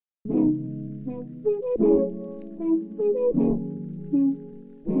Hello,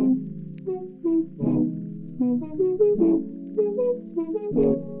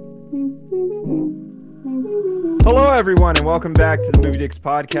 everyone, and welcome back to the Movie Dicks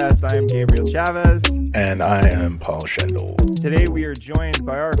podcast. I am Gabriel Chavez. And I am Paul Schendel. Today we are joined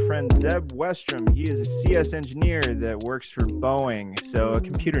by our friend Zeb Westrom. He is a CS engineer that works for Boeing, so a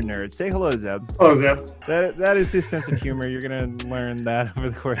computer nerd. Say hello, Zeb. Hello, Zeb. That is his sense of humor. You're going to learn that over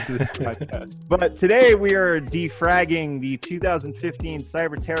the course of this podcast. But today we are defragging the 2015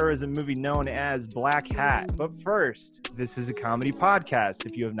 cyber terrorism movie known as Black Hat. But first, this is a comedy podcast.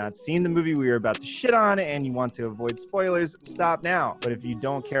 If you have not seen the movie we are about to shit on and you want to avoid spoilers, stop now. But if you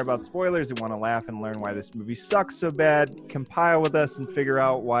don't care about spoilers and want to laugh and learn why this movie sucks so bad, compile with us and figure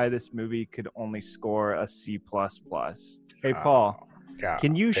out why this movie could only score a C++. Hey, Paul.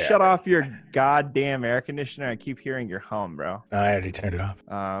 Can you shut off your goddamn air conditioner? I keep hearing your hum, bro. I already turned it off.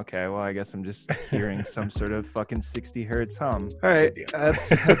 Okay, well, I guess I'm just hearing some sort of fucking 60 hertz hum. All right,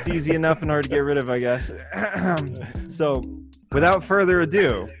 that's easy enough in order to get rid of, I guess. So, without further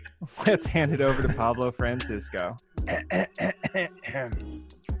ado, let's hand it over to Pablo Francisco.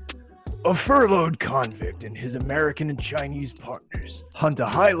 A furloughed convict and his American and Chinese partners hunt a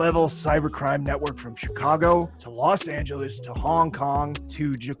high-level cybercrime network from Chicago to Los Angeles to Hong Kong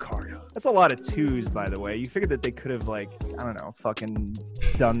to Jakarta. That's a lot of twos, by the way. You figured that they could have, fucking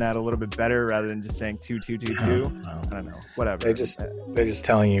done that a little bit better rather than just saying 2, 2, 2, 2. I don't know. Whatever. They're just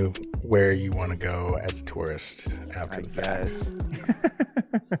telling you where you want to go as a tourist after the fact.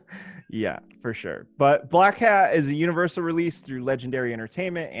 Yeah, for sure. But Black Hat is a universal release through Legendary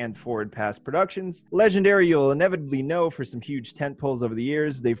Entertainment and Forward Pass Productions. Legendary you'll inevitably know for some huge tentpoles over the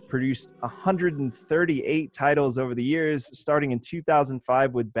years. They've produced 138 titles over the years, starting in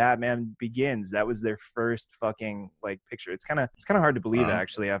 2005 with Batman Begins. That was their first fucking picture. It's kind of hard to believe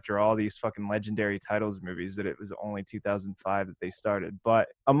actually after all these fucking Legendary titles movies that it was only 2005 that they started. But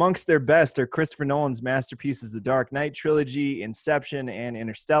amongst their best are Christopher Nolan's masterpieces, The Dark Knight trilogy, Inception, and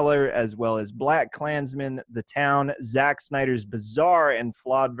Interstellar, as well as Black Klansman, The Town, Zack Snyder's bizarre and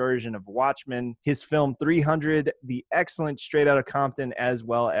flawed version of Watchmen, his film 300, the excellent Straight Outta Compton, as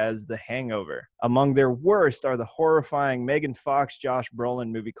well as The Hangover. Among their worst are the horrifying Megan Fox, Josh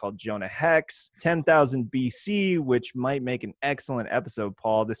Brolin movie called Jonah Hex, 10,000 BC, which might make an excellent episode,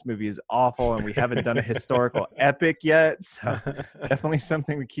 Paul. This movie is awful, and we haven't done a historical epic yet, so definitely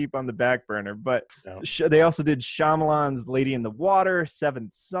something to keep on the back burner. But they also did Shyamalan's Lady in the Water,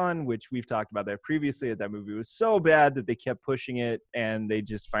 Seventh Son, which we've talked about there previously. That movie was so bad that they kept pushing it, and they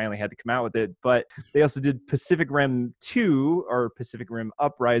just finally had to come out with it. But they also did Pacific Rim 2, or Pacific Rim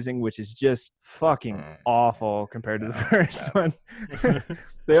Uprising, which is just fucking awful compared to the first one.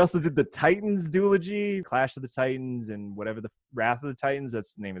 They also did the Titans duology, Clash of the Titans, and whatever the Wrath of the Titans.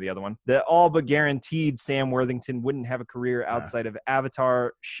 That's the name of the other one. That all but guaranteed Sam Worthington wouldn't have a career outside of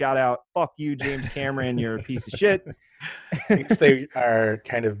Avatar. Shout out, fuck you, James Cameron, you're a piece of shit. I guess they are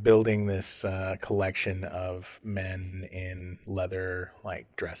kind of building this collection of men in leather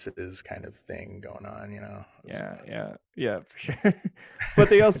dresses kind of thing going on, you know. Yeah, for sure. But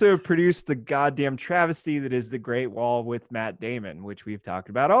they also produced the goddamn travesty that is The Great Wall with Matt Damon, which we've talked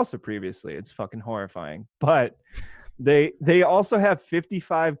about also previously. It's fucking horrifying. But they also have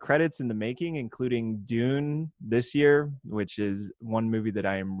 55 credits in the making, including Dune this year, which is one movie that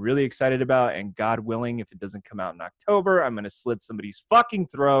I am really excited about. And God willing, if it doesn't come out in October, I'm going to slit somebody's fucking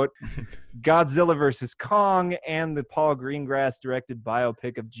throat. Godzilla vs. Kong, and the Paul Greengrass directed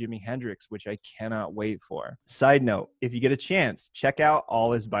biopic of Jimi Hendrix, which I cannot wait for. Side note, if you get a chance, check out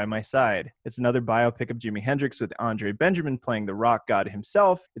All Is By My Side. It's another biopic of Jimi Hendrix with Andre Benjamin playing the rock god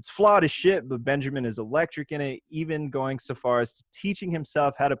himself. It's flawed as shit, but Benjamin is electric in it, even going so far as to teaching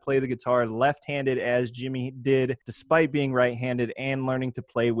himself how to play the guitar left-handed as Jimmy did, despite being right-handed, and learning to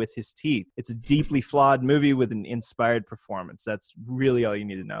play with his teeth. It's a deeply flawed movie with an inspired performance. That's really all you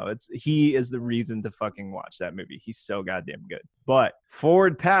need to know. He is the reason to fucking watch that movie. He's so goddamn good. But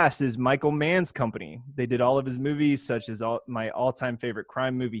Forward Pass is Michael Mann's company. They did all of his movies, such as my all-time favorite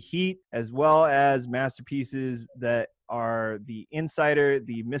crime movie, Heat, as well as masterpieces that are The Insider,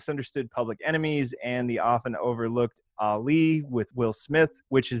 The Misunderstood Public Enemies, and the often overlooked Ali with Will Smith,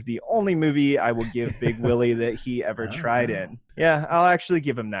 which is the only movie I will give Big Willie that he ever tried in. Yeah, I'll actually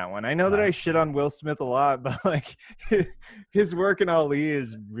give him that one. I know that I shit on Will Smith a lot, but his work in Ali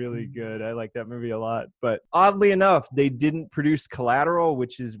is really good. I like that movie a lot. But oddly enough, they didn't produce Collateral,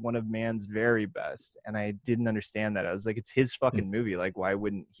 which is one of Mann's very best. And I didn't understand that. I was like, it's his fucking movie. Like, why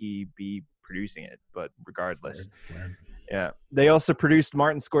wouldn't he be producing it? But regardless. Yeah. They also produced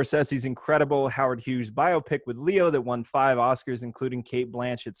Martin Scorsese's incredible Howard Hughes biopic with Leo that won 5 Oscars, including Cate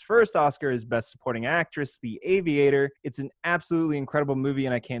Blanchett's first Oscar as Best Supporting Actress, The Aviator. It's an absolutely incredible movie,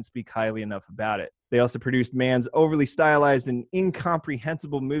 and I can't speak highly enough about it. They also produced Mann's overly stylized and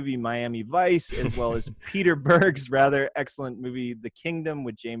incomprehensible movie Miami Vice, as well as Peter Berg's rather excellent movie The Kingdom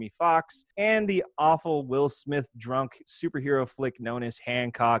with Jamie Foxx, and the awful Will Smith drunk superhero flick known as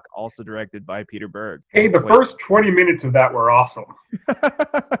Hancock, also directed by Peter Berg. Hey, the first 20 minutes of that were awesome.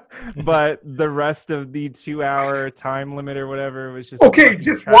 But the rest of the 2-hour time limit or whatever was just okay.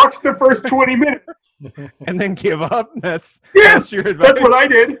 Just watch the first 20 minutes and then give up. That's your advice. That's what I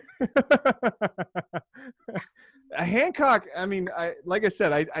did. Hancock, I mean, like I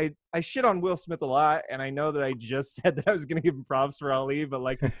said, I shit on Will Smith a lot, and I know that I just said that I was going to give him props for Ali, but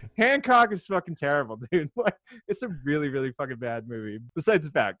like Hancock is fucking terrible, dude. Like, it's a really, really fucking bad movie, besides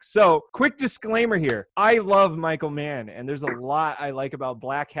the fact. So, quick disclaimer here. I love Michael Mann, and there's a lot I like about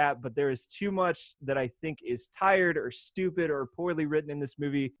Black Hat, but there is too much that I think is tired or stupid or poorly written in this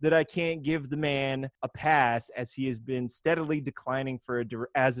movie that I can't give the man a pass, as he has been steadily declining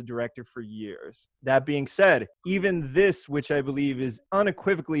as a director for years. That being said, even this, which I believe is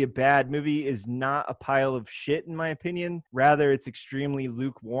unequivocally a bad movie, is not a pile of shit in my opinion. Rather, it's extremely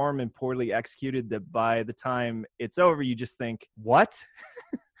lukewarm and poorly executed that by the time it's over, you just think, what?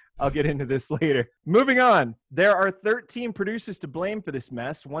 I'll get into this later. Moving on. There are 13 producers to blame for this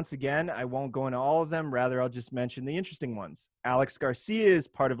mess. Once again, I won't go into all of them. Rather, I'll just mention the interesting ones. Alex Garcia is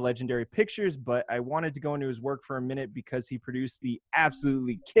part of Legendary Pictures, but I wanted to go into his work for a minute because he produced the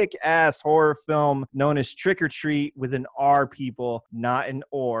absolutely kick-ass horror film known as Trick or Treat, with an R, people, not an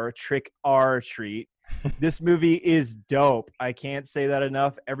or. Trick or Treat. This movie is dope. I can't say that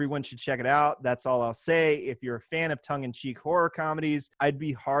enough. Everyone should check it out. That's all I'll say. If you're a fan of tongue-in-cheek horror comedies, I'd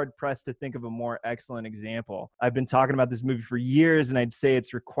be hard-pressed to think of a more excellent example. I've been talking about this movie for years, and I'd say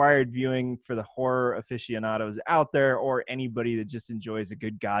it's required viewing for the horror aficionados out there, or anybody that just enjoys a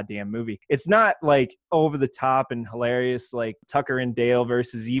good goddamn movie. It's not like over the top and hilarious like Tucker and Dale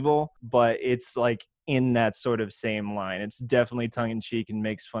versus Evil, but it's like in that sort of same line. It's definitely tongue-in-cheek and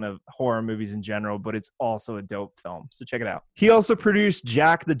makes fun of horror movies in general, but it's also a dope film, so check it out. He also produced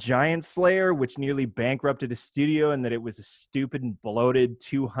Jack the Giant Slayer, which nearly bankrupted his studio, and that it was a stupid and bloated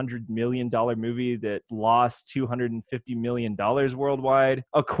 $200 million movie that lost $250 million worldwide.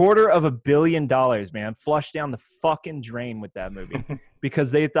 $250 million, man, flushed down the fucking drain with that movie.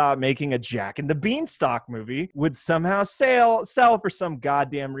 Because they thought making a Jack and the Beanstalk movie would somehow sell for some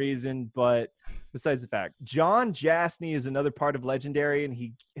goddamn reason, but besides the fact, John Jasny is another part of Legendary, and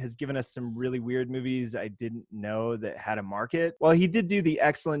he has given us some really weird movies I didn't know that had a market. Well, he did do the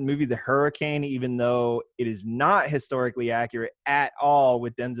excellent movie The Hurricane, even though it is not historically accurate at all,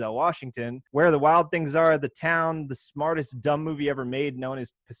 with Denzel Washington. Where the Wild Things Are, The Town, the smartest dumb movie ever made known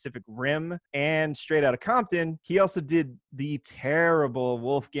as Pacific Rim, and Straight Outta Compton. He also did the terrible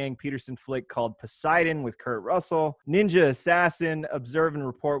Wolfgang Peterson flick called Poseidon with Kurt Russell, Ninja Assassin, Observe and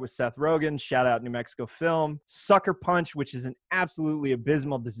Report with Seth Rogen, shout out New Mexico Film, Sucker Punch, which is an absolutely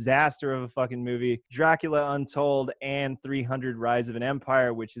abysmal disaster of a fucking movie, Dracula Untold, and 300 Rise of an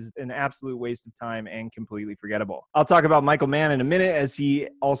Empire, which is an absolute waste of time and completely forgettable. I'll talk about Michael Mann in a minute, as he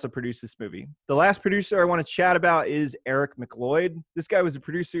also produced this movie. The last producer I want to chat about is Eric McLeod. This guy was a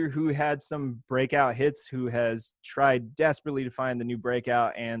producer who had some breakout hits, who has tried desperately to find the new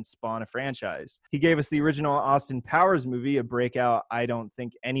breakout and spawn a franchise. He gave us the original Austin Powers movie, a breakout I don't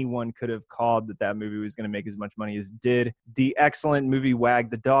think anyone could have called that movie was going to make as much money as it did. The excellent movie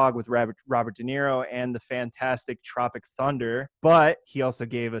Wag the Dog with Robert De Niro, and the fantastic Tropic Thunder. But he also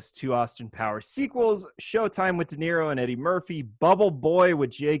gave us 2 Austin Powers sequels, Showtime with De Niro and Eddie Murphy, Bubble Boy with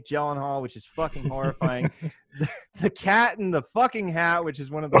Jake Gyllenhaal, which is fucking horrifying, The Cat in the Fucking Hat, which is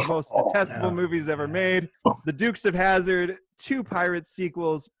one of the most detestable movies ever made, The Dukes of Hazzard, 2 Pirate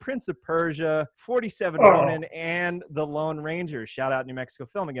sequels, Prince of Persia, 47 Ronin, and The Lone Ranger. Shout out New Mexico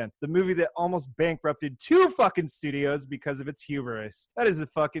Film again. The movie that almost bankrupted 2 fucking studios because of its hubris. That is a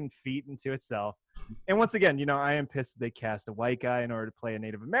fucking feat into itself. And once again, you know, I am pissed that they cast a white guy in order to play a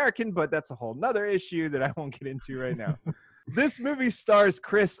Native American, but that's a whole nother issue that I won't get into right now. This movie stars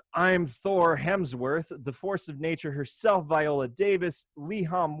Chris "I'm Thor" Hemsworth, the force of nature herself, Viola Davis, Lee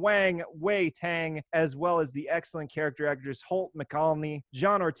Ham Wang, Wei Tang, as well as the excellent character actors Holt McCallany,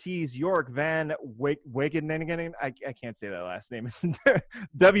 John Ortiz, Yorick Van Wageningen. I can't say that last name.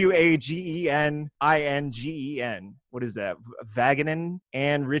 Wageninen. What is that? Vaganen,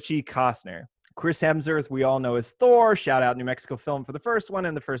 and Richie Costner. Chris Hemsworth, we all know as Thor. Shout out New Mexico Film for the first one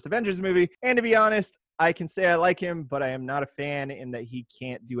and the first Avengers movie. And to be honest, I can say I like him, but I am not a fan in that he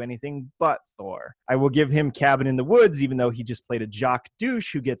can't do anything but Thor. I will give him Cabin in the Woods, even though he just played a jock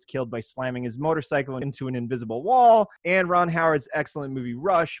douche who gets killed by slamming his motorcycle into an invisible wall, and Ron Howard's excellent movie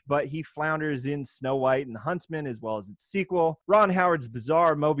Rush, but he flounders in Snow White and the Huntsman as well as its sequel. Ron Howard's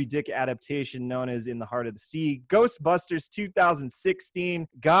bizarre Moby Dick adaptation known as In the Heart of the Sea. Ghostbusters 2016.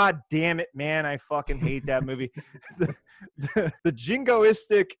 God damn it, man. I fucking hate that movie. The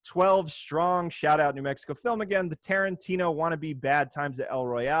jingoistic 12 Strong, shout out New Mexico Film again, the Tarantino wannabe Bad Times at El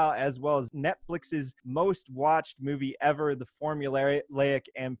Royale, as well as Netflix's most watched movie ever, the formulaic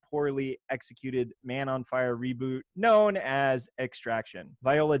and poorly executed Man on Fire reboot known as Extraction.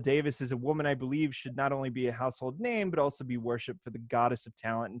 Viola Davis is a woman I believe should not only be a household name, but also be worshipped for the goddess of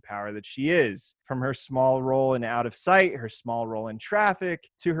talent and power that she is. From her small role in Out of Sight, her small role in Traffic,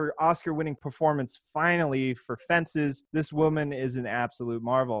 to her Oscar-winning performance finally for Fences, this woman is an absolute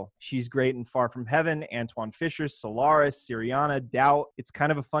marvel. She's great in Far From Heaven, Antoine Fisher, Solaris, Syriana, Doubt. It's kind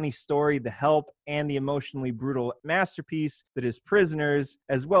of a funny story, The Help, and the emotionally brutal masterpiece that is Prisoners,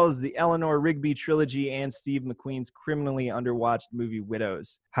 as well as the Eleanor Rigby trilogy and Steve McQueen's criminally underwatched movie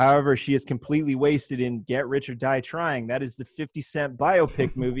Widows. However, she is completely wasted in Get Rich or Die Trying. That is the 50 Cent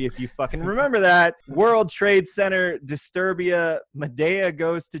biopic movie, if you fucking remember that. World Trade Center, Disturbia, Medea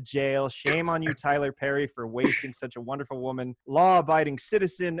Goes to Jail. Shame on you, Tyler Perry, for wasting such a wonderful woman. Law-Abiding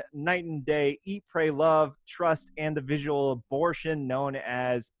Citizen, Night and Day, Eat, Pray, Love, Trust, and the visual abortion known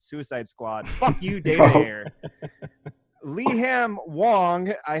as Suicide Squad. Fuck you, David Ayer. Liam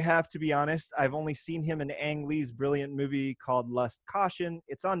Wong, I have to be honest, I've only seen him in Ang Lee's brilliant movie called Lust Caution.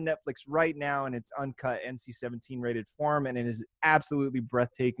 It's on Netflix right now in its uncut NC-17 rated form, and it is absolutely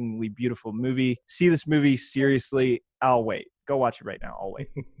breathtakingly beautiful movie. See this movie, seriously, I'll wait. Go watch it right now, I'll wait.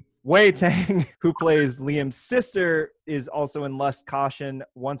 Wei Tang, who plays Liam's sister, is also in Lust Caution.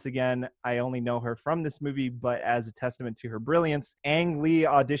 Once again, I only know her from this movie, but as a testament to her brilliance, Ang Lee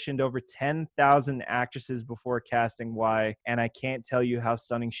auditioned over 10,000 actresses before casting Wei, and I can't tell you how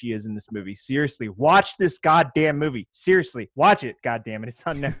stunning she is in this movie. Seriously, watch this goddamn movie. Seriously, watch it. Goddamn it, it's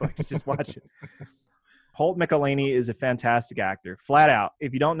on Netflix. Just watch it. Holt McElhaney is a fantastic actor, flat out.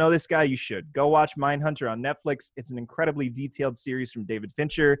 If you don't know this guy, you should. Go watch Mindhunter on Netflix. It's an incredibly detailed series from David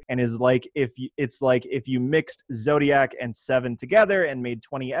Fincher, and it's like if you mixed Zodiac and Seven together and made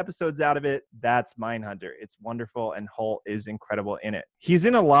 20 episodes out of it. That's Mindhunter. It's wonderful, and Holt is incredible in it. He's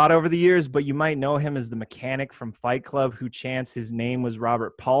in a lot over the years, but you might know him as the mechanic from Fight Club who chants his name was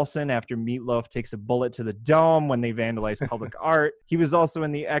Robert Paulson after Meatloaf takes a bullet to the dome when they vandalize public art. He was also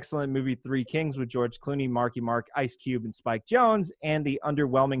in the excellent movie Three Kings with George Clooney, Marky Mark, Ice Cube, and Spike Jonze, and the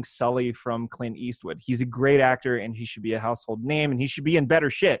underwhelming Sully from Clint Eastwood. He's a great actor, and he should be a household name, and he should be in better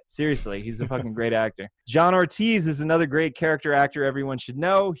shit. Seriously, he's a fucking great actor. John Ortiz is another great character actor everyone should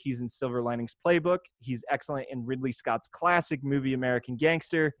know. He's in Silver Linings Playbook. He's excellent in Ridley Scott's classic movie American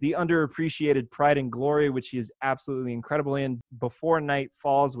Gangster, the underappreciated Pride and Glory, which he is absolutely incredible in, Before Night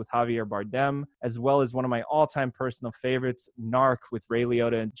Falls with Javier Bardem, as well as one of my all-time personal favorites, Narc with Ray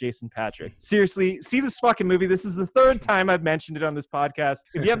Liotta and Jason Patric. Seriously, see this fucking movie. This is the third time I've mentioned it on this podcast.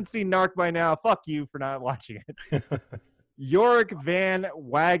 If you haven't seen Narc by now, fuck you for not watching it. Yorick Van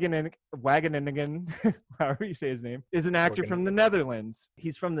Wageningen, however you say his name, is an actor from the Netherlands.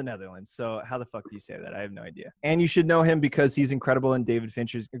 He's from the Netherlands, so how the fuck do you say that? I have no idea. And you should know him because he's incredible in David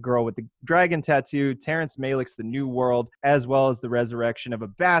Fincher's Girl with the Dragon Tattoo, Terrence Malick's The New World, as well as The Resurrection of a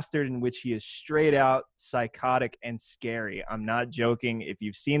Bastard, in which he is straight out psychotic and scary. I'm not joking. If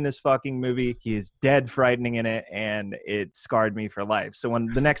you've seen this fucking movie, he is dead frightening in it, and it scarred me for life. So when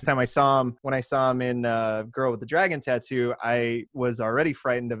the next time I saw him in Girl with the Dragon Tattoo, I was already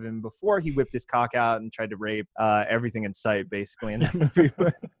frightened of him before he whipped his cock out and tried to rape everything in sight, basically, in that movie.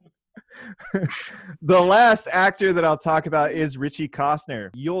 The last actor that I'll talk about is Richie Costner.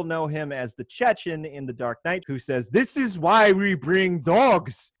 You'll know him as the Chechen in The Dark Knight, who says, "This is why we bring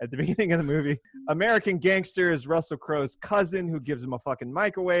dogs," at the beginning of the movie. American Gangster is Russell Crowe's cousin who gives him a fucking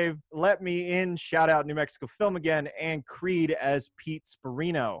microwave. Let Me In, shout out New Mexico Film again, and Creed as Pete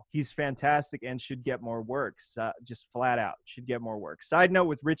Sperino. He's fantastic and should get more works. Just flat out, should get more work. Side note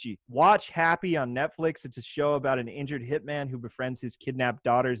with Richie, watch Happy on Netflix. It's a show about an injured hitman who befriends his kidnapped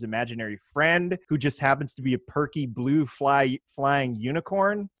daughter's imaginary friend who just happens to be a perky blue flying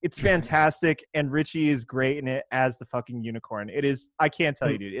unicorn. It's fantastic, and Richie is great in it as the fucking unicorn. It is, I can't tell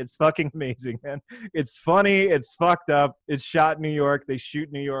you, dude. It's fucking amazing, man. It's funny, it's fucked up. It's shot in New York. They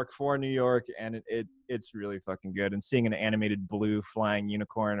shoot New York for New York, and it's really fucking good. And seeing an animated blue flying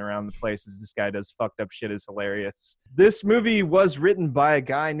unicorn around the place as this guy does fucked up shit is hilarious. This movie was written by a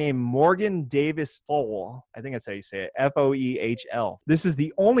guy named Morgan Davis Foehl. I think that's how you say it. Foehl. This is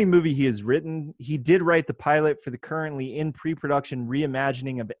the only movie he has written. He did write the pilot for the currently in pre-production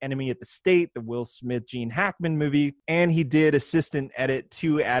reimagining of Enemy at the State, the Will Smith, Gene Hackman movie, and he did assistant edit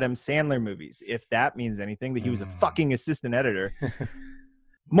 2 Adam Sandler movies, if that means anything, that he was a fucking assistant editor.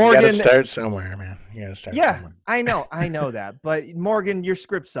 Morgan, you gotta start somewhere, man. You gotta start somewhere. I know that. But Morgan, your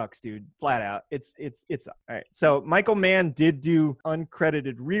script sucks, dude. Flat out. It's all right. So Michael Mann did do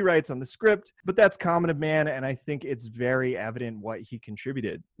uncredited rewrites on the script, but that's common of Mann, and I think it's very evident what he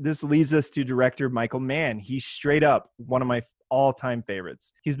contributed. This leads us to director Michael Mann. He's straight up one of my all-time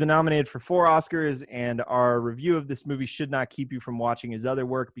favorites. He's been nominated for 4 Oscars, and our review of this movie should not keep you from watching his other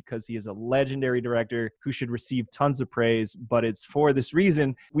work because he is a legendary director who should receive tons of praise, but it's for this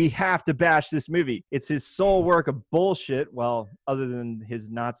reason we have to bash this movie. It's his sole work of bullshit, well, other than his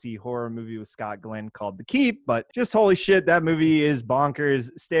Nazi horror movie with Scott Glenn called The Keep, but just holy shit, that movie is bonkers.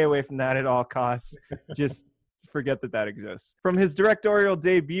 Stay away from that at all costs. Just forget that exists. From his directorial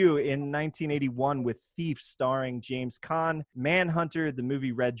debut in 1981 with Thief starring James Caan, Manhunter, the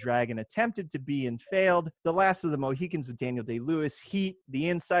movie Red Dragon attempted to be and failed, The Last of the Mohicans with Daniel Day-Lewis, Heat, The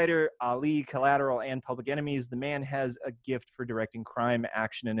Insider, Ali, Collateral, and Public Enemies, the man has a gift for directing crime,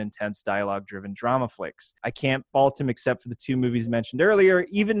 action, and intense dialogue-driven drama flicks. I can't fault him except for the 2 movies mentioned earlier.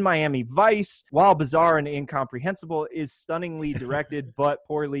 Even Miami Vice, while bizarre and incomprehensible, is stunningly directed but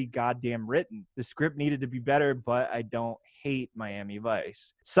poorly goddamn written. The script needed to be better, but I don't hate Miami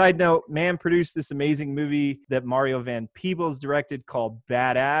Vice. Side note, Mann produced this amazing movie that Mario Van Peebles directed called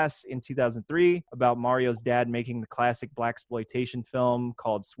Badass in 2003 about Mario's dad making the classic blaxploitation film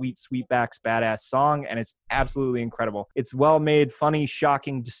called Sweet Sweetback's Badass Song, and it's absolutely incredible. It's well made, funny,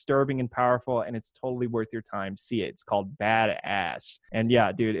 shocking, disturbing, and powerful, and it's totally worth your time. See it. It's called Badass. And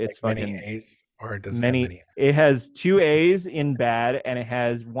yeah, dude, it's like fucking... A's, or does it have many? It has 2 A's in bad, and it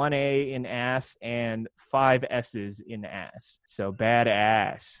has 1 A in ass and 5 S's in ass. So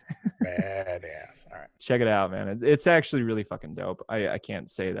badass. Badass. All right. Check it out, man. It's actually really fucking dope. I can't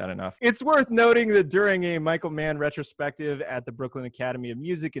say that enough. It's worth noting that during a Michael Mann retrospective at the Brooklyn Academy of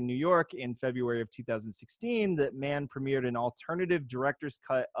Music in New York in February of 2016, that Mann premiered an alternative director's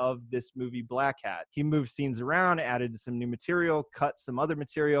cut of this movie Black Hat. He moved scenes around, added some new material, cut some other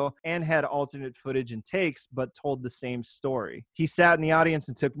material, and had alternate footage and takes, but told the same story. He sat in the audience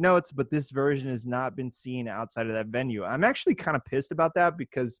and took notes, but this version has not been seen outside of that venue. I'm actually kind of pissed about that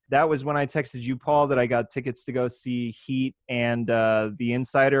because that was when I texted you, Paul, that I got tickets to go see Heat and The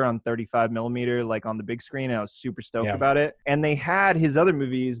Insider on 35 millimeter, like on the big screen. And I was super stoked about it. And they had his other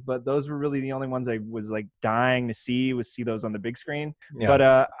movies, but those were really the only ones I was like dying to see those on the big screen. Yeah.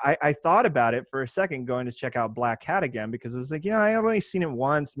 But I thought about it for a second going to check out Black Hat again because it's like, I've only seen it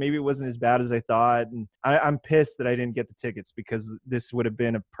once. Maybe it wasn't as bad as I thought. And I'm pissed that I didn't get the tickets because this would have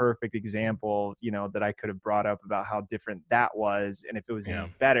been a perfect example, that I could have brought up about how different that was and if it was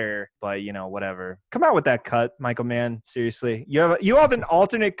even better. But whatever. Come out with that cut, Michael Mann. Seriously, you have an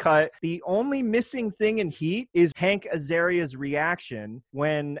alternate cut. The only missing thing in Heat is Hank Azaria's reaction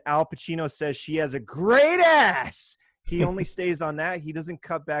when Al Pacino says she has a great ass. He only stays on that. He doesn't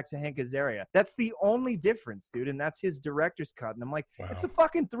cut back to Hank Azaria. That's the only difference, dude. And that's his director's cut. And I'm like, wow. It's a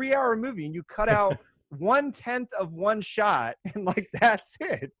fucking 3-hour movie and you cut out 1/10 of one shot and like that's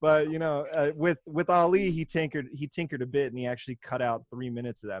it. But with Ali, he tinkered a bit and he actually cut out 3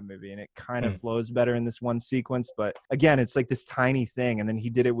 minutes of that movie and it kind of flows better in this one sequence. But again, it's like this tiny thing. And then he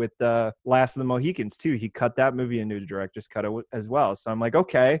did it with Last of the Mohicans too. He cut that movie into a director's cut as well. So I'm like,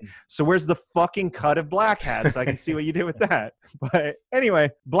 okay, so where's the fucking cut of Black Hat so I can see what you did with that. But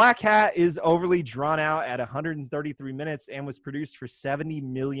anyway, Black Hat is overly drawn out at 133 minutes and was produced for $70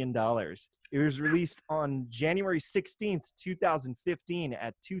 million. It was released on January 16th, 2015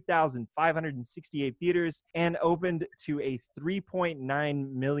 at 2,568 theaters and opened to a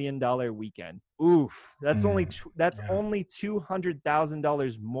 $3.9 million weekend. Oof, that's only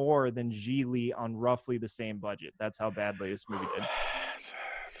 $200,000 more than Gigli on roughly the same budget. That's how badly this movie did. That's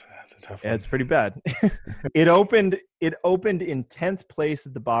a tough one. Yeah, it's pretty bad. It opened in 10th place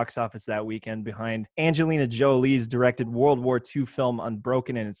at the box office that weekend behind Angelina Jolie's directed World War II film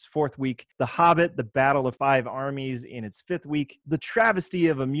Unbroken in its 4th week, The Hobbit, The Battle of Five Armies in its 5th week, the travesty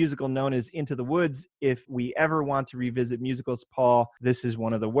of a musical known as Into the Woods. If we ever want to revisit musicals, Paul, this is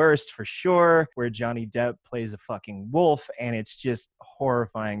one of the worst for sure, where Johnny Depp plays a fucking wolf, and it's just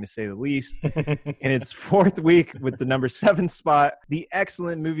horrifying to say the least. In its 4th week with the number 7 spot, the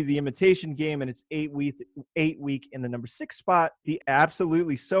excellent movie The Imitation Game in its 8th week in the number 6 spot. The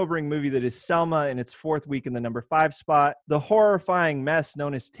absolutely sobering movie that is Selma in its 4th week in the number 5 spot. The horrifying mess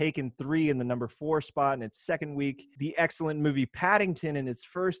known as Taken 3 in the number 4 spot in its 2nd week. The excellent movie Paddington in its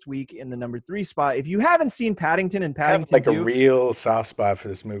 1st week in the number 3 spot. If you haven't seen Paddington and You have Paddington like 2, a real soft spot for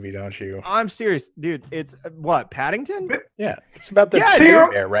this movie, don't you? I'm serious, dude. It's what, Paddington? Yeah, it's about the Yeah,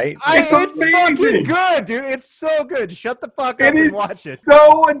 bear, right? It's It's fucking amazing. good, dude. It's so good. Shut the fuck up It and is watch it.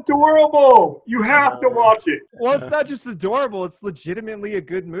 so adorable. You have to watch it. Well, it's not just adorable. It's legitimately a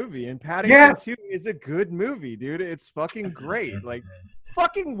good movie. And Paddington Yes. 2 is a good movie, dude. It's fucking great. Like,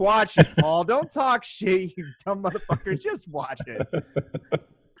 fucking watch it, Paul. Don't talk shit, you dumb motherfuckers. Just watch it.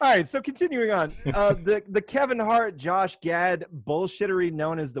 All right, so continuing on, the Kevin Hart, Josh Gad bullshittery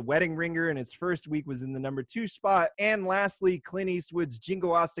known as The Wedding Ringer in its 1st week was in the number 2 spot. And lastly, Clint Eastwood's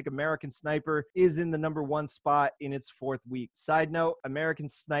Jingoistic American Sniper is in the number 1 spot in its 4th week. Side note, American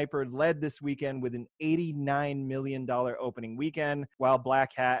Sniper led this weekend with an $89 million opening weekend, while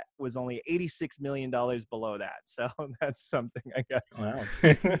Black Hat was only $86 million below that. So that's something, I guess. Wow.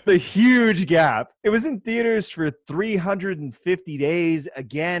 It's a huge gap. It was in theaters for 350 days.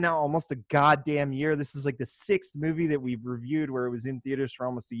 Again, almost a goddamn year. This is like the 6th movie that we've reviewed where it was in theaters for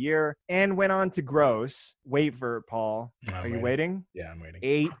almost a year, and went on to gross. Wait for it, Paul. Are you waiting? Yeah, I'm waiting.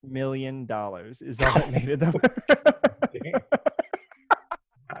 $8 million is all it made it though. Damn.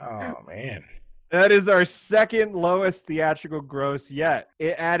 Oh man. That is our 2nd lowest theatrical gross yet.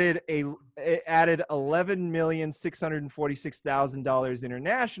 It added $11,646,000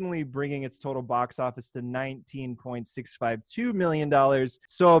 internationally, bringing its total box office to $19.652 million.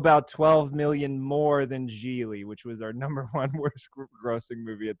 So about $12 million more than Geely, which was our number 1 worst grossing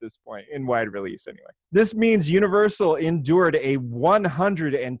movie at this point, in wide release anyway. This means Universal endured a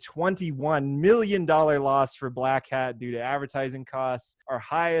 $121 million loss for Black Hat due to advertising costs, our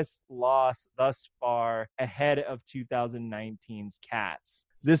highest loss thus far, ahead of 2019's Cats.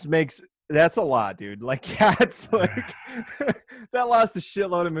 That's a lot, dude. Like, Cats, like that lost a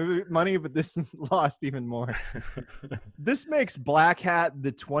shitload of money, but this lost even more. This makes Black Hat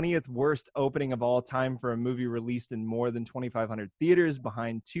the 20th worst opening of all time for a movie released in more than 2,500 theaters,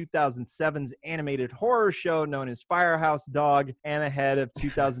 behind 2007's animated horror show known as Firehouse Dog, and ahead of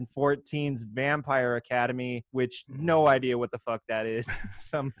 2014's Vampire Academy, which no idea what the fuck that is.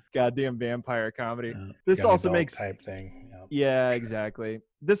 Some goddamn vampire comedy. This Young also adult makes type thing. Yep. Yeah, exactly.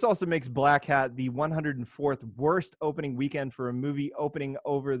 This also makes Black Hat the 104th worst opening weekend for a movie opening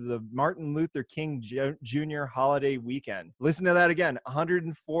over the Martin Luther King Jr. holiday weekend. Listen to that again.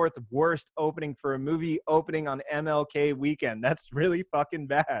 104th worst opening for a movie opening on MLK weekend. That's really fucking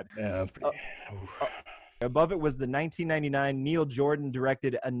bad. Yeah, that's pretty. Above it was the 1999 Neil Jordan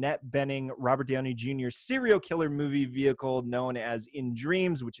directed Annette Bening, Robert Downey Jr. serial killer movie vehicle known as In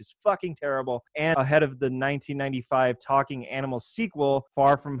Dreams, which is fucking terrible. And ahead of the 1995 Talking Animals sequel,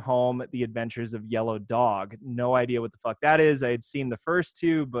 Far From Home, The Adventures of Yellow Dog. No idea what the fuck that is. I had seen the first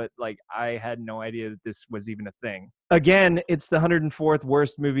 2, but like I had no idea that this was even a thing. Again, it's the 104th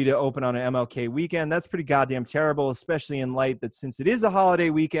worst movie to open on an MLK weekend. That's pretty goddamn terrible, especially in light that since it is a holiday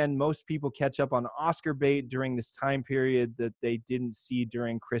weekend, most people catch up on Oscar bait during this time period that they didn't see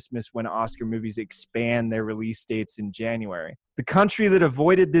during Christmas, when Oscar movies expand their release dates in January. The country that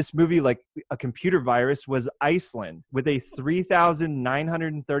avoided this movie like a computer virus was Iceland, with a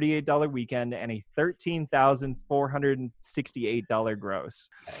 $3,938 weekend and a $13,468 gross.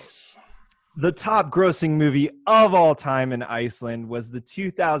 Nice. The top grossing movie of all time in Iceland was the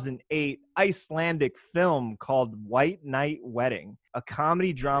 2008 Icelandic film called White Night Wedding, a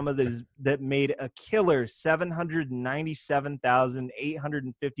comedy drama that made a killer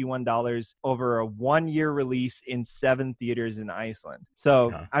 $797,851 over a 1-year release in 7 theaters in Iceland.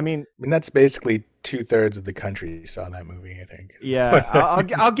 So, I mean, that's basically 2/3 of the country saw that movie, I think. Yeah,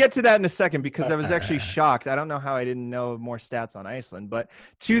 I'll get to that in a second, because I was actually shocked. I don't know how I didn't know more stats on Iceland, but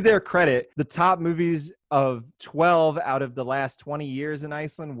to their credit, the top movies of 12 out of the last 20 years in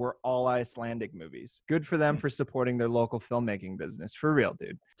Iceland were all Icelandic movies. Good for them for supporting their local filmmaking business. For real,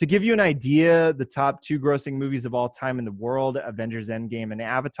 dude. To give you an idea, the top 2 grossing movies of all time in the world, Avengers Endgame and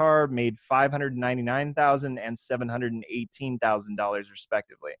Avatar, made $599,000 and $718,000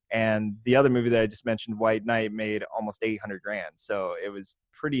 respectively. And the other movie that I just mentioned, White Knight, made almost $800,000. So it was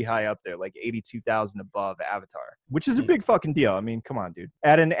pretty high up there, like 82,000 above Avatar, which is a big fucking deal. I mean, come on, dude.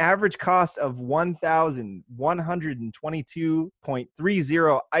 At an average cost of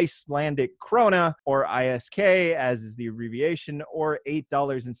 1,122.30 Icelandic krona, or ISK, as is the abbreviation, or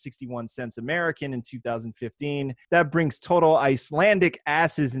 $8.61 American in 2015. That brings total Icelandic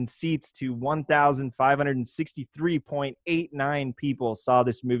asses and seats to 1,563.89 people saw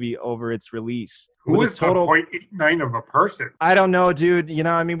this movie over its release. Who is total 0.89 of a person? I don't know, dude. You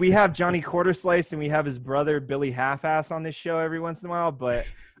know, I mean, we have Johnny Quarterslice and we have his brother Billy Halfass on this show every once in a while, but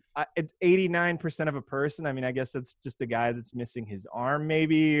 89% of a person. I mean, I guess that's just a guy that's missing his arm,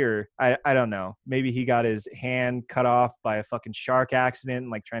 maybe, or I don't know. Maybe he got his hand cut off by a fucking shark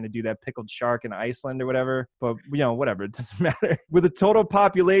accident, like trying to do that pickled shark in Iceland or whatever. But, you know, whatever. It doesn't matter. With a total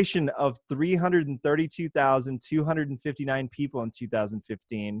population of 332,259 people in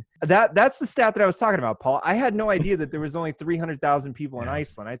 2015. That's the stat that I was talking about, Paul. I had no idea that there was only 300,000 people in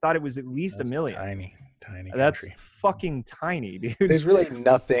Iceland. I thought it was at least a million. Tiny That's country. fucking tiny, dude. There's really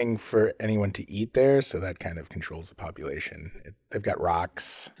nothing for anyone to eat there, so that kind of controls the population. They've got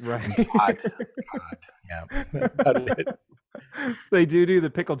rocks, right? Cod. Yeah, that's about it. They do the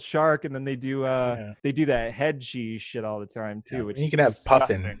pickled shark, and then they do that head cheese shit all the time too. Which you is can have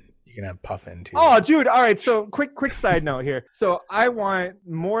disgusting. puffin. You can have puffin too. Oh, dude. All right. So quick side note here. So I want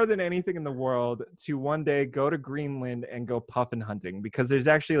more than anything in the world to one day go to Greenland and go puffin hunting, because there's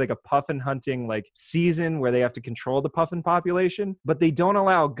actually like a puffin hunting like season where they have to control the puffin population, but they don't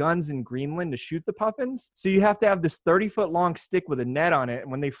allow guns in Greenland to shoot the puffins. So you have to have this 30-foot long stick with a net on it.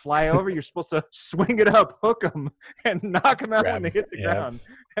 And when they fly over, you're supposed to swing it up, hook them, and knock them out when they hit the ground.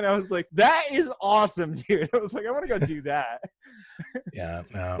 And I was like, that is awesome, dude. I was like, I want to go do that. Yeah,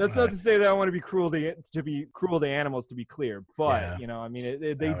 no, that's not to say that I want to be cruel to animals, to be clear, but you know, I mean,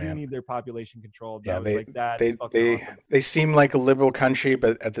 they do need their population controlled. Yeah, awesome. They seem like a liberal country,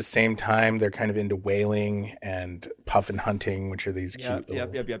 but at the same time, they're kind of into whaling and puffin hunting, which are these cute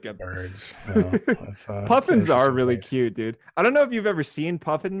little birds. Puffins are really cute, dude. I don't know if you've ever seen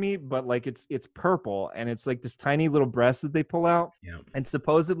puffin meat, but like it's purple and it's like this tiny little breast that they pull out. Yeah, and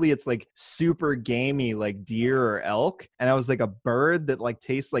supposedly it's like super gamey, like deer or elk. And I was like, a bird that like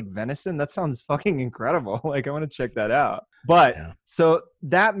tastes like venison. That sounds fucking incredible. Like, I want to check that out. But so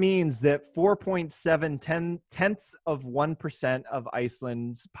that means that 4.7 of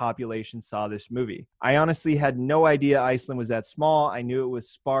Iceland's population saw this movie. I honestly had no idea Iceland was that small. I knew it was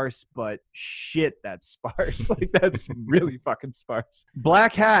sparse, but shit, that's sparse. Like, that's really fucking sparse.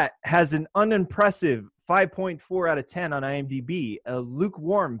 Black Hat has an unimpressive 5.4 out of 10 on IMDb, a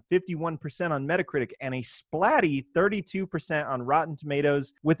lukewarm 51% on Metacritic, and a splatty 32% on Rotten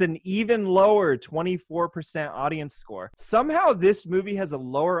Tomatoes, with an even lower 24% audience score. Somehow this movie has a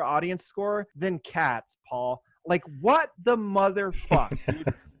lower audience score than Cats, Paul. Like, what the motherfuck,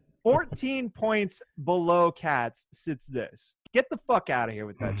 dude? 14 points below Cats sits this. Get the fuck out of here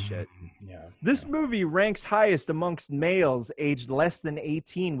with that shit. This movie ranks highest amongst males aged less than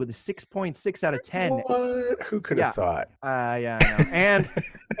 18 with a 6.6 out of 10. What? Who could have thought? Yeah, I know.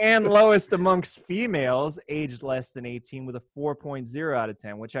 And lowest amongst females aged less than 18 with a 4.0 out of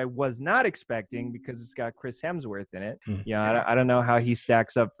 10, which I was not expecting because it's got Chris Hemsworth in it. Yeah, I don't know how he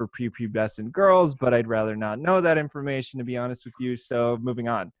stacks up for prepubescent girls, but I'd rather not know that information, to be honest with you. So moving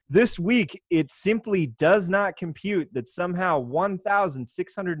on. This week, it simply does not compute that somehow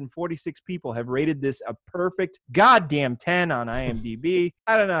 1,646 people have rated this a perfect goddamn 10 on IMDb.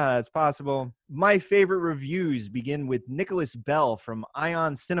 I don't know how that's possible. My favorite reviews begin with Nicholas Bell from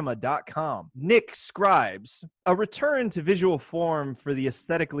IonCinema.com. Nick scribes, a return to visual form for the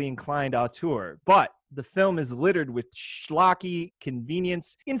aesthetically inclined auteur, but the film is littered with schlocky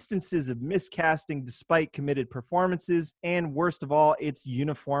convenience, instances of miscasting despite committed performances, and worst of all, it's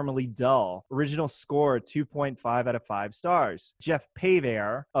uniformly dull. Original score 2.5 out of 5 stars. Jeff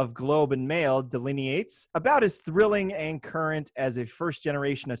Pavare of Globe and Mail delineates, about as thrilling and current as a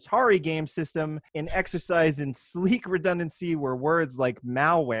first-generation Atari game system, an exercise in sleek redundancy where words like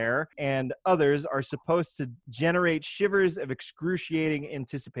malware and others are supposed to generate shivers of excruciating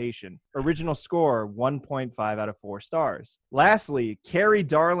anticipation. Original score 1.5 out of 4 stars. Lastly, Carrie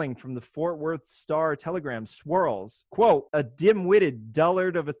Darling from the Fort Worth Star-Telegram swirls, quote, a dim-witted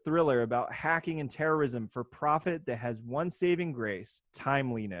dullard of a thriller about hacking and terrorism for profit that has one saving grace,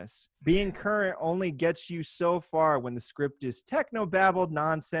 timeliness. Being current only gets you so far when the script is techno-babbled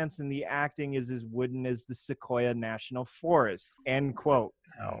nonsense and the acting is as wooden as the Sequoia National Forest, end quote.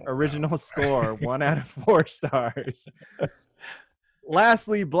 Original score 1 out of 4 stars.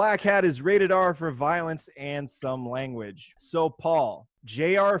 Lastly, Black Hat is rated R for violence and some language. So, Paul,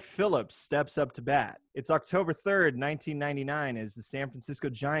 J.R. Phillips steps up to bat. It's October 3rd, 1999, as the San Francisco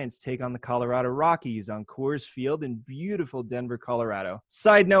Giants take on the Colorado Rockies on Coors Field in beautiful Denver, Colorado.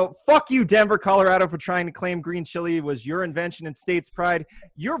 Side note, fuck you, Denver, Colorado, for trying to claim green chili was your invention and state's pride.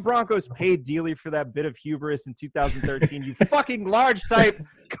 Your Broncos paid dearly for that bit of hubris in 2013, you fucking large type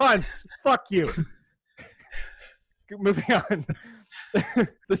cunts. Fuck you. Moving on.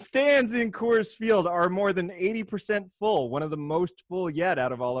 The stands in Coors Field are more than 80% full, one of the most full yet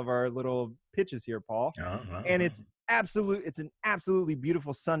out of all of our little pitches here, Paul. And it's an absolutely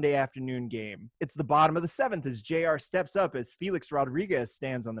beautiful Sunday afternoon game. It's the bottom of the seventh as JR steps up as Felix Rodriguez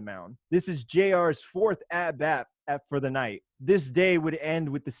stands on the mound. This is JR's fourth at-bat for the night. This day would end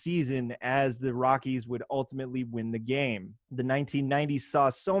with the season as the Rockies would ultimately win the game. The 1990s saw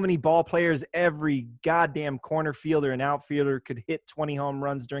so many ball players, every goddamn corner fielder and outfielder could hit 20 home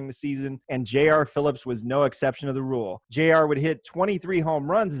runs during the season, and J.R. Phillips was no exception to the rule. J.R. would hit 23 home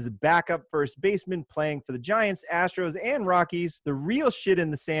runs as a backup first baseman playing for the Giants, Astros, and Rockies. The real shit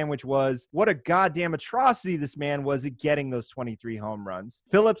in the sandwich was what a goddamn atrocity this man was at getting those 23 home runs.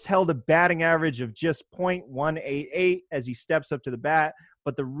 Phillips held a batting average of just .188 as he steps up to the bat,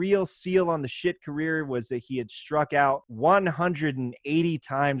 but the real seal on the shit career was that he had struck out 180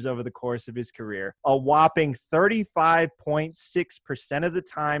 times over the course of his career. A whopping 35.6% of the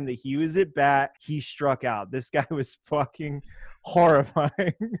time that he was at bat, he struck out. This guy was fucking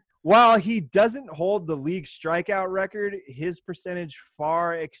horrifying. While he doesn't hold the league strikeout record, his percentage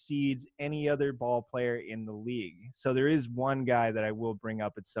far exceeds any other ball player in the league. So there is one guy that I will bring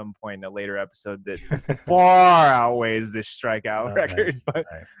up at some point in a later episode that far outweighs this strikeout record. Nice, but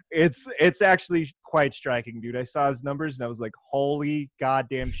nice. it's actually quite striking, dude. I saw his numbers and I was like, holy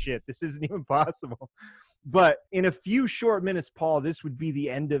goddamn shit, this isn't even possible. But in a few short minutes, Paul, this would be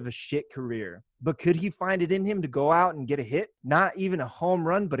the end of a shit career. But could he find it in him to go out and get a hit? Not even a home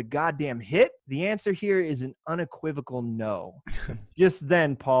run, but a goddamn hit? The answer here is an unequivocal no. Just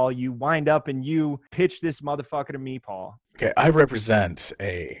then, Paul, you wind up and you pitch this motherfucker to me, Paul. Okay, I represent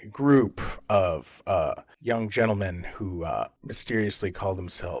a group of young gentlemen who mysteriously call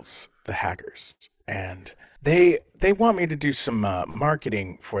themselves the Hackers. And they want me to do some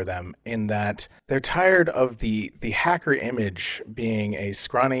marketing for them in that they're tired of the hacker image being a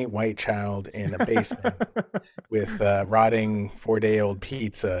scrawny white child in a basement with rotting 4-day-old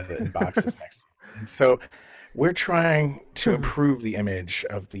pizza in boxes next to him. And so we're trying to improve the image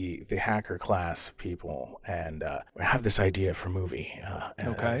of the hacker class people, and we have this idea for a movie.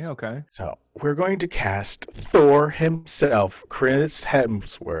 Okay. So we're going to cast Thor himself, Chris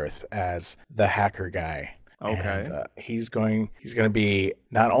Hemsworth, as the hacker guy. Okay. And, he's going to be,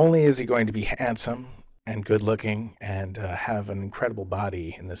 not only is he going to be handsome and good looking and have an incredible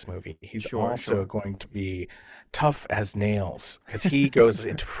body in this movie, he's also going to be tough as nails because he goes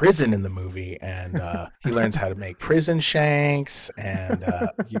into prison in the movie and he learns how to make prison shanks and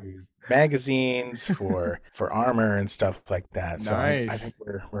use magazines for armor and stuff like that. So Nice. I think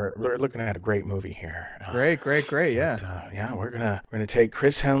we're looking at a great movie here. Great. Yeah. Yeah, we're gonna take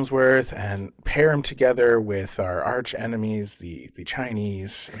Chris Hemsworth and pair him together with our arch enemies, the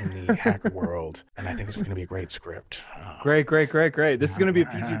Chinese in the hacker world, and I think it's gonna be a great script. Great. This is going to be a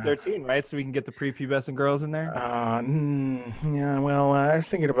PG-13, right? So we can get the prepubescent girls in there? Yeah, well, I was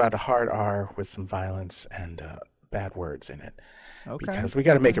thinking about a hard R with some violence and bad words in it. Okay. Because we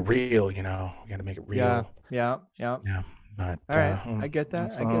got to make it real, you know. We got to make it real. Yeah. Yeah. But, All right. I get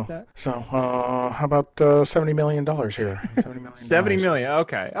that. So, how about $70 million here? $70 million.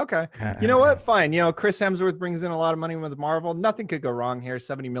 Okay. You know what? Fine. You know, Chris Hemsworth brings in a lot of money with Marvel. Nothing could go wrong here.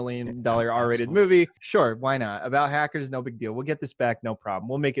 $70 million R-rated movie. Sure. Why not? About hackers, no big deal. We'll get this back. No problem.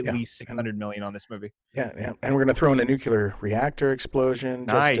 We'll make at least $600 million on this movie. Yeah. And we're going to throw in a nuclear reactor explosion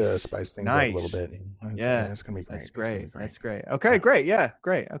just to spice things up a little bit. It's going to be great. That's great. Okay, great. Yeah,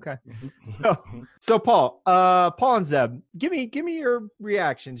 great. Okay. So Paul and Zeb, give me your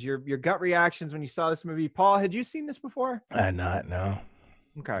reactions, your gut reactions when you saw this movie. Paul, had you seen this before? No.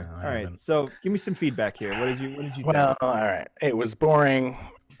 Okay. No, all right. So give me some feedback here. What did you think? Well, all right. It was boring,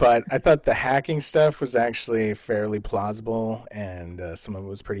 but I thought the hacking stuff was actually fairly plausible, and some of it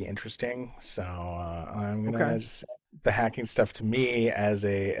was pretty interesting. So I'm gonna just the hacking stuff to me as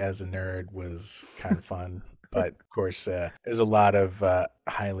a nerd was kind of fun, but of course there's a lot of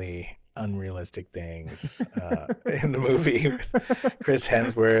highly unrealistic things in the movie. Chris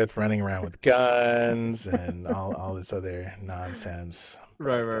Hemsworth running around with guns and all this other nonsense.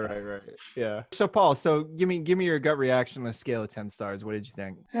 Right. Yeah. So Paul, give me your gut reaction on a scale of 10 stars. What did you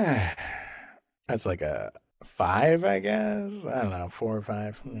think? That's like a 5, I guess. I don't know, 4 or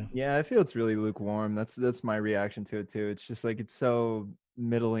 5. Yeah. Yeah, I feel it's really lukewarm. That's my reaction to it too. It's just like it's so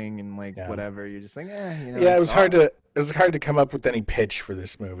middling and like Yeah. whatever. You're just like, I Yeah, saw it was hard to come up with any pitch for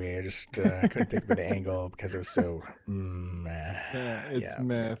this movie. I just couldn't think of an angle because it was so meh. Yeah, it's Yeah.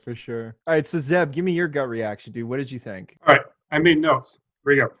 meh for sure. All right, so Zeb, give me your gut reaction, dude. What did you think? All right, I made notes.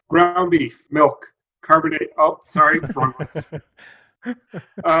 Here we go. Ground beef, milk, carbonate. Oh, sorry, wrong one.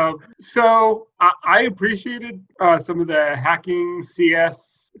 So I appreciated some of the hacking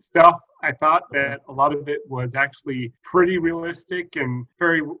CS stuff. I thought that a lot of it was actually pretty realistic and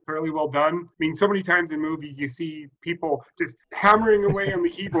fairly well done. I mean, so many times in movies you see people just hammering away on the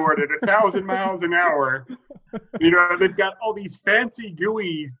keyboard at 1,000 miles an hour. You know, they've got all these fancy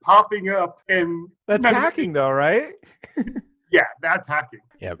GUIs popping up, and That's hacking, though, right? yeah, that's hacking.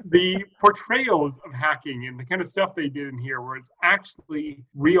 Yep. The portrayals of hacking and the kind of stuff they did in here was actually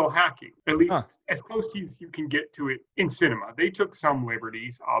real hacking, at least as close as you can get to it in cinema. They took some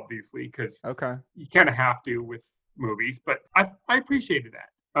liberties, obviously, because you kind of have to with movies, but I appreciated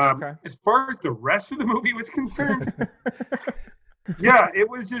that. As far as the rest of the movie was concerned, yeah, it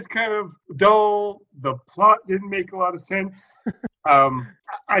was just kind of dull. The plot didn't make a lot of sense.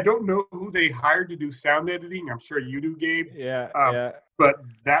 I don't know who they hired to do sound editing. I'm sure you do, Gabe. Yeah. But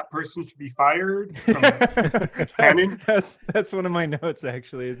that person should be fired from canon. That's one of my notes,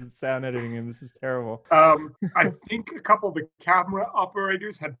 actually, is it's sound editing, and this is terrible. I think a couple of the camera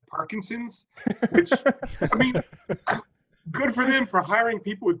operators had Parkinson's, which, I mean, good for them for hiring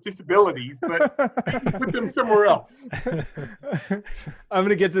people with disabilities, but put them somewhere else. I'm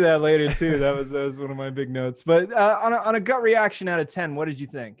gonna get to that later too. That was one of my big notes. But on a gut reaction out of 10, what did you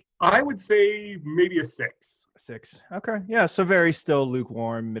think? I would say maybe a 6. 6. Okay. Yeah. So very still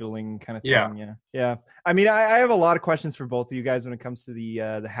lukewarm, middling kind of thing. Yeah. Yeah. I mean, I have a lot of questions for both of you guys when it comes to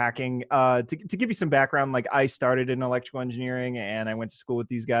the hacking. To give you some background, like I started in electrical engineering and I went to school with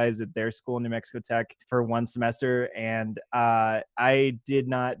these guys at their school, New Mexico Tech, for 1 semester. And I did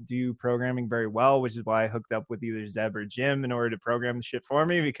not do programming very well, which is why I hooked up with either Zeb or Jim in order to program the shit for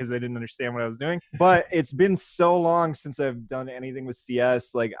me, because I didn't understand what I was doing. But it's been so long since I've done anything with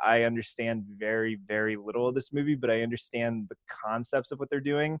CS. Like I understand very, very little of this movie, but I understand the concepts of what they're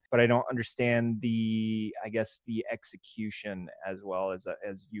doing, but I don't understand the execution as well as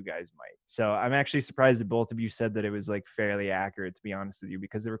you guys might. So I'm actually surprised that both of you said that it was like fairly accurate, to be honest with you,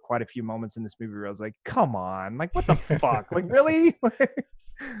 because there were quite a few moments in this movie where I was like, come on, like what the fuck? Like really?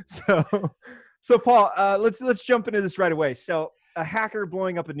 So Paul, let's jump into this right away. So a hacker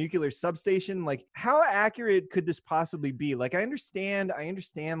blowing up a nuclear substation, like how accurate could this possibly be? Like I understand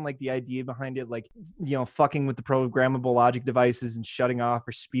like the idea behind it, like, you know, fucking with the programmable logic devices and shutting off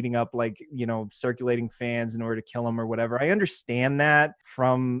or speeding up, like, you know, circulating fans in order to kill them or whatever. I understand that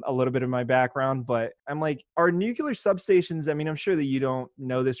from a little bit of my background, but I'm like, are nuclear substations, I mean, I'm sure that you don't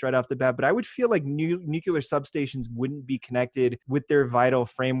know this right off the bat, but I would feel like nuclear substations wouldn't be connected with their vital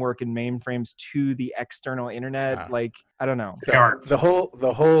framework and mainframes to the external internet. Like, I don't know. The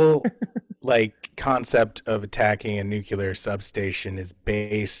whole like concept of attacking a nuclear substation is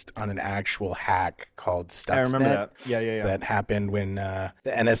based on an actual hack called Stuxnet. I remember that. Yeah. That happened when the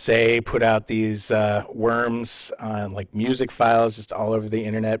NSA put out these worms on like music files just all over the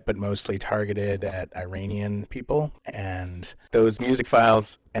internet, but mostly targeted at Iranian people. And those music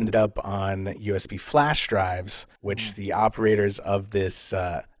files ended up on USB flash drives, which the operators of this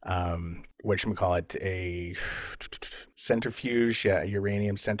whatchamacallit, a centrifuge, a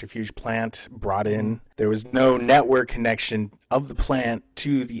uranium centrifuge plant brought in. There was no network connection of the plant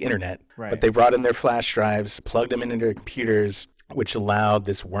to the internet, but they brought in their flash drives, plugged them into their computers, which allowed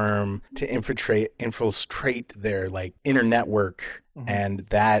this worm to infiltrate their like inner network. And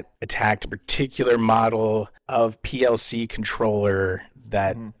that attacked a particular model of PLC controller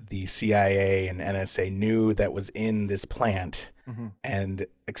that the CIA and NSA knew that was in this plant, and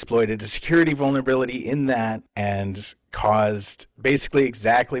exploited a security vulnerability in that and caused basically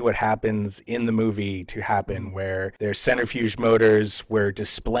exactly what happens in the movie to happen, where their centrifuge motors were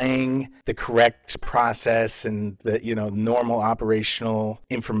displaying the correct process and the, you know, normal operational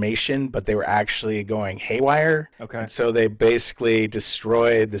information, but they were actually going haywire. And so they basically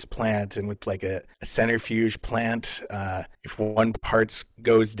destroyed this plant. And with like a centrifuge plant, if one part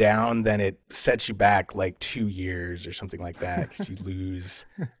goes down, then it sets you back like 2 years or something like that, because you lose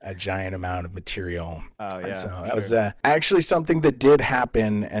a giant amount of material. And so that was actually something that did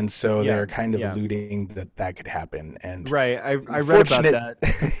happen, and so Yeah, they're kind of yeah. alluding that could happen. And Right. I read about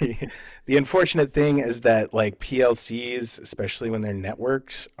that. the unfortunate thing is that like PLCs, especially when they're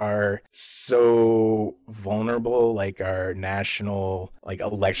networks, are so vulnerable. Like our national like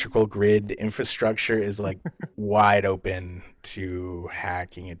electrical grid infrastructure is like wide open to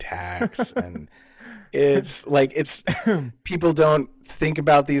hacking attacks, and it's like it's people don't think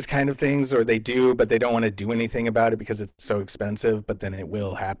about these kind of things, or they do but they don't want to do anything about it because it's so expensive, but then it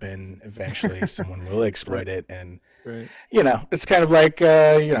will happen eventually. Someone will exploit it, and Right. it's kind of like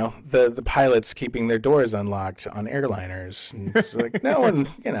the pilots keeping their doors unlocked on airliners, and it's like no one,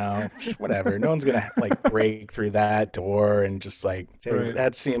 whatever, no one's gonna like break through that door and just like say, Right.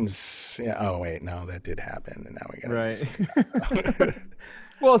 that seems oh wait, no, that did happen, and now we got Right.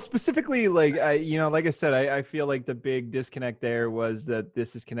 Well, specifically, like like I said, I feel like the big disconnect there was that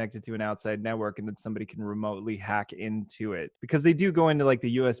this is connected to an outside network and that somebody can remotely hack into it, because they do go into like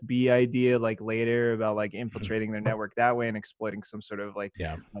the USB idea like later about like infiltrating their network that way and exploiting some sort of like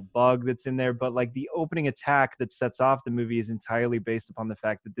a bug that's in there. But like the opening attack that sets off the movie is entirely based upon the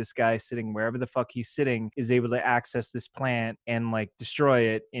fact that this guy sitting wherever the fuck he's sitting is able to access this plant and like destroy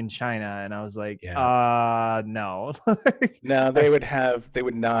it in China. And I was like, no. No, they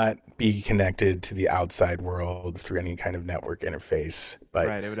would not be connected to the outside world through any kind of network interface. But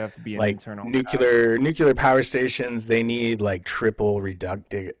right, it would have to be an like internal nuclear power stations. They need like triple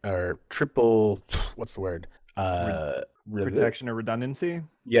what's the word? Protection or redundancy.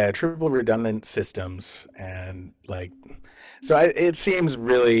 Yeah, triple redundant systems, and like so it seems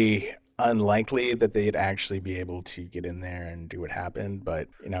really unlikely that they'd actually be able to get in there and do what happened, but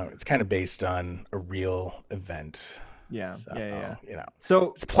it's kind of based on a real event. Yeah, So, yeah.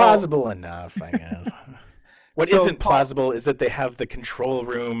 So it's plausible enough, I guess. What isn't plausible is that they have the control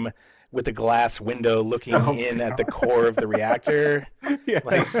room with a glass window looking in at the core of the reactor. Yeah.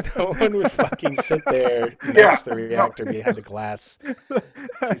 Like no one would fucking sit there next to the reactor behind a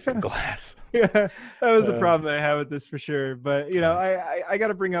piece of glass. Yeah, that was the problem that I had with this for sure. But I got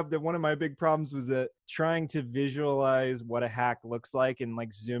to bring up that one of my big problems was that trying to visualize what a hack looks like and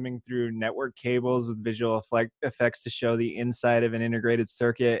like zooming through network cables with visual effects to show the inside of an integrated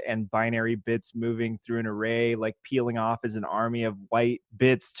circuit and binary bits moving through an array, like peeling off as an army of white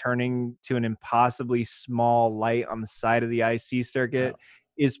bits turning to an impossibly small light on the side of the IC circuit.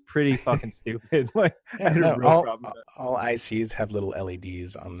 Is pretty fucking stupid. Like I had a real problem with that. All ICs have little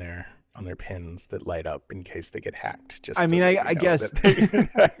LEDs on their pins that light up in case they get hacked. Just I mean, I guess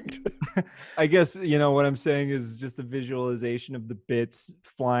I guess what I'm saying is just the visualization of the bits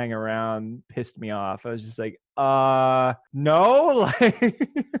flying around pissed me off. I was just like, no, like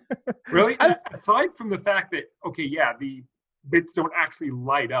really. Aside from the fact that the bits don't actually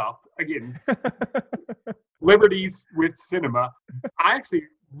light up again. Liberties with cinema. I actually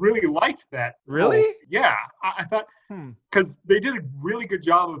really liked that. Really? Yeah. I thought because they did a really good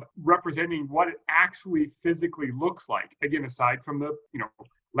job of representing what it actually physically looks like. Again, aside from the,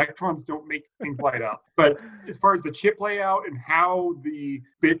 electrons don't make things light up. But as far as the chip layout and how the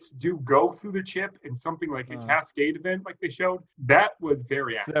bits do go through the chip in something like a cascade event like they showed, that was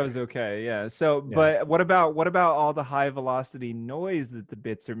very accurate. That was okay, yeah. So, but what about all the high velocity noise that the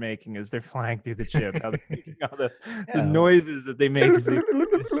bits are making as they're flying through the chip? How they're making all the noises that they make as they fly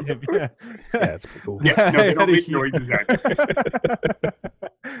through the chip. Yeah, it's pretty cool. Yeah, no, they don't make noises.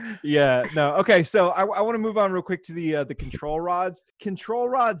 Yeah, no. Okay, so I want to move on real quick to the control rods. Control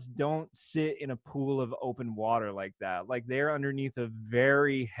rods don't sit in a pool of open water like that. Like they're underneath a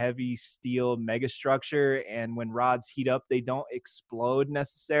very heavy steel megastructure, and when rods heat up, they don't explode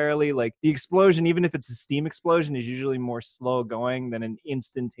necessarily. Like the explosion, even if it's a steam explosion, is usually more slow going than an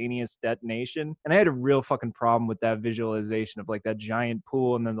instantaneous detonation. And I had a real fucking problem with that visualization of like that giant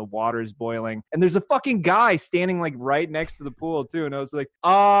pool and then the water's boiling. And there's a fucking guy standing like right next to the pool too. And I was like,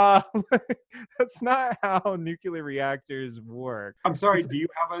 that's not how nuclear reactors work. I'm sorry, do you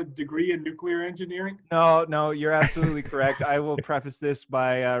have a degree in nuclear engineering? No, you're absolutely correct. I will preface this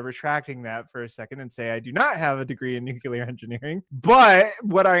by retracting that for a second and say I do not have a degree in nuclear engineering. But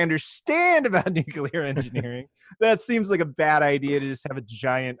what I understand about nuclear engineering, that seems like a bad idea to just have a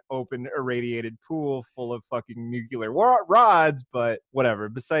giant open irradiated pool full of fucking nuclear rods, but whatever.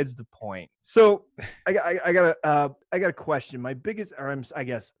 Besides the point. So I got a question. My biggest, I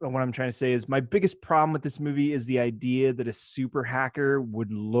guess what I'm trying to say is my biggest problem with this movie is the idea that a super hacker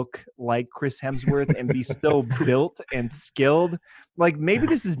would look like Chris Hemsworth and be so built and skilled. Like maybe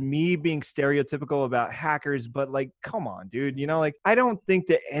this is me being stereotypical about hackers, but like, come on, dude. Like I don't think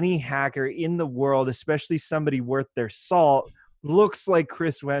that any hacker in the world, especially somebody worth their salt, looks like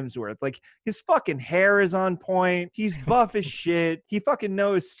Chris Hemsworth. Like his fucking hair is on point. He's buff as shit. He fucking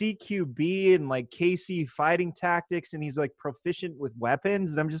knows CQB and like KC fighting tactics, and he's like proficient with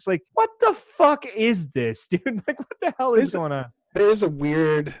weapons. And I'm just like, what the fuck is this, dude? Like, what the hell is going on? There's a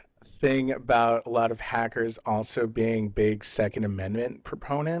weird thing about a lot of hackers also being big Second Amendment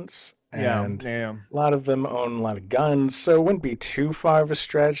proponents. And a lot of them own a lot of guns, so it wouldn't be too far of a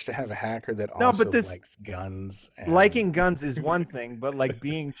stretch to have a hacker that also likes guns. Liking guns is one thing, but like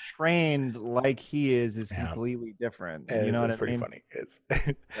being trained like he is completely different. You know what I mean? It's pretty funny. It's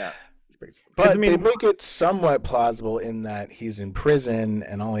pretty funny. But they make it somewhat plausible in that he's in prison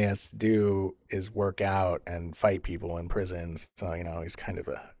and all he has to do is work out and fight people in prison. So, you know, he's kind of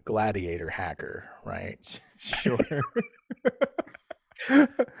a gladiator hacker, right? Sure.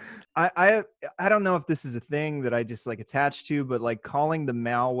 I don't know if this is a thing that I just like attached to, but like calling the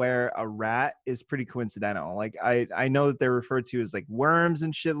malware a rat is pretty coincidental. Like I know that they're referred to as like worms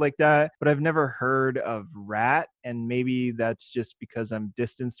and shit like that, but I've never heard of rat, and maybe that's just because I'm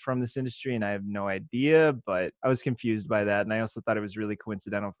distanced from this industry and I have no idea, but I was confused by that. And I also thought it was really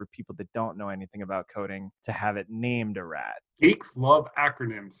coincidental for people that don't know anything about coding to have it named a rat. Geeks love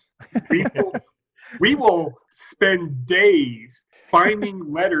acronyms. We will spend days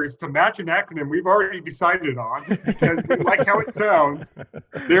finding letters to match an acronym we've already decided on because we like how it sounds.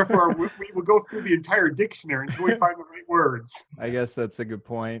 Therefore, we will go through the entire dictionary until we find the right words. I guess that's a good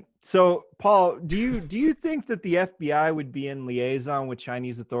point. So, Paul, do you think that the FBI would be in liaison with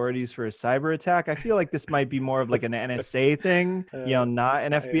Chinese authorities for a cyber attack? I feel like this might be more of like an NSA thing, not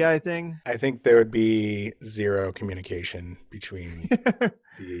an FBI thing. I think there would be zero communication between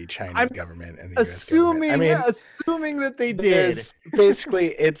the Chinese government and the US government. I mean, assuming that they did. Basically,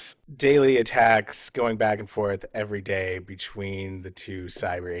 it's daily attacks going back and forth every day between the two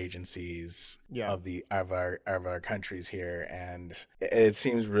cyber agencies of our countries here, and it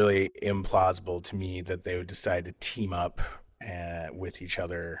seems really implausible to me that they would decide to team up with each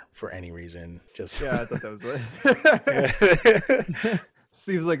other for any reason. I thought that was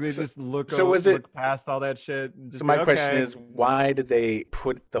seems like they just look past all that shit. So my question is, why did they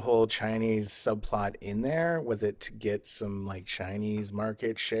put the whole Chinese subplot in there? Was it to get some like Chinese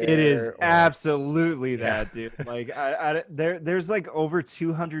market share? It is absolutely that, dude. Like there's like over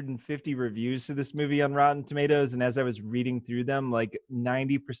 250 reviews to this movie on Rotten Tomatoes, and as I was reading through them, like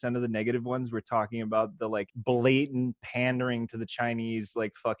 90% of the negative ones were talking about the like blatant pandering to the Chinese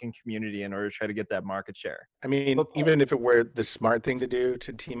like fucking community in order to try to get that market share. I mean, even if it were the smart thing to do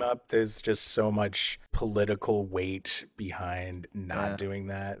to team up, there's just so much political weight behind not doing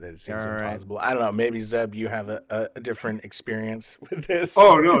that it seems implausible. I don't know, maybe Zeb, you have a different experience with this.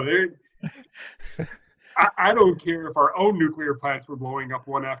 Oh no, I don't care if our own nuclear plants were blowing up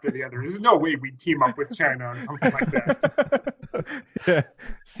one after the other. There's no way we'd team up with China on something like that.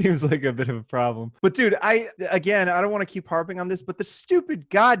 Seems like a bit of a problem. But dude, I don't want to keep harping on this, but the stupid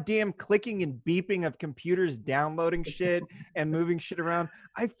goddamn clicking and beeping of computers downloading shit and moving shit around,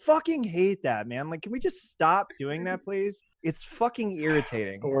 I fucking hate that, man. Like, can we just stop doing that, please? It's fucking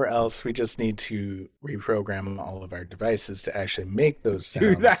irritating. Or else we just need to reprogram all of our devices to actually make those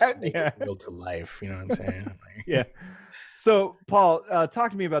sounds to make it real to life. You know what I'm saying? Yeah. So, Paul, talk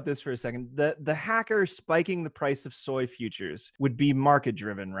to me about this for a second. The hacker spiking the price of soy futures would be market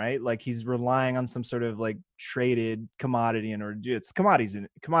driven, right? Like he's relying on some sort of like traded commodity in order to do it's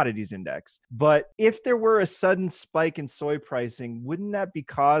commodities index. But if there were a sudden spike in soy pricing, wouldn't that be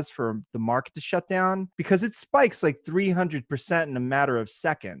cause for the market to shut down? Because it spikes like 300% in a matter of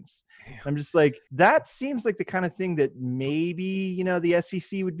seconds. I'm just like, that seems like the kind of thing that maybe, the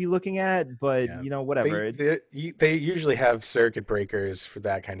SEC would be looking at, but whatever. They usually have circuit breakers for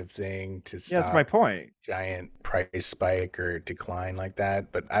that kind of thing to stop. That's my point. Giant price spike or decline like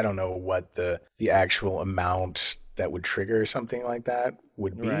that, but I don't know what the actual amount that would trigger something like that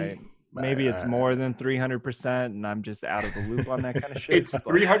would be. Right. Maybe it's more than 300%, and I'm just out of the loop on that kind of shit. It's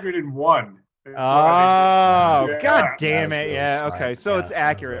 301. Oh, God damn it. Yeah. Okay. So it's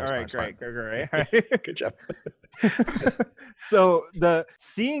accurate. All right. Great. Good job. So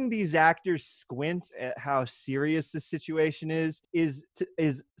seeing these actors squint at how serious the situation is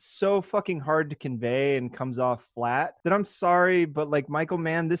so fucking hard to convey and comes off flat that I'm sorry, but like, Michael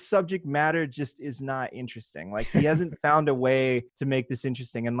Mann, this subject matter just is not interesting. Like, he hasn't found a way to make this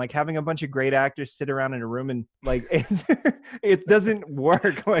interesting, and like having a bunch of great actors sit around in a room and like it doesn't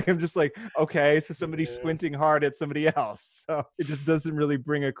work. Like, I'm just like, okay, so somebody's squinting hard at somebody else, so it just doesn't really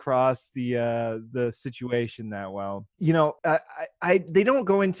bring across the situation that that well. You know, they don't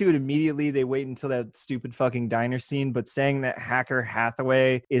go into it immediately. They wait until that stupid fucking diner scene. But saying that Hacker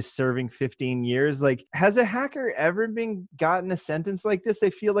Hathaway is serving 15 years, like, has a hacker ever been gotten a sentence like this? I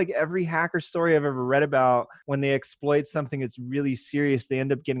feel like every hacker story I've ever read about, when they exploit something that's really serious, they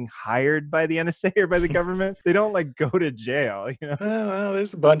end up getting hired by the NSA or by the government. They don't like go to jail. You know, well,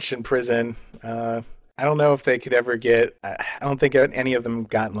 there's a bunch in prison. I don't know if they could ever get, I don't think any of them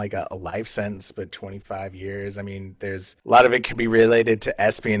gotten like a life sentence, but 25 years. I mean, there's a lot of it could be related to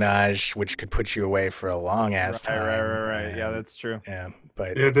espionage, which could put you away for a long ass time. Right. And, yeah, that's true. Yeah.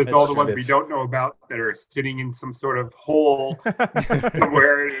 But there's all the ones we don't know about that are sitting in some sort of hole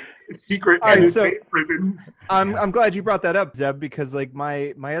somewhere, secret NSA prison. I'm glad you brought that up, Zeb, because like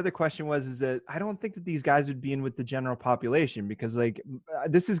my other question is that I don't think that these guys would be in with the general population, because like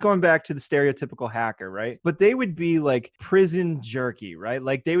this is going back to the stereotypical hacker, right? But they would be like prison jerky, right?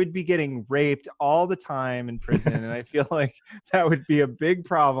 Like they would be getting raped all the time in prison, and I feel like that would be a big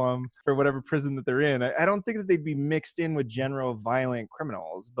problem for whatever prison that they're in. I don't think that they'd be mixed in with general violent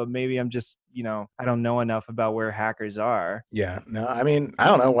criminals, but maybe I'm just, you know, I don't know enough about where hackers are. Yeah, no, I mean, I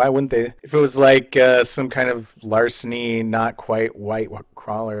don't know. Why wouldn't they? If it was like some kind of larceny, not quite white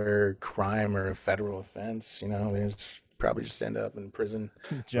collar crime or a federal offense, you know, there's probably just end up in prison.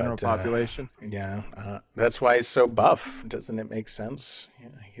 General population. Yeah, that's why he's so buff. Doesn't it make sense?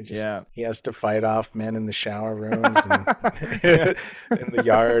 He has to fight off men in the shower rooms and in the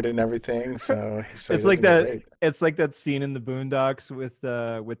yard and everything. So it's like that. It's like that scene in the Boondocks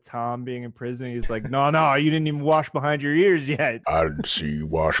with Tom being in prison. He's like, no, you didn't even wash behind your ears yet. I didn't see you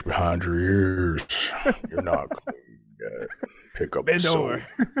wash behind your ears. You're not clean. Pick up Bend over.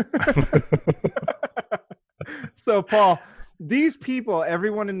 So, Paul, these people,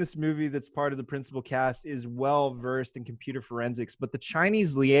 everyone in this movie that's part of the principal cast is well versed in computer forensics, but the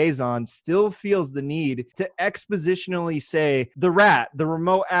Chinese liaison still feels the need to expositionally say the rat, the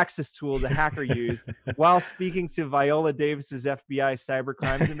remote access tool the hacker used, while speaking to Viola Davis's FBI cyber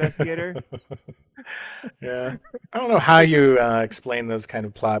crimes investigator. Yeah, I don't know how you explain those kind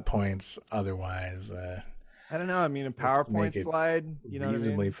of plot points otherwise. I don't know. I mean, a PowerPoint slide, you know,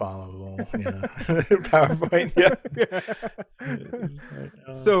 reasonably followable. Yeah, PowerPoint. Yeah.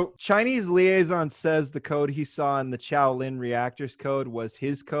 So Chinese liaison says the code he saw in the Shaolin reactors code was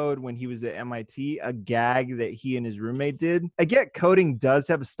his code when he was at MIT, a gag that he and his roommate did. I get coding does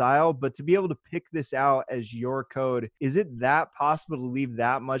have a style, but to be able to pick this out as your code, is it that possible to leave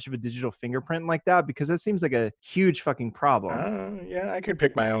that much of a digital fingerprint like that? Because that seems like a huge fucking problem. Yeah, I could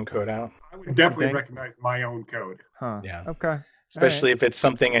pick my own code out. I would definitely recognize my own code. Huh. Yeah. Okay. Especially if it's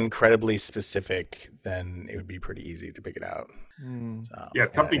something incredibly specific, then it would be pretty easy to pick it out. So,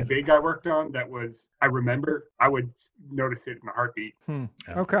 something big I worked on that was, I remember, I would notice it in a heartbeat. Yeah.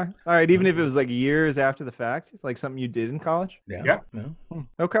 Okay. All right. Even if it was like years after the fact, it's like something you did in college? Yeah.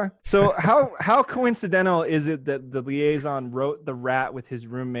 Okay. So how coincidental is it that the liaison wrote the rat with his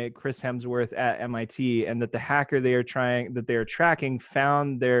roommate, Chris Hemsworth, at MIT, and that the hacker they are tracking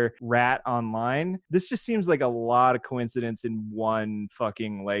found their rat online? This just seems like a lot of coincidence in one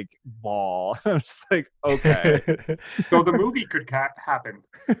fucking like ball. I'm just like, okay. So the movie could happen.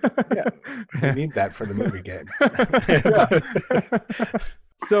 Yeah, we need that for the movie game.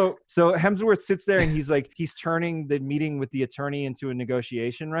 So Hemsworth sits there and he's turning the meeting with the attorney into a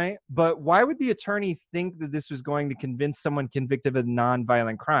negotiation, right? But why would the attorney think that this was going to convince someone convicted of a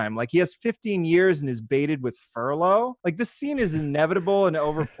non-violent crime? Like, he has 15 years and is baited with furlough. Like, this scene is inevitable and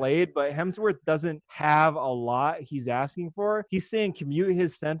overplayed, but Hemsworth doesn't have a lot he's asking for. He's saying commute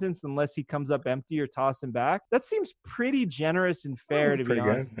his sentence unless he comes up empty or toss him back. That seems pretty generous and fair, to be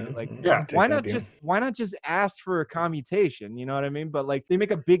honest. Good. Like, why not just ask for a commutation? You know what I mean? But like, they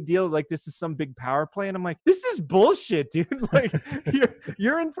make a big deal like this is some big power play, and I'm like, this is bullshit, dude. Like,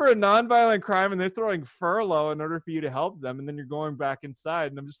 you're in for a non-violent crime and they're throwing furlough in order for you to help them, and then you're going back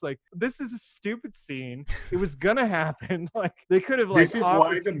inside, and I'm just like, this is a stupid scene. It was gonna happen. Like, they could have like, this is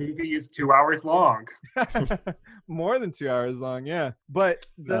why the movie is 2 hours long. More than 2 hours long. Yeah, but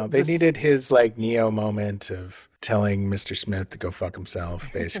they needed his like Neo moment of telling Mr. Smith to go fuck himself,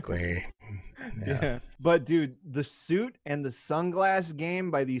 basically. Yeah. But dude, the suit and the sunglass game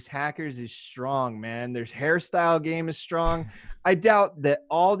by these hackers is strong, man. Their hairstyle game is strong. I doubt that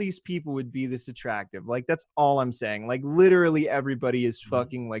all these people would be this attractive. Like, that's all I'm saying. Like, literally everybody is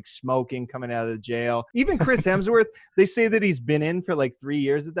fucking like smoking coming out of the jail. Even Chris Hemsworth, they say that he's been in for like 3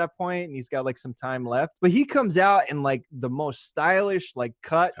 years at that point and he's got like some time left. But he comes out in like the most stylish, like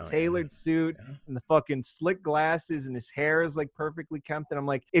cut, tailored suit and the fucking slick glasses, and his hair is like perfectly kempt. And I'm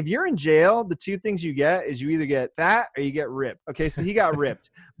like, if you're in jail, the two things you get is you either get fat or you get ripped. Okay, so he got ripped.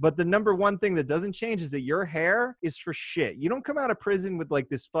 But the number one thing that doesn't change is that your hair is for shit. You don't come out of prison with like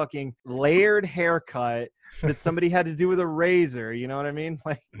this fucking layered haircut that somebody had to do with a razor. You know what I mean?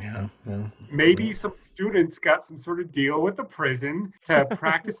 Like, Yeah. Maybe some students got some sort of deal with the prison to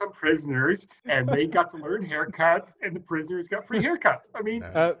practice on prisoners, and they got to learn haircuts, and the prisoners got free haircuts. I mean,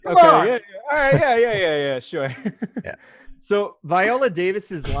 okay, come on. yeah, all right, yeah, sure. Yeah. So Viola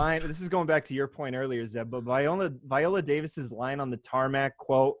Davis's line, this is going back to your point earlier, Zeb, but Viola Davis's line on the tarmac,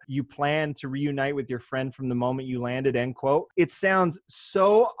 quote, "You plan to reunite with your friend from the moment you landed," end quote. It sounds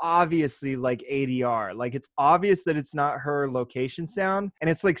so obviously like ADR. Like, it's obvious that it's not her location sound,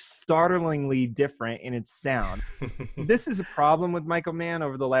 and it's like startlingly different in its sound. This is a problem with Michael Mann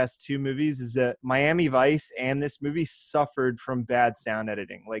over the last two movies, is that Miami Vice and this movie suffered from bad sound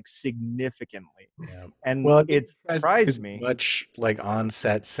editing, like significantly. Yeah. And Well, it surprised me. Much like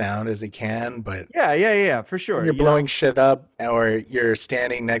on-set sound as he can, but Yeah, for sure. when you're blowing shit up or you're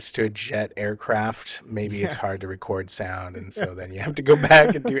standing next to a jet aircraft, maybe it's hard to record sound, and so then you have to go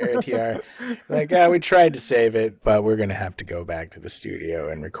back and do ATR. Like, we tried to save it, but we're gonna have to go back to the studio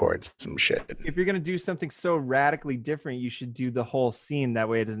and record some shit. If you're gonna do something so radically different, you should do the whole scene. That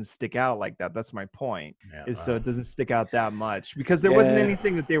way it doesn't stick out like that. That's my point. So it doesn't stick out that much, because there wasn't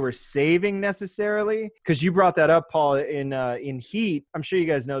anything that they were saving necessarily. Because you brought that up, Paul, in Heat. I'm sure you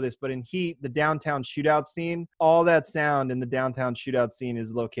guys know this, but in Heat, the downtown shootout scene, all that sound in the downtown shootout scene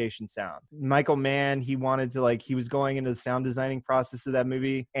is location sound. Michael Mann, he was going into the sound designing process of that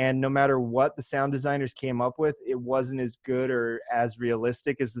movie, and no matter what the sound designers came up with, it wasn't as good or as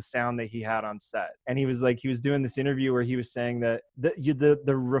realistic as the sound that he had on set. And he was doing this interview where he was saying that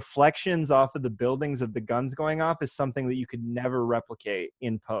the reflections off of the buildings of the guns going off is something that you could never replicate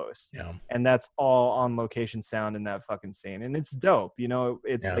in post. Yeah. And that's all on location sound in that fucking scene, and it's dope.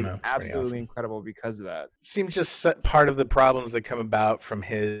 It's absolutely awesome. Incredible because of that. It seems just part of the problems that come about from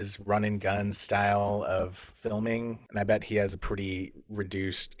his run and gun style of filming, and I bet he has a pretty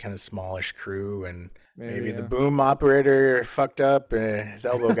reduced, kind of smallish crew, and maybe the boom operator fucked up and his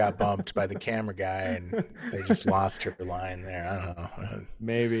elbow got bumped by the camera guy, and they just lost her line there. I don't know.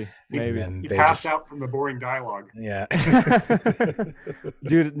 Maybe. He passed out from the boring dialogue. Yeah.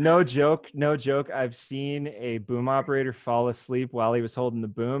 Dude, no joke. I've seen a boom operator fall asleep while he was holding the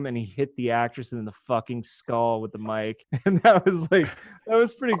boom, and he hit the actress in the fucking skull with the mic. And that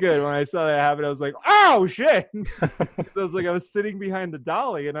was pretty good. When I saw that happen, I was like, oh shit. So I was sitting behind the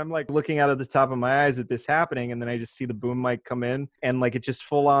dolly, and I'm like looking out of the top of my eyes at this happening, and then I just see the boom mic come in, and like it just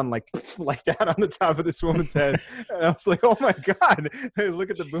full on like that on the top of this woman's head. And I was like, oh my God. I look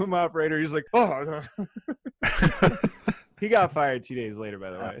at the boom operator, he's like, oh. He got fired 2 days later, by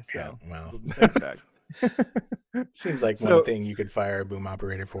the way. So wow. Seems like one thing you could fire a boom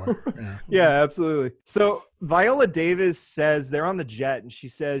operator for. Yeah, absolutely. So Viola Davis says they're on the jet, and she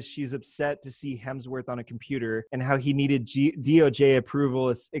says she's upset to see Hemsworth on a computer and how he needed DOJ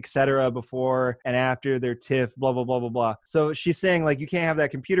approval, etc., before and after their TIFF, blah, blah, blah, blah, blah. So she's saying, like, you can't have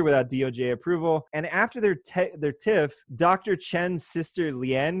that computer without DOJ approval. And after their TIFF, Dr. Chen's sister,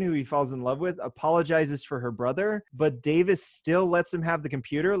 Lien, who he falls in love with, apologizes for her brother, but Davis still lets him have the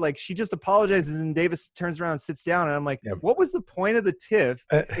computer. Like, she just apologizes, and Davis turns around and sits down, and I'm like, what was the point of the TIFF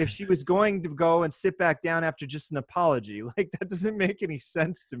if she was going to go and sit back down after just an apology? Like, that doesn't make any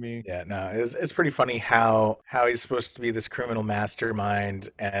sense to me. Yeah, no, it's pretty funny how he's supposed to be this criminal mastermind,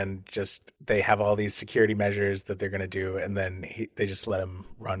 and just they have all these security measures that they're going to do, and then they just let him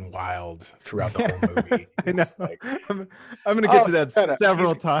run wild throughout the whole movie. I know. Like, I'm going to get to that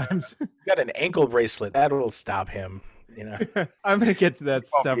several times. Got an ankle bracelet that'll stop him. I'm going to get to that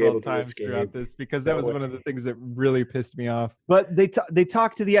several times throughout this, because that was one of the things that really pissed me off. But they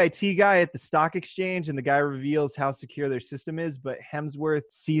talk to the IT guy at the stock exchange, and the guy reveals how secure their system is, but Hemsworth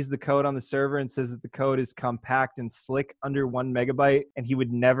sees the code on the server and says that the code is compact and slick, under 1 megabyte, and he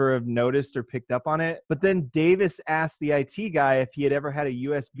would never have noticed or picked up on it. But then Davis asked the IT guy if he had ever had a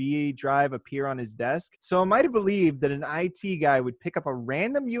USB drive appear on his desk. So am I to believe that an IT guy would pick up a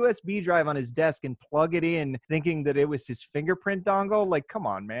random USB drive on his desk and plug it in, thinking that it was his fingerprint dongle? Like, come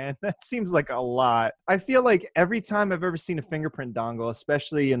on, man. That seems like a lot. I feel like every time I've ever seen a fingerprint dongle,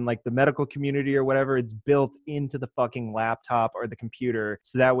 especially in like the medical community or whatever, it's built into the fucking laptop or the computer.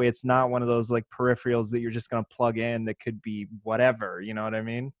 So that way it's not one of those like peripherals that you're just going to plug in that could be whatever, you know what I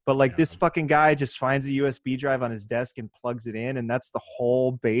mean? But like this fucking guy just finds a USB drive on his desk and plugs it in. And that's the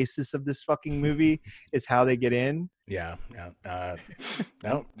whole basis of this fucking movie, is how they get in. Yeah.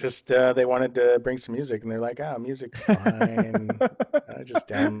 No, just they wanted to bring some music, and they're like, "Oh, music's fine." I just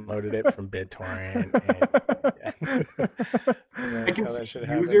downloaded it from BitTorrent. And I can see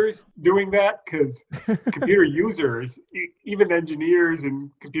users doing that because computer users, even engineers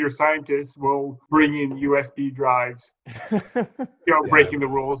and computer scientists, will bring in USB drives, breaking the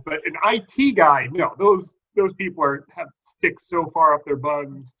rules. But an IT guy, no, those people have sticks so far up their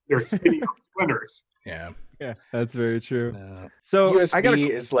buns, they're spinning up splinters. Yeah, that's very true. So USB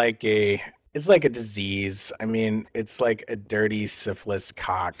is like a disease. I mean, it's like a dirty syphilis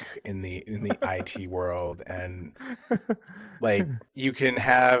cock in the IT world, and like you can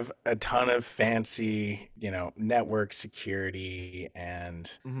have a ton of fancy, network security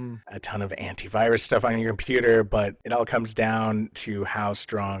and a ton of antivirus stuff on your computer, but it all comes down to how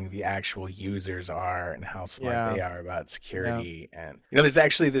strong the actual users are and how smart they are about security. And there's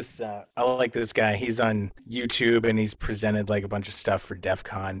actually this I like this guy. He's on YouTube and he's presented like a bunch of stuff for DEF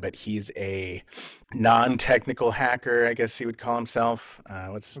CON, but he's a non-technical hacker, I guess he would call himself.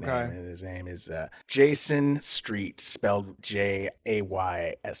 What's his name? His name is Jason Street, spelled Jayson.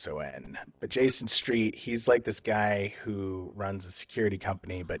 But Jason Street, he's like this guy who runs a security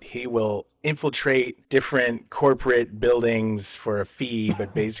company, but he will infiltrate different corporate buildings for a fee,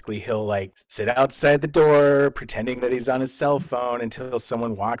 but basically he'll like sit outside the door pretending that he's on his cell phone until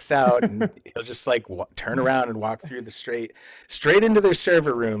someone walks out, and he'll just like turn around and walk through the straight into their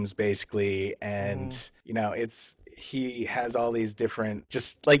server rooms basically. And he has all these different,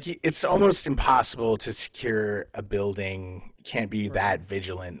 just like, it's almost impossible to secure a building. You can't be that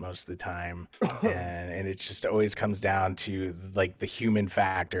vigilant most of the time. And it just always comes down to like the human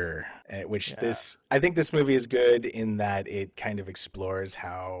factor, which I think this movie is good in that it kind of explores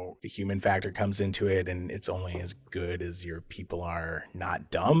how the human factor comes into it, and it's only as good as your people are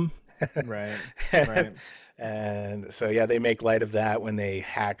not dumb. Right. And so, they make light of that when they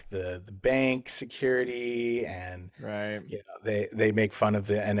hack the bank security, and they make fun of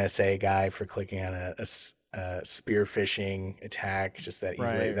the NSA guy for clicking on a spear phishing attack just that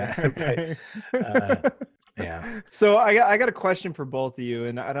easily. So I got a question for both of you,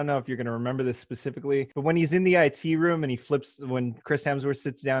 and I don't know if you're going to remember this specifically, but when he's in the IT room and when Chris Hemsworth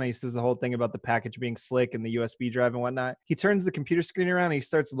sits down and he says the whole thing about the package being slick and the USB drive and whatnot, he turns the computer screen around and he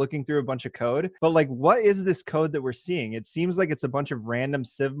starts looking through a bunch of code. But like, what is this code that we're seeing? It seems like it's a bunch of random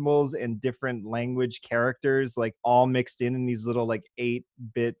symbols and different language characters, like all mixed in these little like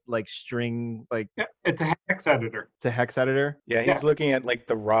 8-bit like string, like it's a hex editor. It's a hex editor. Yeah, he's looking at like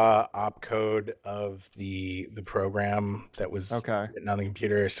the raw opcode of the program that was written on the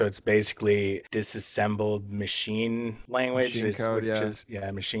computer. So it's basically disassembled machine language. Machine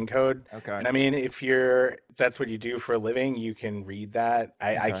code. Okay. And I mean, if that's what you do for a living, you can read that.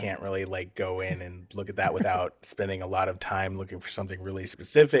 I can't really like go in and look at that without spending a lot of time looking for something really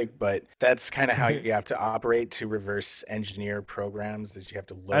specific, but that's kind of how you have to operate to reverse engineer programs, that you have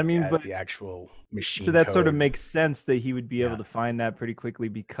to look at the actual machine so that code. Sort of makes sense that he would be able to find that pretty quickly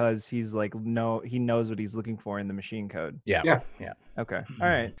because he's like he knows what he's looking for in the machine code. Yeah. Okay. All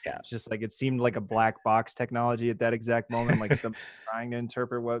right. Yeah. It's just like it seemed like a black box technology at that exact moment, like somebody trying to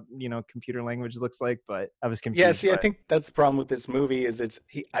interpret what computer language looks like, but I was confused. Yeah, see, I think that's the problem with this movie is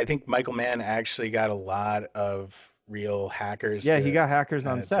I think Michael Mann actually got a lot of real hackers. Yeah, he got hackers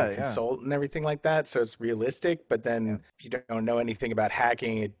on set, to consult and everything like that. So it's realistic, but then if you don't know anything about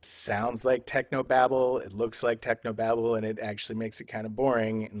hacking, it sounds like technobabble. It looks like technobabble, and it actually makes it kind of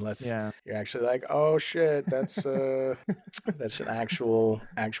boring unless you're actually like, oh shit, that's that's an actual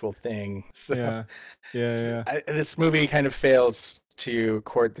thing. So this movie kind of fails to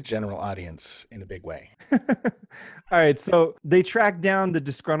court the general audience in a big way. All right, so they track down the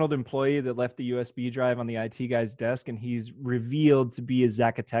disgruntled employee that left the USB drive on the IT guy's desk, and he's revealed to be a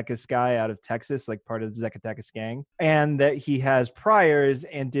Zacatecas guy out of Texas, like part of the Zacatecas gang, and that he has priors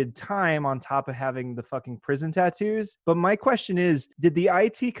and did time on top of having the fucking prison tattoos. But my question is, did the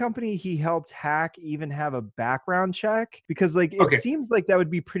IT company he helped hack even have a background check? Because like it seems like that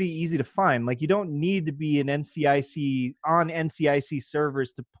would be pretty easy to find. Like you don't need to be an NCIC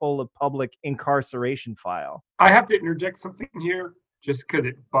servers to pull a public incarceration file. I have to interject something here just because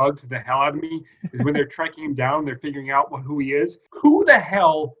it bugs the hell out of me, is when they're tracking him down, they're figuring out who he is. Who the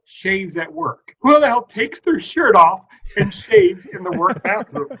hell shaves at work? Who the hell takes their shirt off and shaves in the work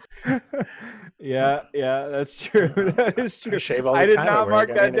bathroom? Yeah, that's true. That is true. I shave all the time. I did not not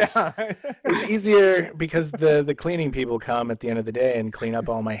mark that down. It's easier because the cleaning people come at the end of the day and clean up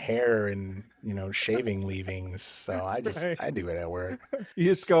all my hair and shaving leavings. So I do it at work. You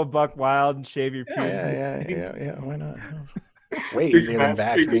just go buck wild and shave your pubes. Yeah. Why not? It's way easier than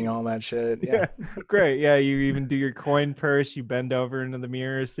vacuuming all that shit. Yeah. Great. Yeah, you even do your coin purse. You bend over into the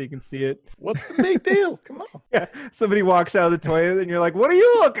mirror so you can see it. What's the big deal? Come on. Yeah. Somebody walks out of the toilet and you're like, "What are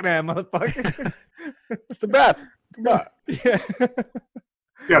you looking at, motherfucker?" It's the bath. Come on. Yeah.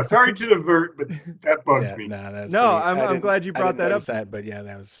 Yeah, sorry to divert, but that bugged me. I'm glad you brought that up. But yeah,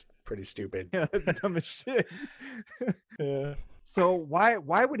 that was pretty stupid. Yeah, that's dumb as shit. Yeah. So why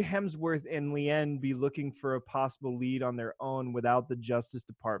would Hemsworth and Leanne be looking for a possible lead on their own without the Justice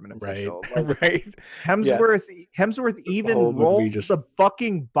Department official? Right. Hemsworth even rolled just... the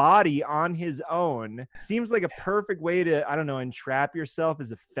fucking body on his own. Seems like a perfect way to, I don't know, entrap yourself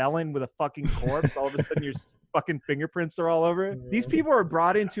as a felon with a fucking corpse. All of a sudden you're fucking fingerprints are all over it. These people are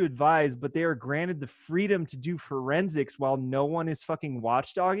brought in to advise, but they are granted the freedom to do forensics while no one is fucking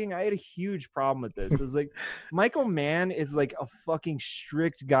watchdogging. I had a huge problem with this. It's like Michael Mann is like a fucking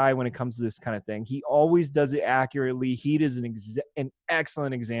strict guy when it comes to this kind of thing. He always does it accurately. He is an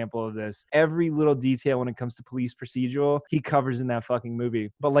excellent example of this. Every little detail when it comes to police procedural, he covers in that fucking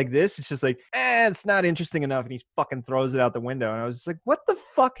movie. But like this, it's just like, it's not interesting enough, and he fucking throws it out the window. And I was just like, what the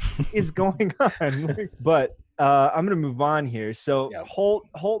fuck is going on? But I'm going to move on here. So Holt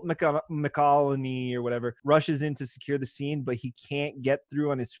McCallany or whatever rushes in to secure the scene, but he can't get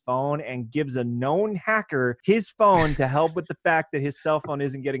through on his phone and gives a known hacker his phone to help with the fact that his cell phone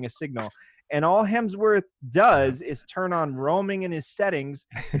isn't getting a signal. And all Hemsworth does is turn on roaming in his settings,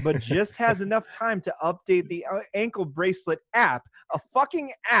 but just has enough time to update the ankle bracelet app, a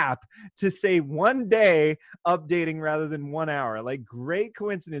fucking app, to say 1 day updating rather than 1 hour. Like, great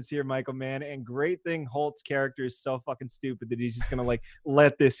coincidence here, Michael Mann, and great thing Holt's character is so fucking stupid that he's just gonna like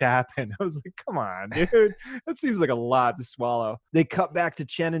let this happen. I was like, come on, dude. That seems like a lot to swallow. They cut back to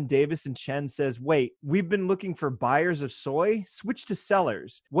Chen and Davis, and Chen says, wait, we've been looking for buyers of soy? Switch to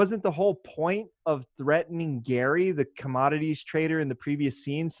sellers. Wasn't the whole point of threatening Gary, the commodities trader in the previous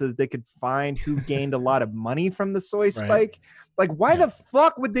scene, so that they could find who gained a lot of money from the soy spike? Right. Like, why the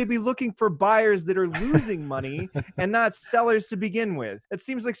fuck would they be looking for buyers that are losing money and not sellers to begin with? It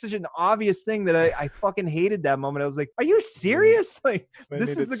seems like such an obvious thing that I fucking hated that moment. I was like, are you serious? Like,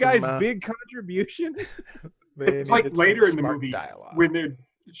 this is the guy's big contribution? It's like later in the movie dialogue, when they're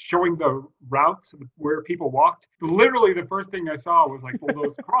showing the routes where people walked. Literally, the first thing I saw was like, well,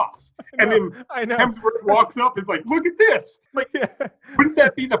 those cross. And then Hemsworth walks up and is like, look at this. Like, wouldn't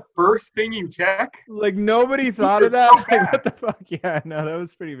that be the first thing you check? Like, nobody thought of that. So like, what the fuck? Yeah, no, that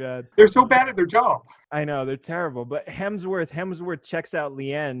was pretty bad. They're so bad at their job. I know, they're terrible. But Hemsworth checks out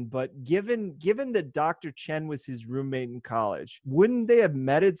Leanne. But given that Dr. Chen was his roommate in college, wouldn't they have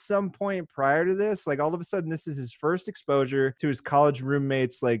met at some point prior to this? Like, all of a sudden, this is his first exposure to his college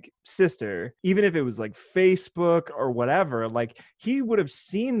roommate's like sister. Even if it was like Facebook or whatever, like, he would have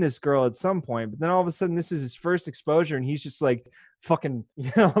seen this girl at some point. But then all of a sudden, this is his first exposure, and he's just like fucking,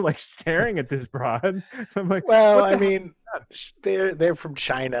 like staring at this broad. I'm like, well, I mean, they're from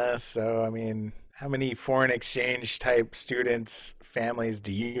China, so I mean, how many foreign exchange type students, families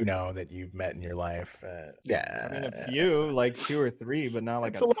do you know that you've met in your life? I mean, a few, like 2 or 3, but not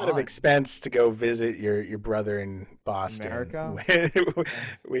like it's a lot of expense to go visit your brother in Boston, America,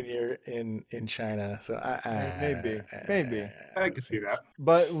 when you're in China. So maybe I could see that.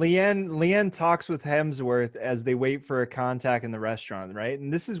 But Leanne talks with Hemsworth as they wait for a contact in the restaurant, right?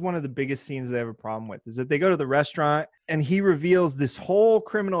 And this is one of the biggest scenes they have a problem with, is that they go to the restaurant and he reveals this whole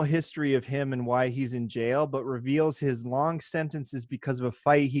criminal history of him and why he's in jail, but reveals his long sentences because of a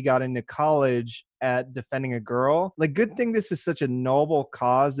fight he got into college at defending a girl. Like, good thing this is such a noble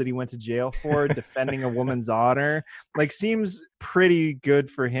cause that he went to jail for, defending a woman's honor. Like, seems pretty good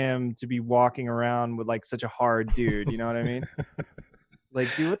for him to be walking around with like such a hard dude, you know what I mean? Like,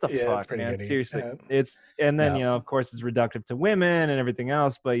 dude, what the fuck, man? Giddy. Seriously. Yeah. Of course, it's reductive to women and everything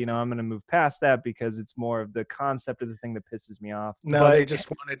else, but, I'm going to move past that because it's more of the concept of the thing that pisses me off. No, they just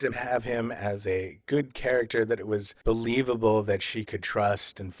wanted to have him as a good character that it was believable that she could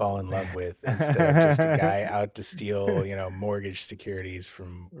trust and fall in love with, instead of just a guy out to steal, mortgage securities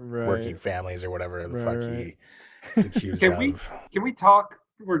from working families or whatever the fuck he's accused of. Can we talk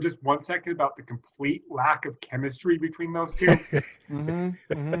for just 1 second about the complete lack of chemistry between those two?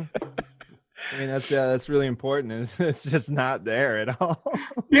 Mm-hmm. I mean, that's really important. It's just not there at all.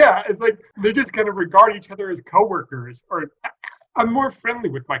 Yeah, it's like they just kind of regard each other as coworkers, or I'm more friendly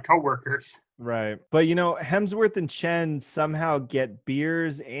with my coworkers. Right. But Hemsworth and Chen somehow get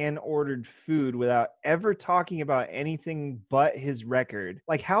beers and ordered food without ever talking about anything but his record.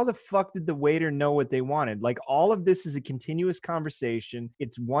 Like, how the fuck did the waiter know what they wanted? Like, all of this is a continuous conversation.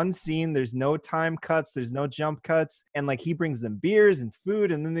 It's one scene. There's no time cuts. There's no jump cuts. And like, he brings them beers and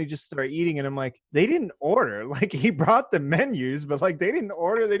food, and then they just start eating. And I'm like, they didn't order. Like, he brought the menus, but like, they didn't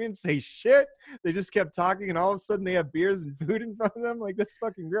order. They didn't say shit. They just kept talking, and all of a sudden they have beers and food in front of them. Like, that's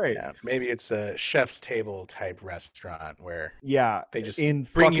fucking great. Yeah, maybe it's a chef's table type restaurant where they just in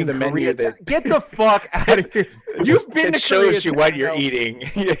bring you the menu that get the fuck out of here. You've been to shows you what you're eating.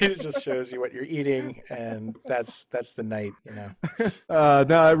 It just shows you what you're eating, and that's the night,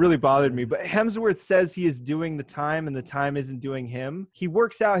 No, it really bothered me. But Hemsworth says he is doing the time, and the time isn't doing him. He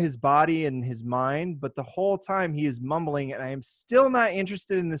works out his body and his mind, but the whole time he is mumbling, and I am still not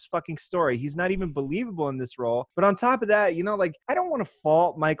interested in this fucking story. He's not even believable in this role. But on top of that, like, I don't want to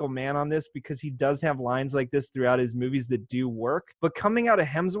fault Michael Mann on this because he does have lines like this throughout his movies that do work. But coming out of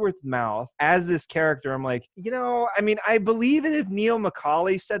Hemsworth's mouth as this character, I'm like, I believe it if Neil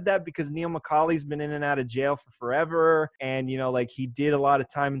McCauley said that, because Neil McCauley's been in and out of jail for forever. And, like, he did a lot of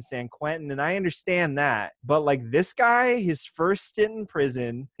time in San Quentin, and I understand that. But like, this guy, his first stint in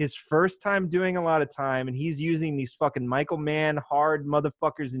prison, his first time doing a lot of time, and he's using these fucking Michael Mann hard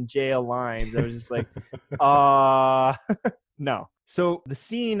motherfuckers in jail lines. I was just like, no. So the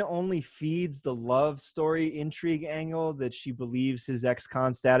scene only feeds the love story intrigue angle that she believes his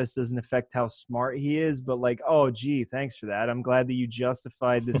ex-con status doesn't affect how smart he is. But like, oh, gee, thanks for that. I'm glad that you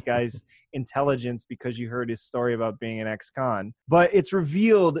justified this guy's intelligence because you heard his story about being an ex-con. But it's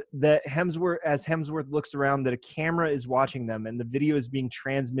revealed that Hemsworth looks around, that a camera is watching them, and the video is being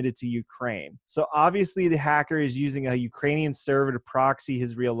transmitted to Ukraine. So obviously the hacker is using a Ukrainian server to proxy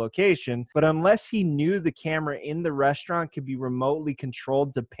his real location. But unless he knew the camera in the restaurant could be remotely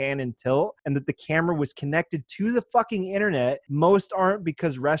controlled to pan and tilt, and that the camera was connected to the fucking internet, most aren't,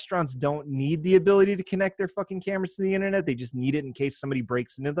 because restaurants don't need the ability to connect their fucking cameras to the internet. They just need it in case somebody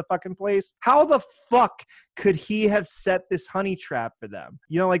breaks into the fucking place. How the fuck could he have set this honey trap for them?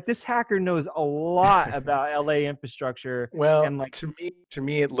 Like, this hacker knows a lot about LA infrastructure. Well, and like, to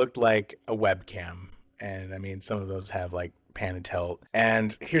me it looked like a webcam, and I mean, some of those have like pan and tilt.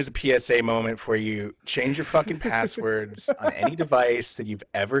 And here's a PSA moment for you: change your fucking passwords on any device that you've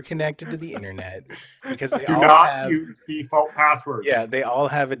ever connected to the internet, because they all have use default passwords. Yeah, they all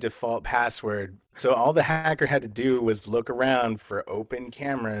have a default password. So all the hacker had to do was look around for open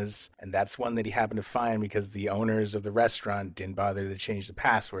cameras, and that's one that he happened to find because the owners of the restaurant didn't bother to change the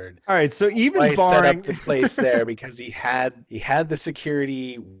password. All right, so even I set up the place there because he had the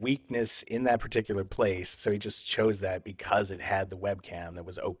security weakness in that particular place, so he just chose that because it had the webcam that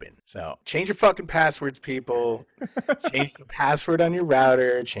was open. So change your fucking passwords, people. Change the password on your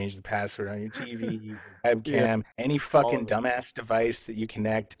router. Change the password on your TV, webcam, any fucking dumbass device that you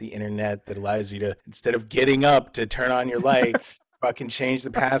connect to the internet that allows you to, instead of getting up to turn on your lights, fucking change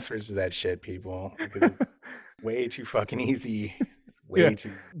the passwords to that shit, people. Because it's way too fucking easy. Way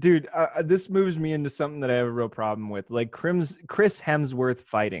too. Dude, this moves me into something that I have a real problem with, like Chris Hemsworth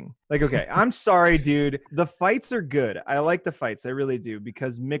fighting. Like, okay, I'm sorry, dude. The fights are good. I like the fights. I really do,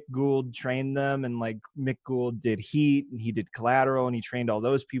 because Mick Gould trained them, and like Mick Gould did Heat, and he did Collateral, and he trained all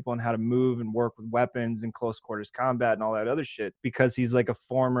those people on how to move and work with weapons and close quarters combat and all that other shit, because he's like a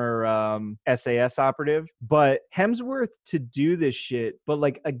former SAS operative. But Hemsworth to do this shit, but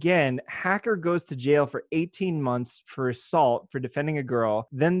like, again, hacker goes to jail for 18 months for assault for defending a girl.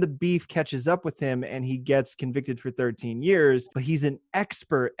 Then the beef catches up with him and he gets convicted for 13 years, but he's an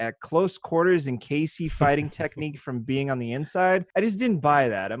expert at close quarters and KC fighting technique from being on the inside. I just didn't buy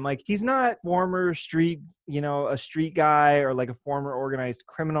that. I'm like, he's not former street, a street guy or like a former organized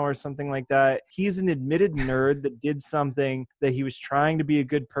criminal or something like that. He's an admitted nerd that did something that he was trying to be a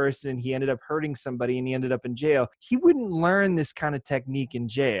good person. He ended up hurting somebody and he ended up in jail. He wouldn't learn this kind of technique in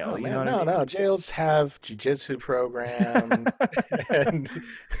jail. No. Jails have jiu-jitsu programs.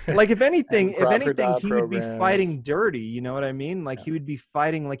 Like, if anything, he would be fighting dirty. You know what I mean? Like, he would be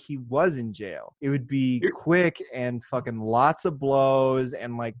fighting like he was in jail. It would be quick and fucking lots of blows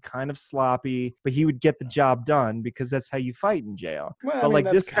and like kind of sloppy, but he would get the job done because that's how you fight in jail. Well,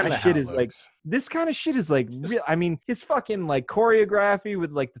 but this kind of shit is like, I mean, his fucking like choreography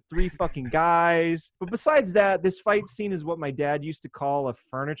with like the 3 fucking guys. But besides that, this fight scene is what my dad used to call a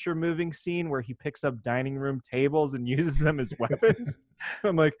furniture moving scene, where he picks up dining room tables and uses them as weapons.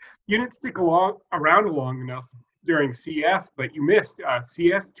 I'm like, you didn't stick around long enough during CS, but you missed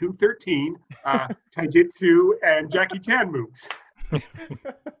CS 213, Taijutsu, and Jackie Chan moves.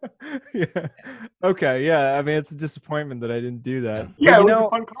 Yeah. Okay. Yeah. I mean, it's a disappointment that I didn't do that. Yeah, But it was a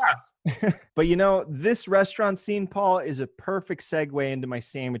fun class. But this restaurant scene, Paul, is a perfect segue into my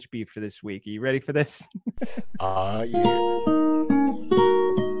sandwich beef for this week. Are you ready for this? Yeah.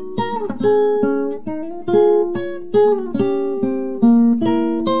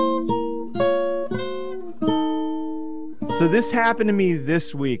 So this happened to me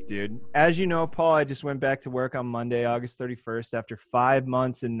this week, dude. As you know, Paul, I just went back to work on Monday, August 31st, after 5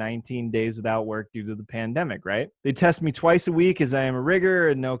 months and 19 days without work due to the pandemic, right? They test me twice a week as I am a rigger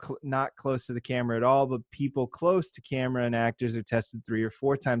and not close to the camera at all, but people close to camera and actors are tested 3 or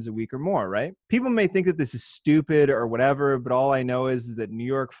 4 times a week or more, right? People may think that this is stupid or whatever, but all I know is that New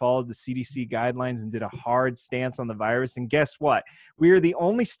York followed the CDC guidelines and did a hard stance on the virus. And guess what? We are the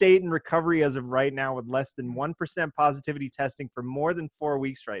only state in recovery as of right now with less than 1% positivity testing for more than 4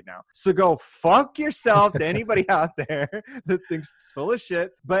 weeks right now. So go fuck yourself to anybody out there that thinks it's full of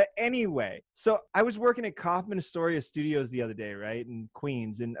shit. But anyway, so I was working at Kaufman Astoria Studios the other day, right, in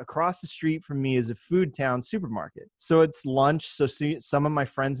Queens, and across the street from me is a Food Town supermarket. So it's lunch. So some of my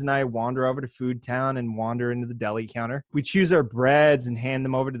friends and I wander over to Food Town and wander into the deli counter. We choose our breads and hand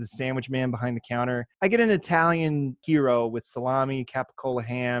them over to the sandwich man behind the counter. I get an Italian hero with salami, capicola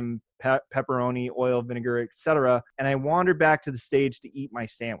ham, pepperoni, oil, vinegar, etc. And I wander back to the stage to eat my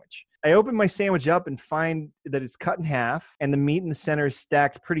sandwich. I open my sandwich up and find that it's cut in half and the meat in the center is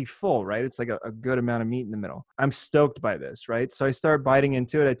stacked pretty full, right? It's like a good amount of meat in the middle. I'm stoked by this, right? So I start biting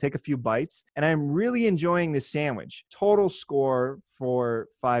into it. I take a few bites and I'm really enjoying this sandwich. Total score for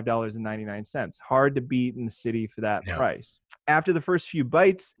 $5.99. Hard to beat in the city for that price. After the first few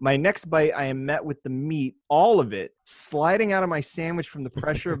bites, my next bite, I am met with the meat, all of it, sliding out of my sandwich from the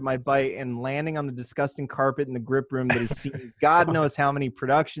pressure of my bite and landing on the disgusting carpet in the grip room that has seen God knows how many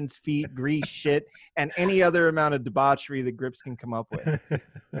productions, feet, grease, shit, and any other amount of debauchery that Grips can come up with.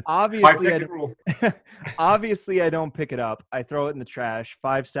 Obviously, I don't pick it up. I throw it in the trash.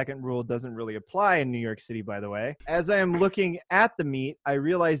 5-second rule doesn't really apply in New York City, by the way. As I am looking at the meat, I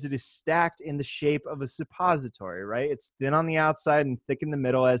realize it is stacked in the shape of a suppository, right? It's thin on the outside and thick in the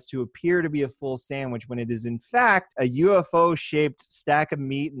middle as to appear to be a full sandwich when it is in fact a UFO-shaped stack of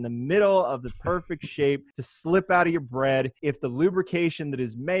meat in the middle of the perfect shape to slip out of your bread if the lubrication that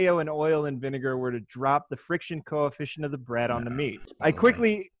is mayo and oil and vinegar were to drop the friction coefficient of the bread on the meat.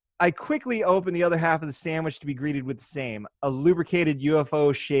 I quickly open the other half of the sandwich to be greeted with the same, a lubricated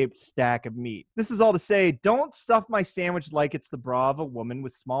UFO-shaped stack of meat. This is all to say, don't stuff my sandwich like it's the bra of a woman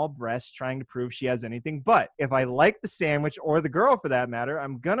with small breasts trying to prove she has anything but. If I like the sandwich, or the girl for that matter,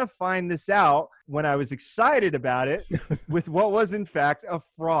 I'm gonna find this out when I was excited about it with what was in fact a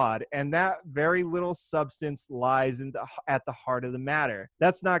fraud. And that very little substance lies at the heart of the matter.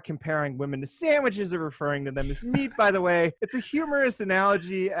 That's not comparing women to sandwiches or referring to them as meat, by the way. It's a humorous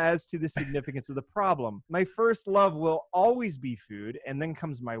analogy as to the significance of the problem. My first love will always be food, and then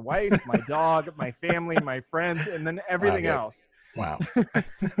comes my wife, my dog, my family, my friends, and then everything else. Wow.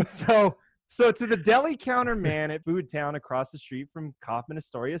 So to the deli counter man at Food Town across the street from Kaufman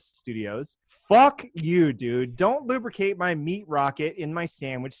Astoria Studios, fuck you, dude. Don't lubricate my meat rocket in my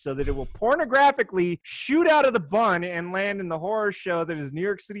sandwich so that it will pornographically shoot out of the bun and land in the horror show that is New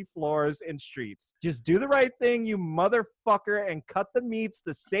York City floors and streets. Just do the right thing, you motherfucker, and cut the meats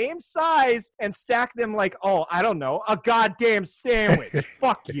the same size and stack them like, I don't know, a goddamn sandwich.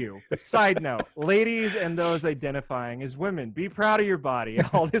 Fuck you. Side note, ladies and those identifying as women, be proud of your body.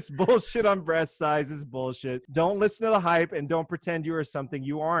 All this bullshit on breast size is bullshit. Don't listen to the hype and don't pretend you are something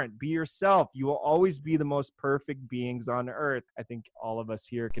you aren't. Be yourself. You will always be the most perfect beings on earth. I think all of us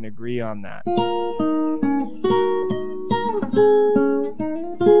here can agree on that.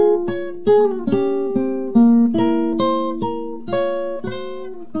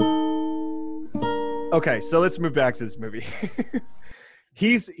 Okay, so let's move back to this movie.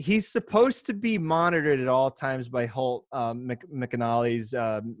 He's supposed to be monitored at all times by Holt McAnally's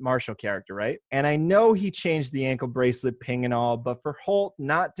Marshall character, right? And I know he changed the ankle bracelet ping and all, but for Holt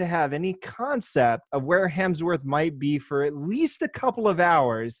not to have any concept of where Hemsworth might be for at least a couple of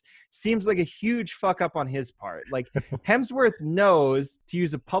hours seems like a huge fuck up on his part. Like, Hemsworth knows to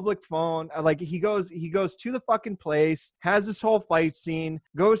use a public phone. Like, he goes to the fucking place, has this whole fight scene,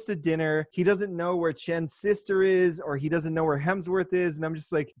 goes to dinner. He doesn't know where Chen's sister is, or he doesn't know where Hemsworth is. And I'm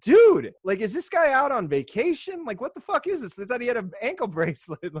just like, dude, like, is this guy out on vacation? Like, what the fuck is this? I thought he had an ankle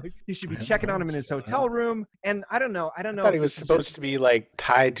bracelet. Like, he should be checking on him in his hotel room. And I don't know. I thought he was supposed to be like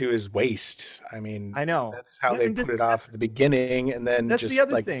tied to his waist. I mean, I know that's how they put it off at the beginning, and then just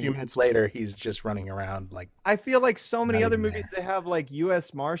like a few minutes minutes later, he's just running around like. I feel like so many Not other even movies that have like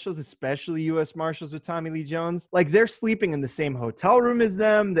U.S. Marshals, especially U.S. Marshals with Tommy Lee Jones, like they're sleeping in the same hotel room as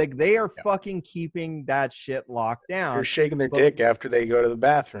them. Like they are fucking keeping that shit locked down. They're shaking their dick after they go to the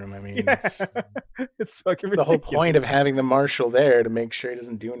bathroom. I mean, it's fucking ridiculous. The whole point of having the marshal there to make sure he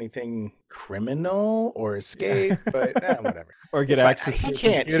doesn't do anything criminal or escape, but whatever. Or get access. He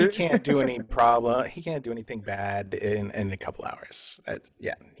can't do any problem. He can't do anything bad in a couple hours.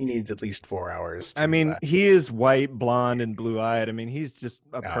 He needs at least 4 hours. I mean, he is white, blonde, and blue-eyed. I mean, he's just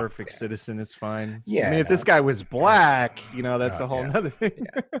a perfect citizen. It's fine. Yeah. I mean, if this guy was black, that's a whole nother thing.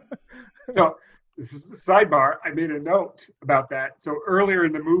 Yeah. So, this is a sidebar. I made a note about that. So earlier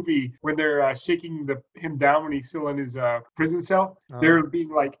in the movie, when they're shaking him down when he's still in his prison cell, they're being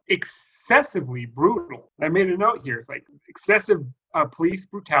like excessively brutal. I made a note here. It's like excessive police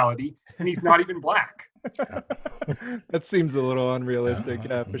brutality, and he's not even black. That seems a little unrealistic,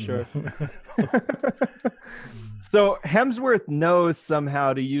 for sure. So Hemsworth knows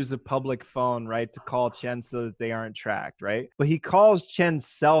somehow to use a public phone, right, to call Chen so that they aren't tracked, right? But he calls Chen's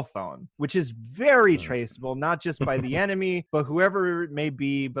cell phone, which is very traceable, not just by the enemy, but whoever it may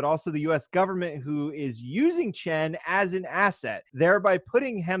be, but also the U.S. government who is using Chen as an asset, thereby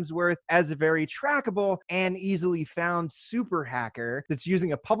putting Hemsworth as a very trackable and easily found super hacker that's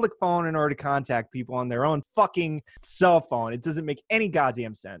using a public phone in order to contact people on their own fucking cell phone. It doesn't make any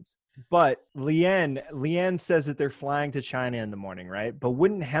goddamn sense. But Leanne says that they're flying to China in the morning, right? But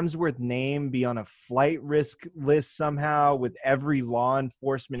wouldn't Hemsworth's name be on a flight risk list somehow with every law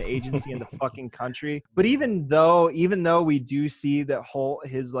enforcement agency in the fucking country? But even though we do see that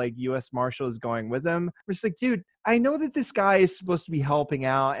his like U.S. Marshal is going with him, we're just like, dude, I know that this guy is supposed to be helping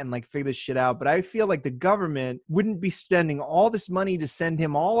out and like figure this shit out, but I feel like the government wouldn't be spending all this money to send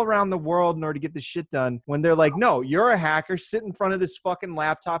him all around the world in order to get this shit done when they're like, no, you're a hacker, sit in front of this fucking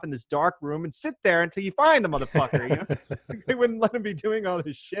laptop in this dark room and sit there until you find the motherfucker. They wouldn't let him be doing all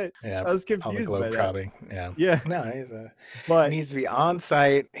this shit. Yeah, I was confused by that. Yeah. No, he needs to be on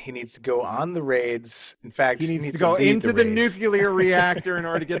site. He needs to go on the raids. In fact, he needs to go into the nuclear reactor in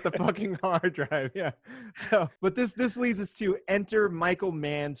order to get the fucking hard drive. Yeah. So, but this leads us to enter Michael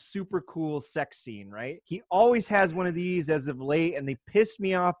Mann's super cool sex scene, right? He always has one of these as of late, and they piss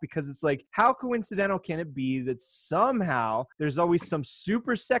me off because it's like, how coincidental can it be that somehow there's always some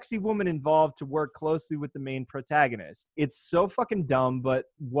super sexy woman involved to work closely with the main protagonist? It's so fucking dumb, but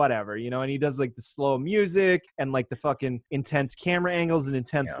whatever, and he does like the slow music and like the fucking intense camera angles and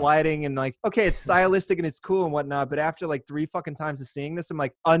intense lighting, and like, okay, it's stylistic and it's cool and whatnot, but after like 3 fucking times of seeing this, I'm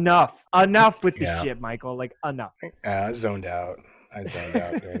like, enough with this shit, Michael, like enough. I zoned out during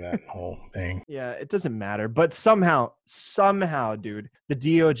that whole thing. Yeah, it doesn't matter. But somehow, dude, the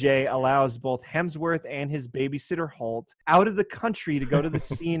DOJ allows both Hemsworth and his babysitter Holt out of the country to go to the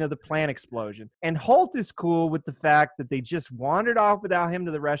scene of the plant explosion. And Holt is cool with the fact that they just wandered off without him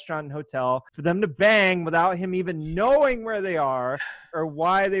to the restaurant and hotel for them to bang without him even knowing where they are or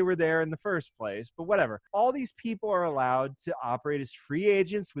why they were there in the first place. But whatever. All these people are allowed to operate as free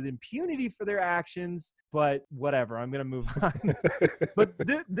agents with impunity for their actions. But whatever, I'm going to move on. But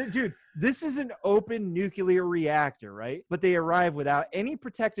dude, this is an open nuclear reactor, right? But they arrive without any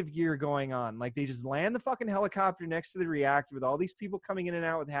protective gear going on. Like they just land the fucking helicopter next to the reactor with all these people coming in and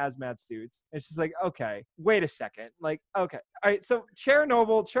out with hazmat suits. It's just like, okay, wait a second. Like, okay. All right. So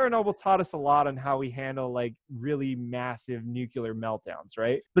Chernobyl taught us a lot on how we handle like really massive nuclear meltdowns,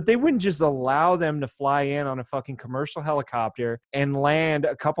 right? But they wouldn't just allow them to fly in on a fucking commercial helicopter and land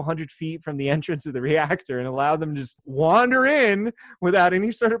a couple 100 feet from the entrance of the reactor and allow them to just wander in without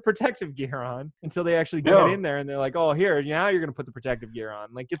any sort of protective gear on until they actually get in there and they're like, oh, here, now you're going to put the protective gear on.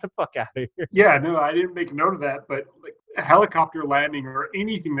 Like, get the fuck out of here. Yeah, no, I didn't make note of that, but like a helicopter landing or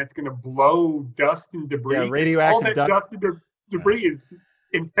anything that's going to blow dust and debris. Yeah, radioactive all that dust and debris is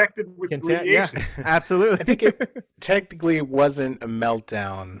infected with radiation. Yeah, absolutely. I think it technically wasn't a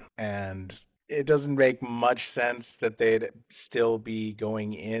meltdown, and it doesn't make much sense that they'd still be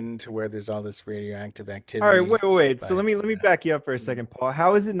going into where there's all this radioactive activity. All right, wait. But, so let me back you up for a second, Paul.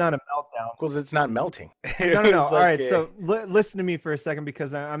 How is it not a meltdown? Because it's not melting. No. All right, so listen to me for a second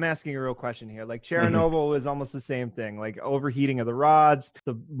because I'm asking a real question here. Like Chernobyl was almost the same thing. Like overheating of the rods.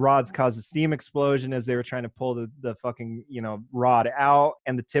 The rods caused a steam explosion as they were trying to pull the fucking rod out,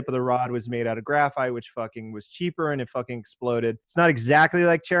 and the tip of the rod was made out of graphite, which fucking was cheaper, and it fucking exploded. It's not exactly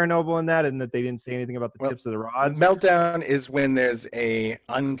like Chernobyl in that they didn't say anything about the tips of the rods. Meltdown is when there's a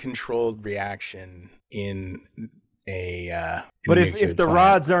uncontrolled reaction in a but if the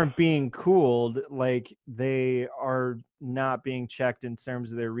rods aren't being cooled, like they are not being checked in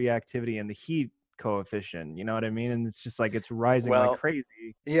terms of their reactivity, and the heat coefficient. You know what I mean? And it's just like it's rising like crazy.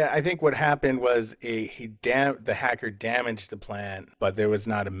 Yeah, I think what happened was the hacker damaged the plant, but there was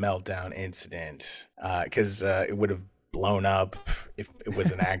not a meltdown incident because it would have blown up if it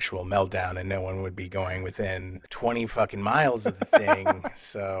was an actual meltdown, and no one would be going within 20 fucking miles of the thing.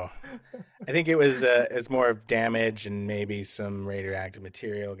 So I think it's more of damage, and maybe some radioactive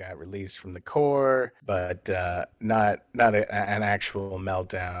material got released from the core, but not an actual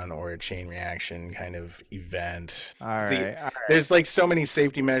meltdown or a chain reaction kind of event. All right. There's like so many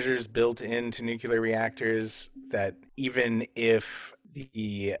safety measures built into nuclear reactors that even if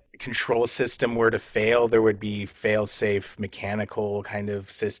the control system were to fail, there would be fail-safe mechanical kind of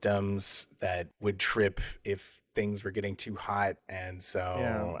systems that would trip if things were getting too hot. And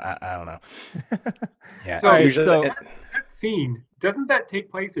so I don't know. Yeah. So that scene, doesn't that take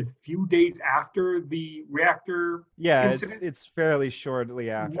place a few days after the reactor incident? It's fairly shortly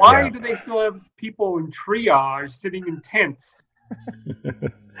after. Why do they still have people in triage sitting in tents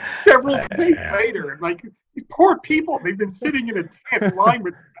several days later? Like, these poor people, they've been sitting in a tent lined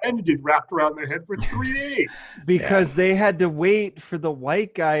with bandages wrapped around their head for 3 days. Because they had to wait for the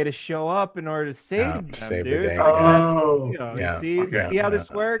white guy to show up in order to save them, save dude. the day. See how this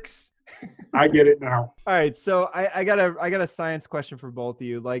works? I get it now. All right, so I got a science question for both of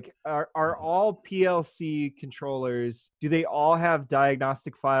you. like, are all PLC controllers, do they all have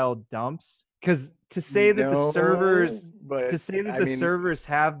diagnostic file dumps? Because to say that the servers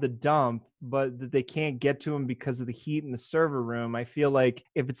have the dump, but that they can't get to them because of the heat in the server room, I feel like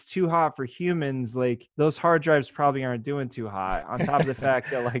if it's too hot for humans, like those hard drives probably aren't doing too hot. On top of the fact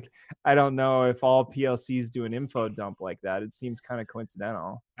that, like, I don't know if all PLCs do an info dump like that. It seems kind of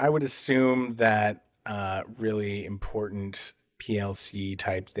coincidental. I would assume that really important PLC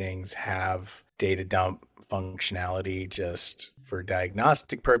type things have data dump functionality just for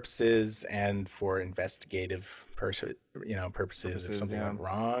diagnostic purposes and for investigative purposes if something went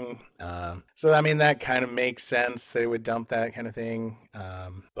wrong. So I mean, that kind of makes sense. They would dump that kind of thing.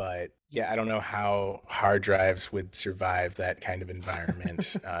 But yeah, I don't know how hard drives would survive that kind of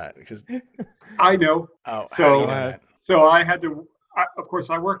environment. Because I know. Oh, so I had to. Of course,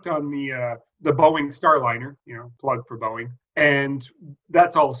 I worked on the Boeing Starliner, plug for Boeing, and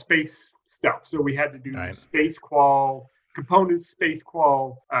that's all space stuff. So we had to do space qual, components, space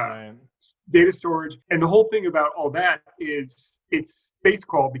qual, data storage, and the whole thing about all that is it's space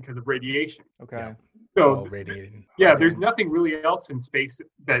qual because of radiation. Okay. Yeah. So radiating. Yeah, there's nothing really else in space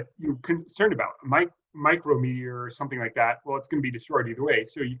that you're concerned about. Micrometeor or something like that, well, it's going to be destroyed either way.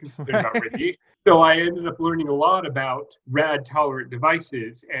 So you can concern about radiation. So I ended up learning a lot about rad tolerant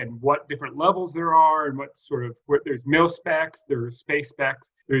devices and what different levels there are, and there's mil specs, there's space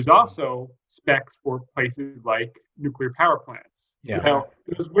specs. There's also specs for places like nuclear power plants. Yeah. Now,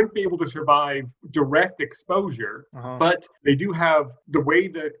 those wouldn't be able to survive direct exposure, but they do have, the way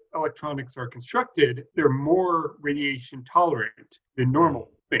that electronics are constructed, they're more radiation tolerant than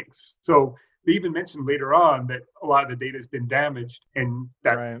normal things. So they even mentioned later on that a lot of the data has been damaged, and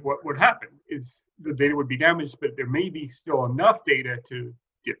that what would happen is the data would be damaged, but there may be still enough data to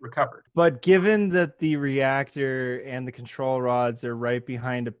get recovered. But given that the reactor and the control rods are right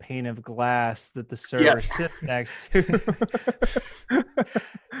behind a pane of glass that the server sits next to,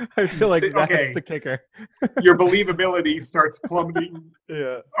 I feel like that's the kicker. Your believability starts plummeting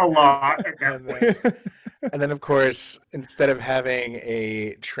a lot at that point. And then, of course, instead of having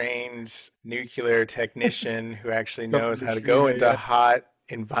a trained nuclear technician who actually knows how to go into hot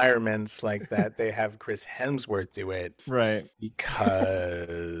environments like that, they have Chris Hemsworth do it. Right.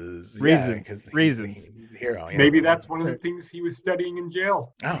 Because reasons. He's a hero. Maybe that's one of the things he was studying in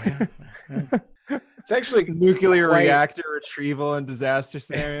jail. Oh, yeah. It's actually nuclear reactor retrieval and disaster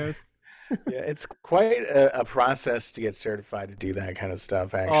scenarios. Yeah, it's quite a process to get certified to do that kind of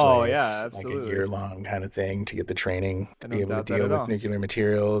stuff, actually. Oh, yeah, absolutely. Like a year-long kind of thing to get the training to be able to deal with nuclear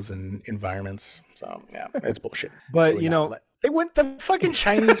materials and environments. So, yeah, it's bullshit. But, the fucking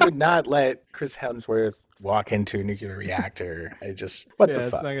Chinese would not let Chris Hemsworth walk into a nuclear reactor. The fuck?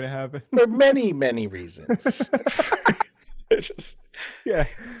 It's not going to happen. For many, many reasons.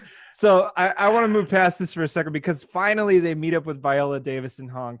 So I want to move past this for a second, because finally they meet up with Viola Davis in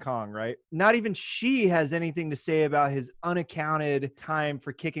Hong Kong, right? Not even she has anything to say about his unaccounted time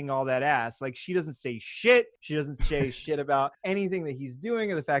for kicking all that ass. Like, she doesn't say shit. She doesn't say shit about anything that he's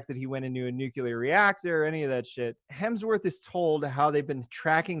doing, or the fact that he went into a nuclear reactor, or any of that shit. Hemsworth is told how they've been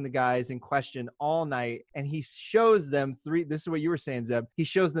tracking the guys in question all night, and he shows them this is what you were saying, Zeb. He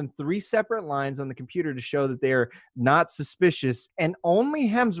shows them 3 separate lines on the computer to show that they are not suspicious, and only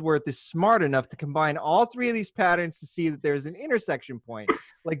Hemsworth Hemsworth is smart enough to combine all three of these patterns to see that there's an intersection point.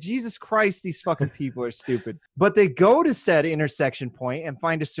 Like, Jesus Christ, these fucking people are stupid. But they go to said intersection point and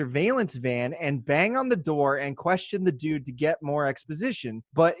find a surveillance van and bang on the door and question the dude to get more exposition.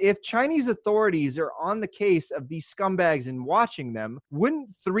 But if Chinese authorities are on the case of these scumbags and watching them,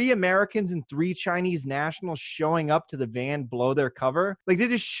 wouldn't 3 Americans and 3 Chinese nationals showing up to the van blow their cover? Like, they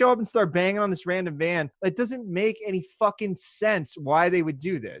just show up and start banging on this random van. It doesn't make any fucking sense why they would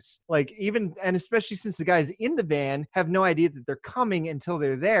do this. Like, even, and especially since the guys in the van have no idea that they're coming until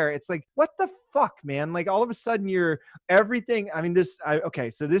they're there. It's like, what the fuck, man? Like, all of a sudden you're everything. I mean, okay,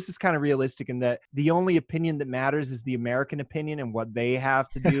 so this is kind of realistic in that the only opinion that matters is the American opinion and what they have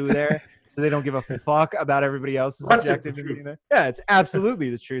to do there. So they don't give a fuck about everybody else's objective. Yeah, it's absolutely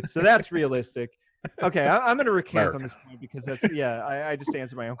the truth. So that's realistic. Okay, I'm going to recant on this point because that's, I just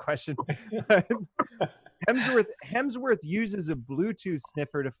answered my own question. Hemsworth uses a Bluetooth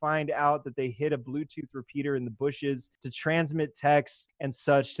sniffer to find out that they hit a Bluetooth repeater in the bushes to transmit texts and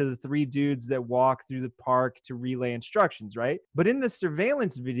such to the 3 dudes that walk through the park to relay instructions, right? But in the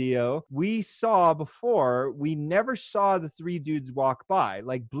surveillance video we saw before, we never saw the 3 dudes walk by.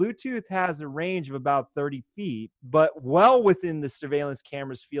 Like, Bluetooth has a range of about 30 feet, but well within the surveillance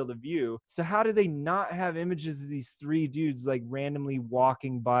camera's field of view. So how do they not have images of these 3 dudes like randomly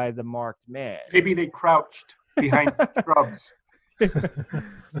walking by the marked man? Maybe they crouched behind shrubs.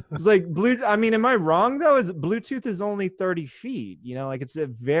 It's like I mean, am I wrong though? Is Bluetooth is only 30 feet? You know, like, it's a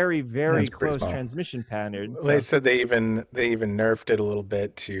very, very close transmission pattern. So. They said they even nerfed it a little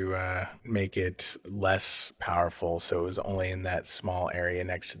bit to make it less powerful, so it was only in that small area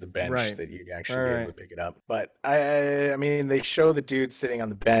next to the bench that you'd actually be able to pick it up. But I mean, they show the dude sitting on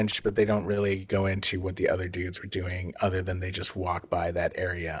the bench, but they don't really go into what the other dudes were doing, other than they just walk by that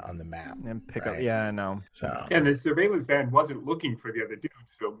area on the map and pick up. Yeah, I know. So and the surveillance van wasn't looking for the other dude,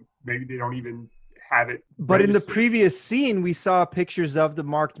 so maybe they don't even have it. But registered. In the previous scene, we saw pictures of the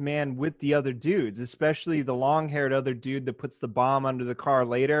marked man with the other dudes, especially the long-haired other dude that puts the bomb under the car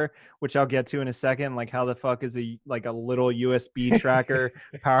later, which I'll get to in a second. Like, how the fuck is a little USB tracker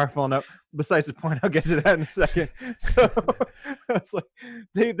powerful enough? Besides the point, I'll get to that in a second. So it's like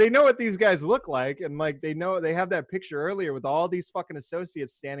they know what these guys look like, and like they know they have that picture earlier with all these fucking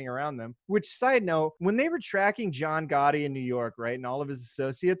associates standing around them. Which, side note, when they were tracking John Gotti in New York, right, and all of his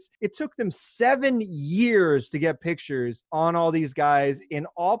associates, it took them 7 years to get pictures on all these guys in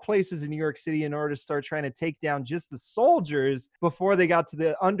all places in New York City in order to start trying to take down just the soldiers before they got to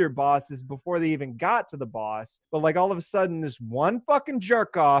the underbosses, before they even got to the boss. But like, all of a sudden, this one fucking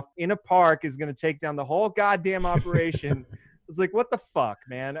jerk off in a park is going to take down the whole goddamn operation. It's like, what the fuck,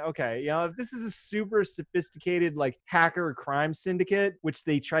 man? Okay, you know, if this is a super sophisticated like hacker crime syndicate, which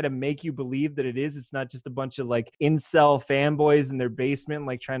they try to make you believe that it is, it's not just a bunch of like incel fanboys in their basement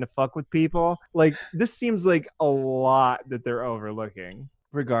like trying to fuck with people. Like, this seems like a lot that they're overlooking.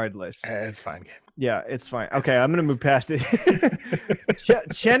 Regardless, it's fine, game. Yeah, it's fine. Okay, I'm gonna move past it.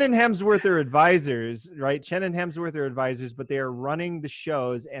 Chen and Hemsworth are advisors, right? Chen and Hemsworth are advisors, but they are running the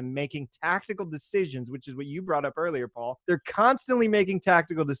shows and making tactical decisions, which is what you brought up earlier, Paul. They're constantly making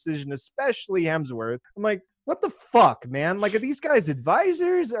tactical decisions, especially Hemsworth. I'm like, what the fuck, man? Like, are these guys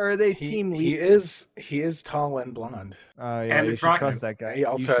advisors or are they team leaders? He is tall and blonde. Yeah, you should trust that guy. He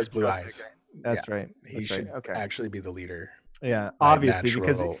also has blue eyes. That's right. He should actually be the leader. Yeah, obviously,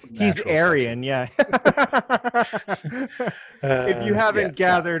 because he's Aryan. Yeah. If you haven't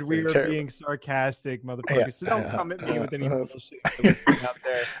gathered, we are being sarcastic, motherfuckers. So don't come at me with any bullshit out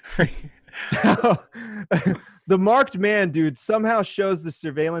there. The marked man dude somehow shows the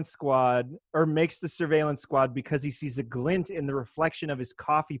surveillance squad, or makes the surveillance squad, because he sees a glint in the reflection of his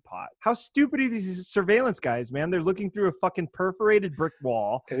coffee pot. How stupid are these surveillance guys, man? They're looking through a fucking perforated brick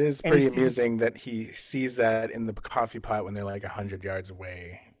wall. It is pretty amusing that he sees that in the coffee pot when they're like 100 yards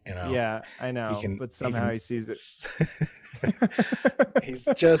away. You know? Yeah, I know, but somehow he sees it. He's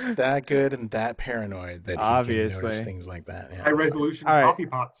just that good and that paranoid that he can notice things like that. Yeah. High resolution coffee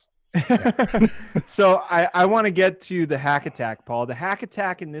pots. So I want to get to the hack attack, Paul. The hack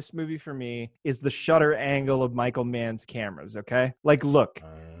attack in this movie for me is the shutter angle of Michael Mann's cameras. Okay, like, look,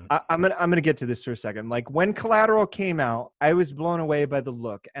 I'm gonna get to this for a second. Like, when Collateral came out, I was blown away by the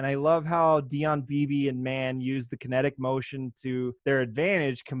look, and I love how Dion Beebe and Mann used the kinetic motion to their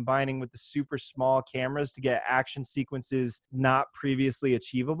advantage, combining with the super small cameras to get action sequences not previously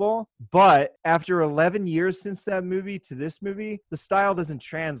achievable. But after 11 years since that movie to this movie, the style doesn't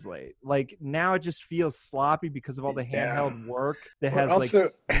translate. Like, now it just feels sloppy because of all the handheld work that has also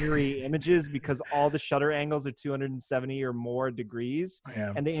like eerie images, because all the shutter angles are 270 or more degrees,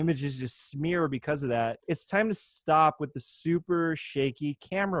 and the images just smear because of that. It's time to stop with the super shaky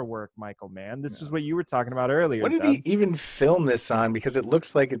camera work, Michael Mann. This is what you were talking about earlier. What did he even film this on? Because it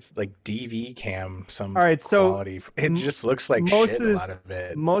looks like it's like DV cam, some All right, so quality. It just looks like shit, a lot of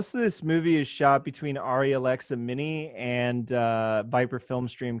it. Most of this movie is shot between Arri Alexa Mini and Viper Film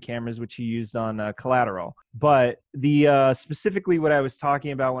Stream cameras, which he used on Collateral. But the specifically what I was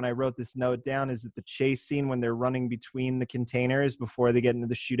talking about when I wrote this note down is that the chase scene when they're running between the containers before they get into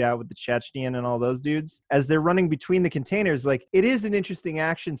the shootout with the Chechenian and all those dudes, as they're running between the containers, like it is an interesting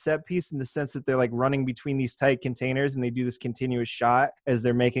action set piece in the sense that they're like running between these tight containers and they do this continuous shot as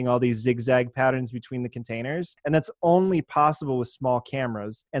they're making all these zigzag patterns between the containers. And that's only possible with small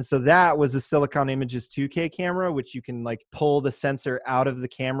cameras. And so that was a Silicon Images 2K camera, which you can like pull the sensor out of the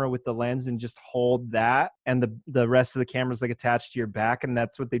camera with the lens and just hold that. And the rest of the camera's like attached to your back. And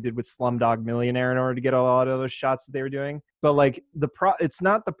that's what they did with Slumdog Millionaire in order to get a lot of those shots that they were doing. But like it's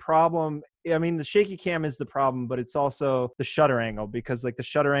not the problem. I mean, the shaky cam is the problem, but it's also the shutter angle, because like the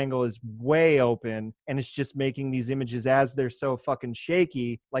shutter angle is way open and it's just making these images, as they're so fucking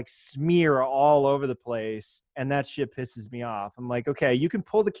shaky, like smear all over the place. And that shit pisses me off. I'm like, okay, you can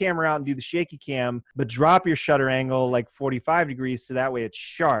pull the camera out and do the shaky cam, but drop your shutter angle like 45 degrees so that way it's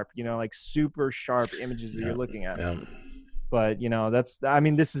sharp, you know, like super sharp images that you're looking at. Yeah. But, you know,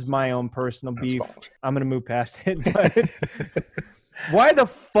 this is my own personal beef. I'm going to move past it. But why the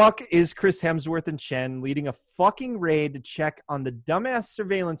fuck is Chris Hemsworth and Chen leading a fucking raid to check on the dumbass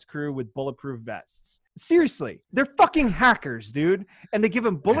surveillance crew with bulletproof vests? Seriously, they're fucking hackers, dude. And they give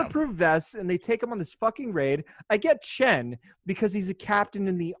them bulletproof vests and they take them on this fucking raid. I get Chen because he's a captain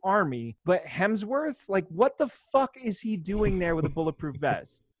in the army, but Hemsworth, like, what the fuck is he doing there with a bulletproof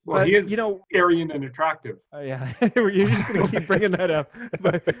vest? Well, but, he is, Aryan and attractive. Yeah, you're just gonna keep bringing that up.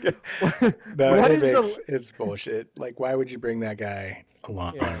 But no, it's bullshit. Like, why would you bring that guy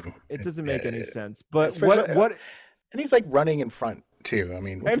along? Yeah, it doesn't make any sense. But what? And he's like running in front too. I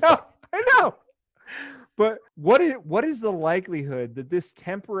mean, I know. But what is the likelihood that this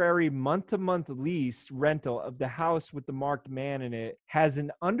temporary month-to-month lease rental of the house with the marked man in it has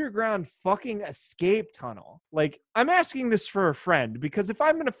an underground fucking escape tunnel? Like, I'm asking this for a friend, because if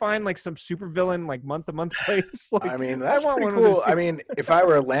I'm gonna find like some supervillain like month-to-month place, like, I mean, that's pretty cool. I mean, if I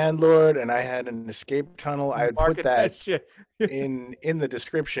were a landlord and I had an escape tunnel, I would put that shit in the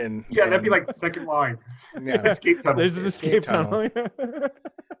description. Yeah, that'd be like the second line. Yeah, escape tunnel. There's an escape tunnel.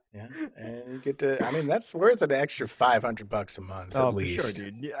 Yeah, and you get to. I mean, that's worth an extra $500 a month at least. For sure,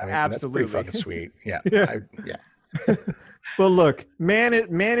 dude. Yeah, I mean, absolutely. That's pretty fucking sweet. Yeah, yeah. But look, man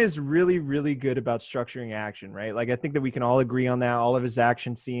is really, really good about structuring action, right? Like, I think that we can all agree on that. All of his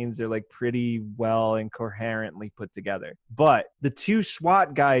action scenes are like pretty well and coherently put together. But the two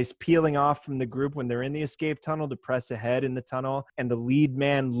SWAT guys peeling off from the group when they're in the escape tunnel to press ahead in the tunnel, and the lead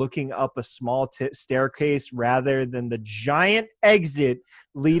man looking up a small staircase rather than the giant exit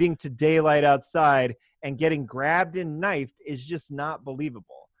leading to daylight outside and getting grabbed and knifed is just not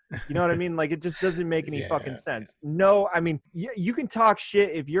believable. You know what I mean? Like, it just doesn't make any fucking sense. No, I mean, you can talk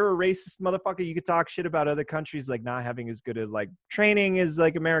shit. If you're a racist motherfucker, you could talk shit about other countries like not having as good of like training as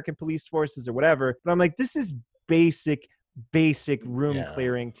like American police forces or whatever. But I'm like, this is basic room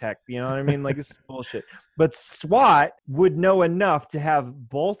clearing tech. You know what I mean? Like, this is bullshit. But SWAT would know enough to have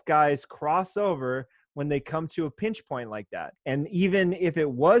both guys cross over when they come to a pinch point like that. And even if it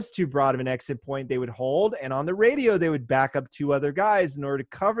was too broad of an exit point, they would hold, and on the radio they would back up two other guys in order to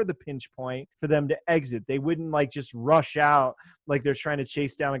cover the pinch point for them to exit. They wouldn't like just rush out like they're trying to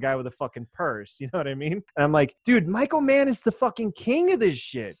chase down a guy with a fucking purse. You know what I mean? And I'm like, dude, Michael Mann is the fucking king of this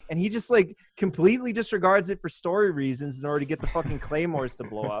shit. And he just like completely disregards it for story reasons in order to get the fucking claymores to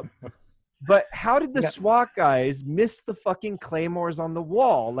blow up. But how did the SWAT guys miss the fucking claymores on the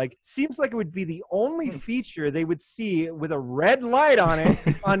wall? Like, seems like it would be the only feature they would see with a red light on it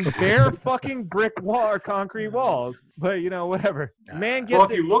on bare fucking brick wall or concrete walls. But, you know, whatever. Man gets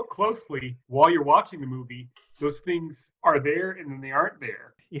well, if you look closely while you're watching the movie, those things are there and then they aren't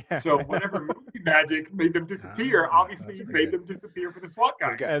there. Yeah. So whatever movie magic made them disappear, obviously made them disappear for the SWAT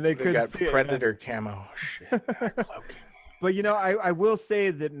guys. And they couldn't see Predator camo shit. Cloaking. But, you know, I will say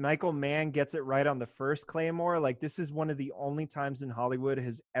that Michael Mann gets it right on the first Claymore. Like, this is one of the only times in Hollywood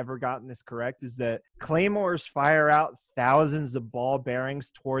has ever gotten this correct, is that Claymores fire out thousands of ball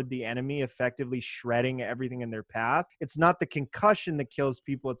bearings toward the enemy, effectively shredding everything in their path. It's not the concussion that kills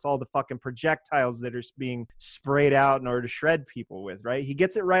people. It's all the fucking projectiles that are being sprayed out in order to shred people with, right? He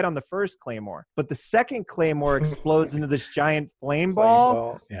gets it right on the first Claymore. But the second Claymore explodes into this giant flame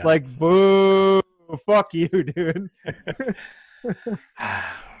ball. Like, boo. Fuck you, dude.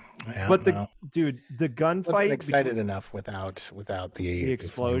 Yeah, But no. the Wasn't gunfight excited enough without the flaming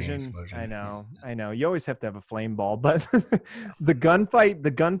explosion. explosion. I know. You always have to have a flame ball, but the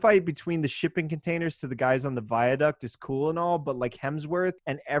gunfight between the shipping containers to the guys on the viaduct is cool and all, but like Hemsworth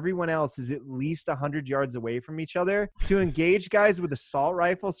and everyone else is at least 100 yards away from each other. To engage guys with assault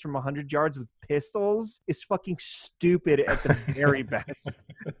rifles from 100 yards with pistols is fucking stupid at the very best.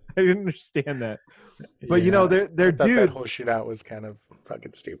 I didn't understand that. But Yeah, their I thought dude, that whole shootout was kind of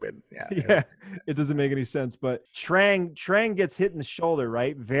fucking stupid. Yeah. yeah, it doesn't make any sense. But Trang gets hit in the shoulder,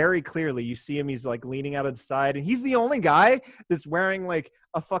 right? Very clearly. You see him, he's like leaning out of the side, and he's the only guy that's wearing like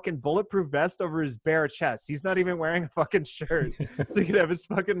a fucking bulletproof vest over his bare chest. He's not even wearing a fucking shirt. So he could have his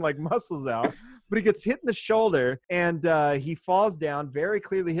fucking like muscles out. But he gets hit in the shoulder and he falls down, very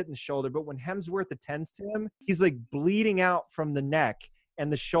clearly hit in the shoulder. But when Hemsworth attends to him, he's like bleeding out from the neck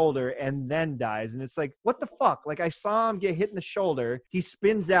and the shoulder and then dies. And it's like, what the fuck? Like, I saw him get hit in the shoulder. He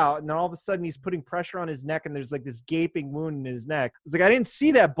spins out and then all of a sudden he's putting pressure on his neck and there's like this gaping wound in his neck. It's like, I didn't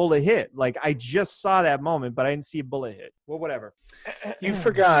see that bullet hit. Like, I just saw that moment, but I didn't see a bullet hit. Well, whatever. You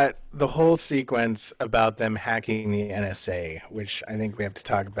forgot the whole sequence about them hacking the NSA, which I think we have to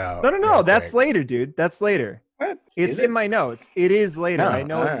talk about. No. That's later, dude. That's later. What? It's in my notes. It is later. No. I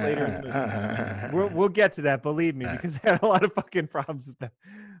know it's later in the movie. We'll get to that, believe me, because I had a lot of fucking problems with that.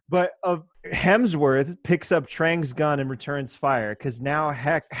 But Hemsworth picks up Trang's gun and returns fire because now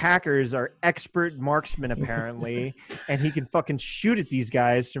hackers are expert marksmen, apparently, and he can fucking shoot at these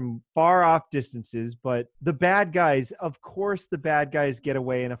guys from far off distances. But the bad guys, of course, get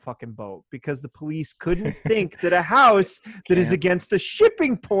away in a fucking boat because the police couldn't think that a house that is against a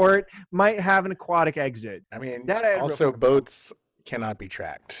shipping port might have an aquatic exit. I mean, also boats cannot be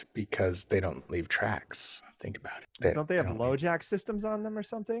tracked because they don't leave tracks. Think about it. Don't they have LoJack systems on them or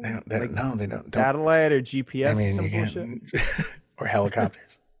something? They don't. Satellite or GPS or some bullshit? Or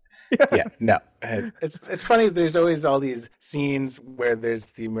helicopters. Yeah, no. It's funny. There's always all these scenes where there's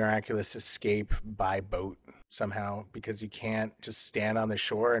the miraculous escape by boat somehow because you can't just stand on the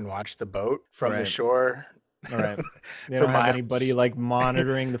shore and watch the boat from the shore. All right. They don't have anybody like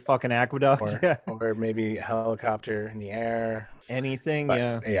monitoring the fucking aqueduct. Or maybe a helicopter in the air. Anything,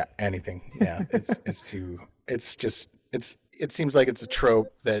 Yeah, anything. Yeah. It seems like it's a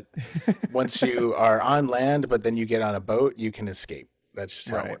trope that once you are on land, but then you get on a boat, you can escape. That's just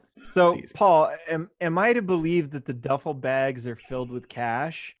how it works. So, Paul, am I to believe that the duffel bags are filled with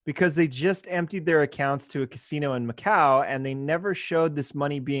cash? Because they just emptied their accounts to a casino in Macau, and they never showed this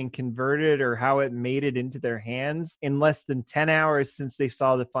money being converted or how it made it into their hands in less than 10 hours since they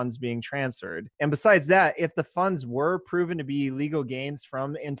saw the funds being transferred. And besides that, if the funds were proven to be illegal gains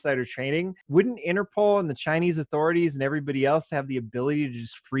from insider trading, wouldn't Interpol and the Chinese authorities and everybody else have the ability to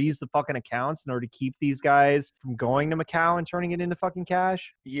just freeze the fucking accounts in order to keep these guys from going to Macau and turning it into fucking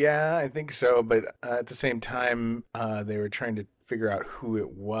cash? Yeah, I think so. But at the same time, they were trying to figure out who it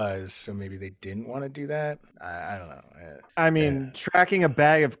was, so maybe they didn't want to do that. I don't know. I mean, tracking a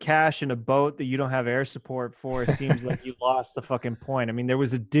bag of cash in a boat that you don't have air support for seems like you lost the fucking point. I mean, there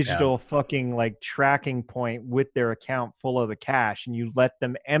was a digital fucking like tracking point with their account full of the cash, and you let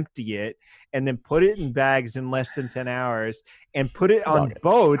them empty it and then put it in bags in less than 10 hours and put it on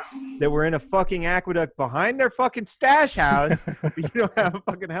boats that were in a fucking aqueduct behind their fucking stash house, but you don't have a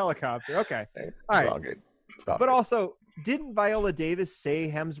fucking helicopter. Okay. All right. But also, didn't Viola Davis say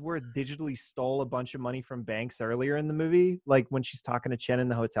Hemsworth digitally stole a bunch of money from banks earlier in the movie? Like when she's talking to Chen in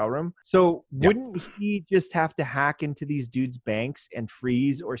the hotel room? So wouldn't he just have to hack into these dudes' banks and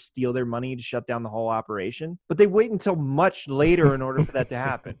freeze or steal their money to shut down the whole operation? But they wait until much later in order for that to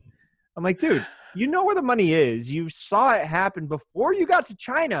happen. I'm like, dude, you know where the money is. You saw it happen before you got to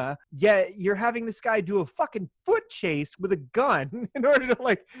China, yet you're having this guy do a fucking foot chase with a gun in order to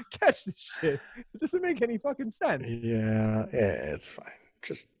like catch this shit. It doesn't make any fucking sense. Yeah, it's fine.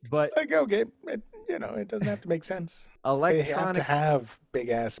 Just let it go, Gabe. It doesn't have to make sense. They have to have big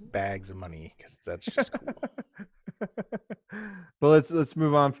ass bags of money because that's just cool. But let's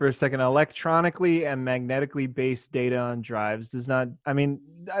move on for a second. Electronically and magnetically based data on drives does not. I mean,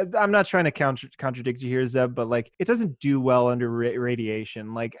 I'm not trying to contradict you here, Zeb, but like it doesn't do well under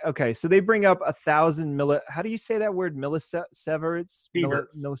radiation. Like, okay, so they bring up 1,000 how do you say that word? Millisieverts.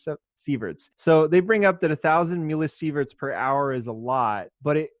 millisieverts. So they bring up that 1,000 millisieverts per hour is a lot,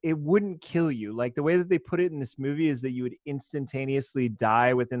 but it wouldn't kill you. Like the way that they put it in this movie is that you would instantaneously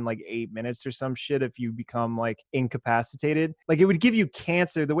die within like 8 minutes or some shit if you become like incapacitated. Like it would give you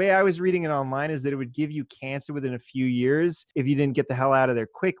cancer. The way I was reading it online is that it would give you cancer within a few years if you didn't get the hell out of there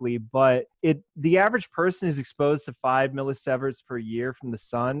quickly. But the average person is exposed to 5 millisieverts per year from the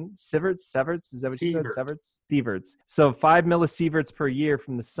sun. Sieverts? Is that what you said? Sieverts. So 5 millisieverts per year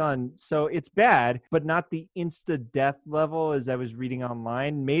from the sun. So it's bad, but not the insta death level as I was reading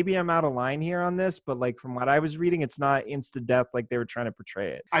online. Maybe I'm out of line here on this, but like from what I was reading, it's not insta death like they were trying to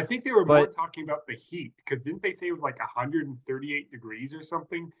portray it. I think they were more talking about the heat, because didn't they say it was like 138 degrees or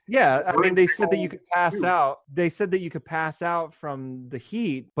something? Yeah, I mean, they said that you could pass out. They said that you could pass out from the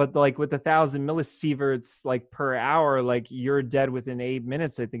heat, but like with 1,000 millisieverts like per hour, like you're dead within 8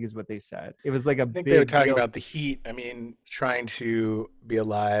 minutes, I think is what they said. It was like a big they were talking about the heat. I mean, trying to be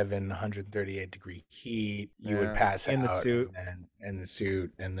alive in 138 degree heat, you would pass out in the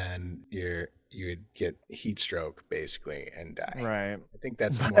suit, and then you would get heat stroke basically and die. Right. I think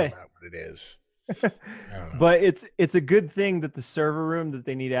that's more about what it is. But it's a good thing that the server room that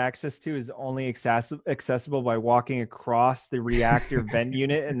they need access to is only accessible by walking across the reactor vent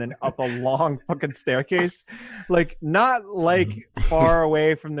unit and then up a long fucking staircase, like not like far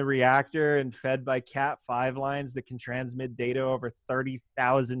away from the reactor and fed by Cat5 lines that can transmit data over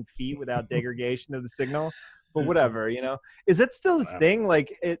 30,000 feet without degradation of the signal. But whatever, is that still a thing?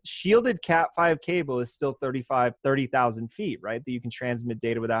 Like shielded Cat5 cable is still 30,000 feet, right? That you can transmit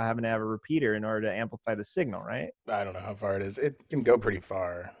data without having to have a repeater in order to amplify the signal, right? I don't know how far it is. It can go pretty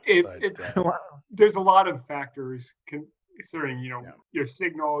far. There's a lot of factors considering, your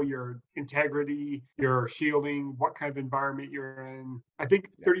signal, your integrity, your shielding, what kind of environment you're in. I think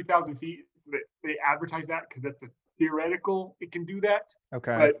 30,000 feet, they advertise that because that's the theoretical, it can do that.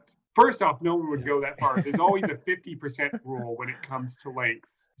 Okay. But first off, no one would go that far. There's always a 50% rule when it comes to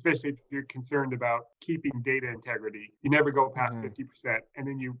lengths, especially if you're concerned about keeping data integrity. You never go past 50%, and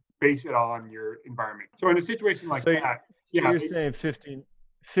then you base it on your environment. So in a situation like that, you're saying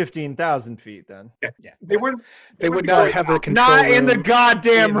 15,000 feet then? Yeah. They would not have the control not room in the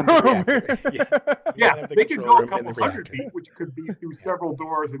goddamn room. They could go a couple hundred feet, which could be through several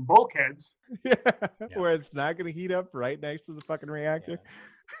doors and bulkheads. Where it's not going to heat up right next to the fucking reactor.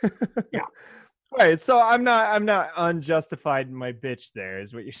 Yeah. Right. So I'm not unjustified in my bitch there,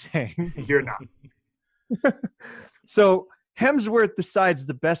 is what you're saying. You're not. So Hemsworth decides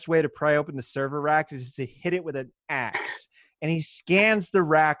the best way to pry open the server rack is to hit it with an axe. And he scans the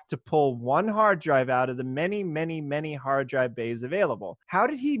rack to pull one hard drive out of the many, many, many hard drive bays available. How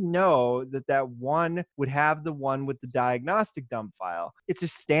did he know that one would have the one with the diagnostic dump file? It's a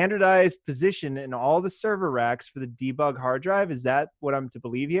standardized position in all the server racks for the debug hard drive. Is that what I'm to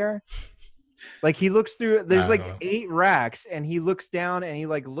believe here? Like he looks through, there's like 8 racks, and he looks down and he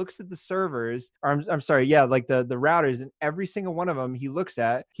like looks at the servers, or I'm sorry, like the routers, and every single one of them he looks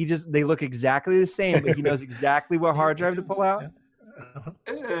at, they look exactly the same, but he knows exactly what hard drive to pull out.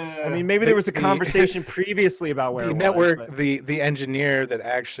 I mean, maybe there was a conversation previously about where the network, the engineer that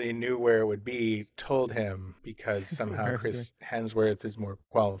actually knew where it would be told him, because somehow Chris Hemsworth is more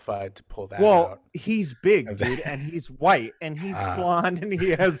qualified to pull that out. Well, he's big, dude, and he's white, and he's blonde, and he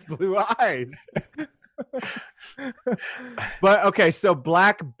has blue eyes. But okay, so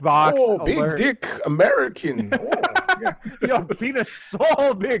black box alert. Big dick American. Yo, penis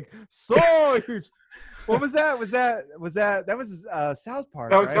so big, so huge. What was that? That was South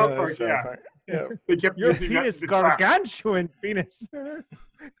Park. That was right? South Park, yeah. They kept Your using penis, that gargantuan penis.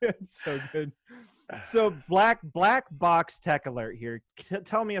 It's so good. So black box tech alert here.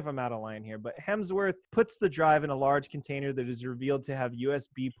 Tell me if I'm out of line here, but Hemsworth puts the drive in a large container that is revealed to have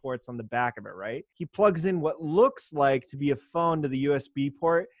USB ports on the back of it, right? He plugs in what looks like to be a phone to the USB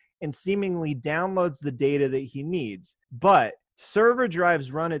port and seemingly downloads the data that he needs. But server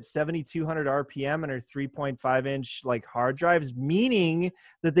drives run at 7,200 RPM and are 3.5-inch like hard drives, meaning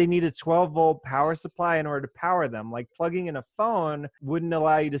that they need a 12-volt power supply in order to power them. Like plugging in a phone wouldn't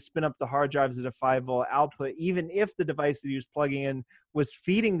allow you to spin up the hard drives at a 5-volt output, even if the device that he was plugging in was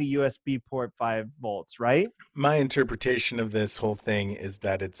feeding the USB port 5 volts, right? My interpretation of this whole thing is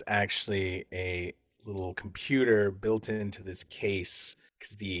that it's actually a little computer built into this case,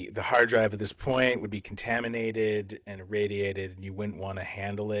 because the hard drive at this point would be contaminated and irradiated, and you wouldn't want to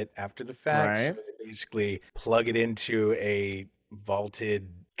handle it after the fact. Right. So they basically plug it into a vaulted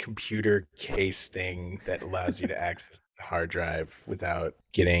computer case thing that allows you to access hard drive without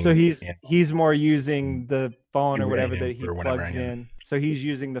getting. So he's more using the phone or whatever that he or whatever, plugs in. So he's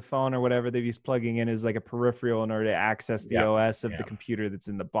using the phone or whatever that he's plugging in as like a peripheral in order to access the OS of the computer that's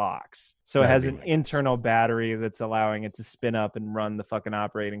in the box. So it has an internal battery that's allowing it to spin up and run the fucking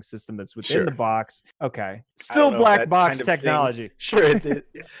operating system that's within the box. Okay. Still black box technology. Sure.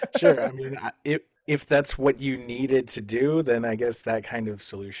 Sure. I mean, if that's what you needed to do, then I guess that kind of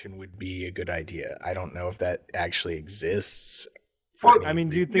solution would be a good idea. I don't know if that actually exists. Well, I mean,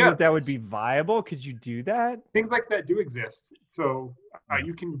 do you think that would be viable? Could you do that? Things like that do exist. So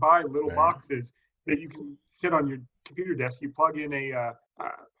you can buy little boxes that you can sit on your computer desk. You plug in a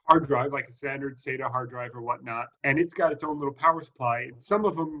hard drive, like a standard SATA hard drive or whatnot, and it's got its own little power supply. And some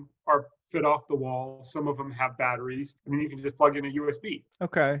of them are fit off the wall. Some of them have batteries, and then you can just plug in a USB.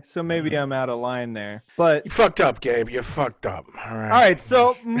 Okay, so maybe I'm out of line there, but you fucked up, Gabe. You fucked up. All right.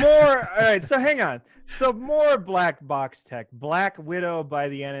 So more. All right. So hang on. So more black box tech. Black Widow by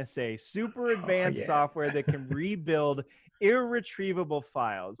the NSA. Super advanced software that can rebuild irretrievable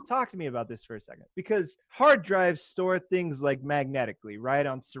files. Talk to me about this for a second, because hard drives store things like magnetically, right,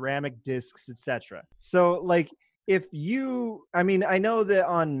 on ceramic discs, etc. So like, I know that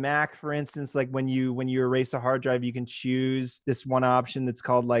on Mac, for instance, like when you erase a hard drive, you can choose this one option that's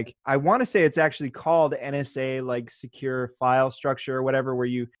called, like, I want to say it's actually called NSA, like secure file structure or whatever, where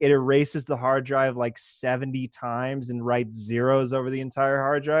it erases the hard drive like 70 times and writes zeros over the entire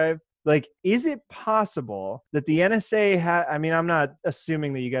hard drive. Like, is it possible that the NSA I'm not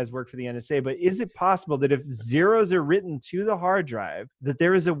assuming that you guys work for the NSA, but is it possible that if zeros are written to the hard drive, that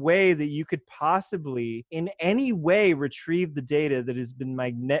there is a way that you could possibly in any way retrieve the data that has been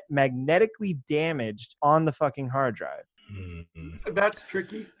magnetically damaged on the fucking hard drive? That's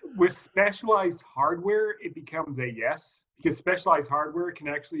tricky. With specialized hardware, it becomes a yes, because specialized hardware can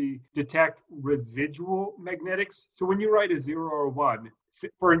actually detect residual magnetics. So when you write a 0 or 1,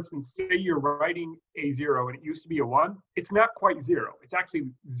 for instance, say you're writing a 0 and it used to be a 1, it's not quite 0. It's actually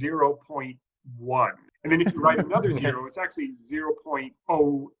 0.1. And then if you write another 0, it's actually 0.08,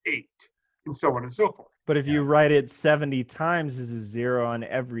 and so on and so forth. But if you write it 70 times, is a 0 on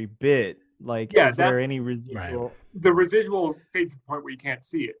every bit. Like, is there any residual? Right. The residual fades to the point where you can't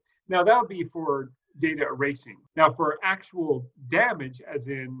see it. Now, that would be for data erasing. Now, for actual damage, as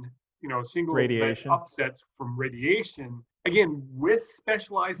in, single radiation upsets from radiation, again, with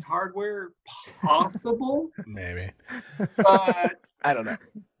specialized hardware, possible. Maybe. But I don't know.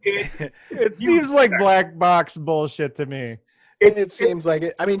 It seems like black box bullshit to me. It seems like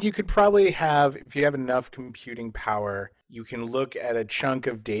it. I mean, you could probably have, if you have enough computing power, you can look at a chunk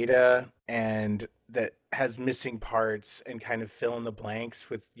of data and that has missing parts and kind of fill in the blanks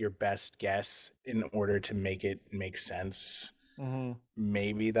with your best guess in order to make it make sense. Mm-hmm.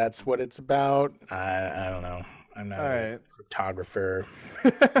 Maybe that's what it's about. I don't know. I'm not a cryptographer.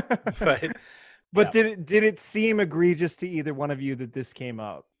 But did it seem egregious to either one of you that this came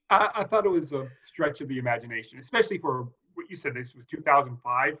up? I thought it was a stretch of the imagination, especially for what you said. This was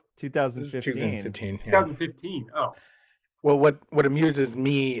 2005? 2015. 2015. Oh. Well, what amuses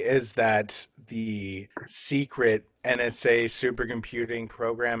me is that the secret NSA supercomputing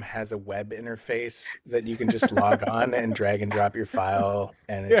program has a web interface that you can just log on and drag and drop your file,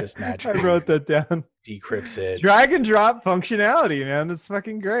 and it just magically I wrote that down. Decrypts it. Drag and drop functionality, man. That's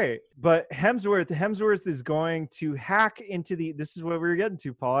fucking great. But Hemsworth is going to hack into this is what we were getting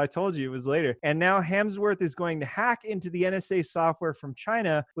to, Paul. I told you it was later. And now Hemsworth is going to hack into the NSA software from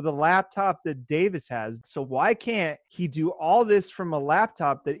China with a laptop that Davis has. So why can't he do all this from a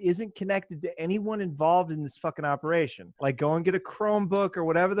laptop that isn't connected to anyone involved in this fucking operation? Like, go and get a Chromebook or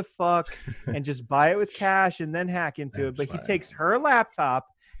whatever the fuck and just buy it with cash and then hack into it. But he takes her laptop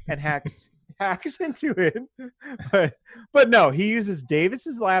and hacks into it. But no, he uses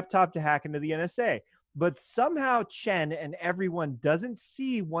Davis's laptop to hack into the NSA. But somehow Chen and everyone doesn't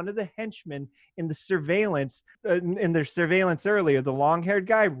see one of the henchmen in the surveillance, in their surveillance earlier, the long-haired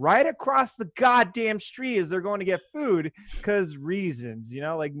guy, right across the goddamn street as they're going to get food, because reasons,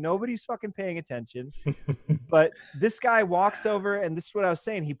 like nobody's fucking paying attention. But this guy walks over, and this is what I was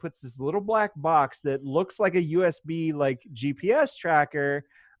saying. He puts this little black box that looks like a USB, like GPS tracker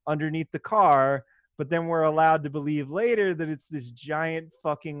underneath the car, but then we're allowed to believe later that it's this giant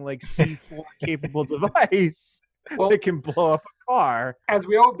fucking like C4 capable device that can blow up a car. As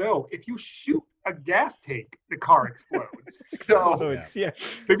we all know, if you shoot a gas tank, the car explodes.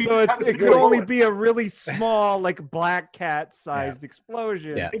 It could only be a really small, like black cat sized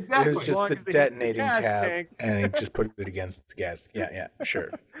explosion. Yeah, exactly. It was just the detonating tab, and he just put it against the gas. Yeah,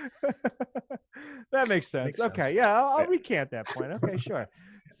 sure. That makes sense. Okay, yeah, I'll recant that point. Okay, sure.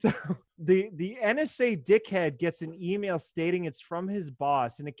 So the NSA dickhead gets an email stating it's from his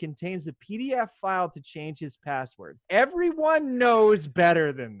boss and it contains a PDF file to change his password. Everyone knows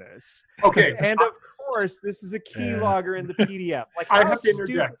better than this. Okay. And of course, this is a keylogger in the PDF. Like, I have to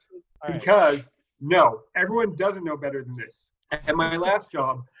interject because no, everyone doesn't know better than this. At my last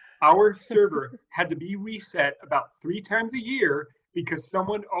job, our server had to be reset about 3 times a year because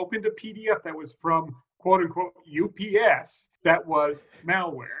someone opened a PDF that was from quote unquote UPS that was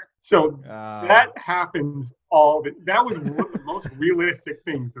malware. So that happens that was one of the most realistic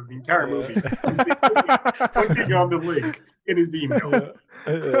things of the entire movie. Clicking on the link in his email.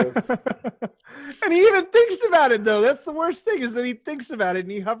 And he even thinks about it, though. That's the worst thing, is that he thinks about it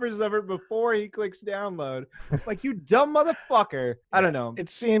and he hovers over it before he clicks download. Like, you dumb motherfucker. I don't know. It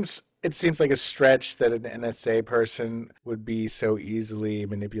seems like a stretch that an NSA person would be so easily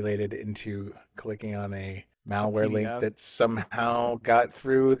manipulated into clicking on a malware link that somehow got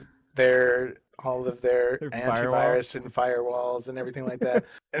through all of their antivirus and firewalls and everything like that.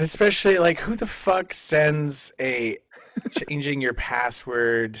 And especially, like, who the fuck sends a changing your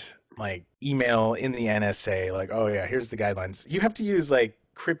password like email in the NSA? Like, oh yeah, here's the guidelines. You have to use like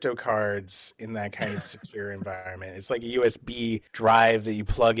crypto cards in that kind of secure environment. It's like a USB drive that you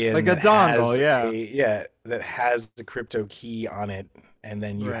plug in, like a dongle, that has the crypto key on it, and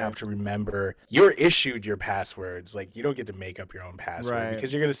then you have to remember you're issued your passwords. Like, you don't get to make up your own password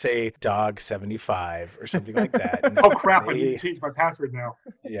because you're gonna say dog 75 or something like that. And oh crap! I need to change my password now.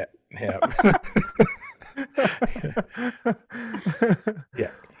 Yeah. Yeah.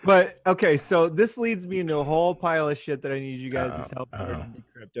 But okay, so this leads me into a whole pile of shit that I need you guys to help decrypt.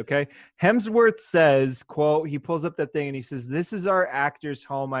 Okay, Hemsworth says, "quote," he pulls up that thing and he says, "This is our actor's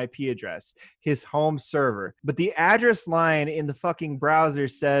home IP address, his home server." But the address line in the fucking browser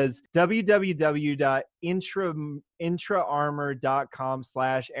says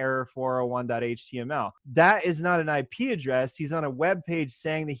www.intraarmor.com/error401.html. That is not an IP address. He's on a web page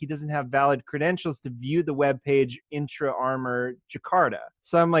saying that he doesn't have valid credentials to view the web page IntraArmor Jakarta.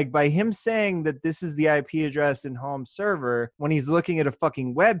 So I'm like, by him saying that this is the IP address in home server, when he's looking at a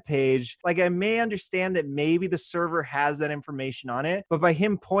fucking web page, like, I may understand that maybe the server has that information on it, but by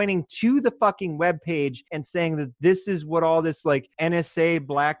him pointing to the fucking web page and saying that this is what all this like NSA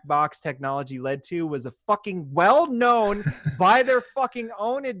black box technology led to was a fucking well-known by their fucking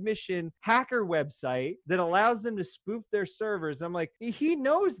own admission hacker website that allows them to spoof their servers. I'm like, he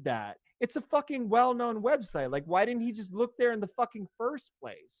knows that. It's a fucking well-known website. Like, why didn't he just look there in the fucking first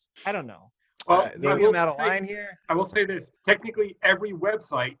place? I don't know. Well, I'm out of line here. I will say this. Technically, every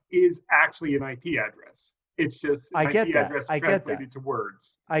website is actually an IP address. It's just an IP address translated to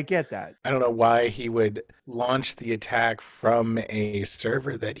words. I get that. I don't know why he would launch the attack from a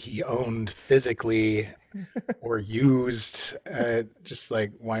server that he owned physically or used. Just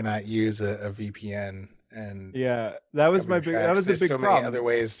like, why not use a VPN? And that was my big. That was a big problem. There's so many other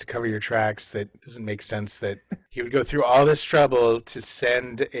ways to cover your tracks that doesn't make sense. That he would go through all this trouble to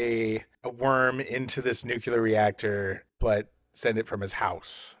send a worm into this nuclear reactor, but send it from his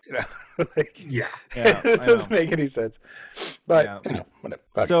house. You know, like, it doesn't make any sense. But you know, whatever.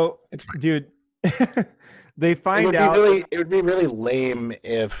 So it's dude, they find out. It would be really lame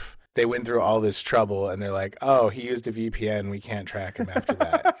if they went through all this trouble and they're like, "Oh, he used a VPN. We can't track him after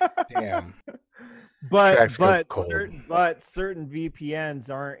that." Damn. But certain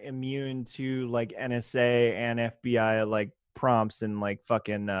VPNs aren't immune to like NSA and FBI like prompts and like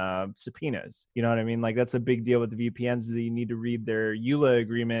fucking subpoenas. You know what I mean? Like, that's a big deal with the VPNs, is that you need to read their EULA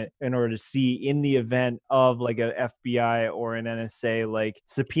agreement in order to see, in the event of like a FBI or an NSA like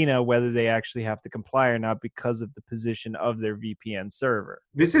subpoena, whether they actually have to comply or not because of the position of their VPN server.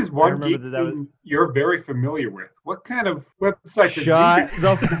 This is one geek thing you're very familiar with. What kind of websites? Shut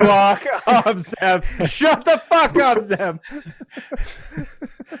the fuck up, Zeb. Shut the fuck up, Zeb.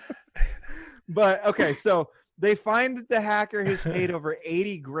 But okay, so they find that the hacker has paid over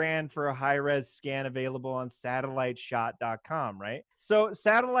 80 grand for a high-res scan available on satelliteshot.com, right? So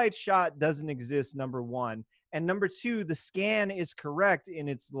Satellite Shot doesn't exist, number one. And number two, the scan is correct in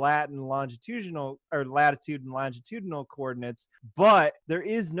its latitude and longitudinal coordinates, but there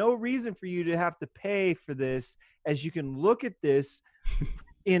is no reason for you to have to pay for this, as you can look at this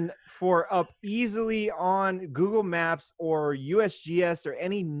for up easily on Google Maps or USGS or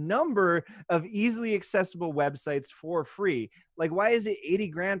any number of easily accessible websites for free. Like, why is it 80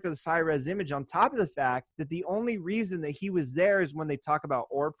 grand for this high res image on top of the fact that the only reason that he was there is when they talk about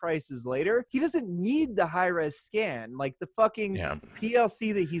ore prices later? He doesn't need the high res scan. Like, the fucking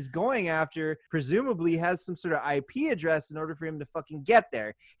PLC that he's going after presumably has some sort of IP address in order for him to fucking get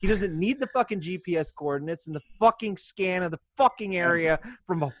there. He doesn't need the fucking GPS coordinates and the fucking scan of the fucking area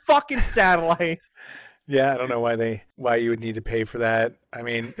from a fucking satellite. Yeah, I don't know why you would need to pay for that. I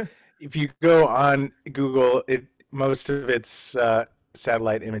mean, if you go on Google, most of its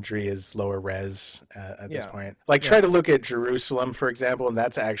satellite imagery is lower res at this point. Like, try to look at Jerusalem, for example, and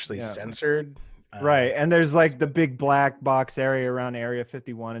that's actually censored. Right, and there's like the big black box area around Area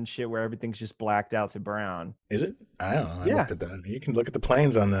 51 and shit where everything's just blacked out to brown. Is it? I don't know. I looked at that. You can look at the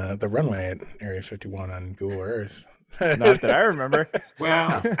planes on the runway at Area 51 on Google Earth. Not that I remember.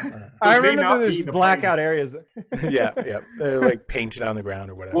 Well, I remember that there's blackout areas. yeah, they're like painted on the ground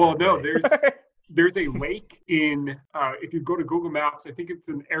or whatever. Well, no, there's a lake in. If you go to Google Maps, I think it's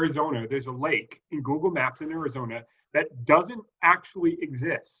in Arizona. There's a lake in Google Maps in Arizona that doesn't actually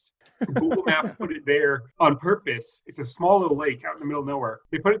exist. Google Maps put it there on purpose. It's a small little lake out in the middle of nowhere.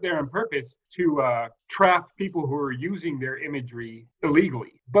 They put it there on purpose to trap people who are using their imagery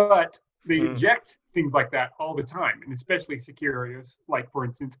illegally. But they inject things like that all the time, and especially secure areas, like, for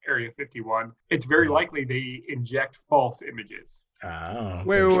instance, Area 51. It's very likely they inject false images. Oh,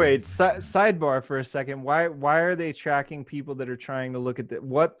 wait. Sidebar for a second. Why are they tracking people that are trying to look at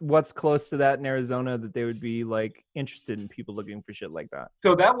what's close to that in Arizona that they would be like interested in people looking for shit like that?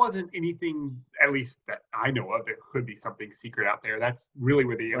 So that wasn't anything, at least that I know of. There could be something secret out there. That's really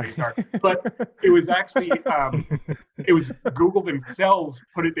where the aliens are. But it was actually it was Google themselves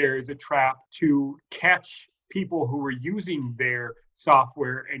put it there as a trap to catch people who were using their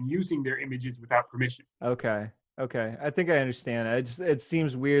software and using their images without permission. Okay, I think I understand. It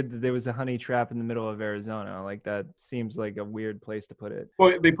seems weird that there was a honey trap in the middle of Arizona. Like, that seems like a weird place to put it.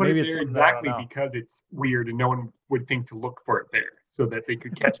 Well, they put it there exactly because it's weird and no one would think to look for it there, so that they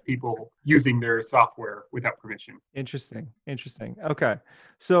could catch people using their software without permission. Interesting. Okay,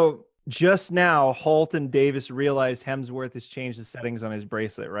 so just now, Holt and Davis realized Hemsworth has changed the settings on his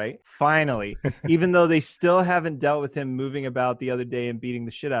bracelet, right? Finally, even though they still haven't dealt with him moving about the other day and beating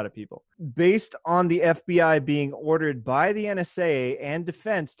the shit out of people. Based on the FBI being ordered by the NSA and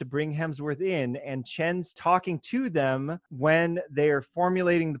defense to bring Hemsworth in, and Chen's talking to them when they are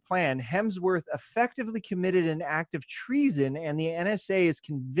formulating the plan, Hemsworth effectively committed an act of treason, and the NSA is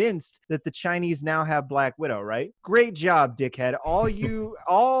convinced that the Chinese now have Black Widow, right? Great job, dickhead.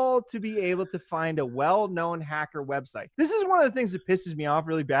 All to be able to find a well-known hacker website. This is one of the things that pisses me off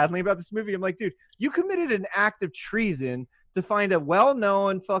really badly about this movie. I'm like, dude, you committed an act of treason to find a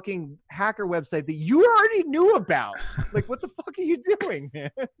well-known fucking hacker website that you already knew about. Like, what the fuck are you doing, man?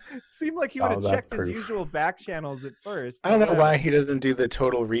 It seemed like he would have checked his usual back channels at first. I don't know why he doesn't do the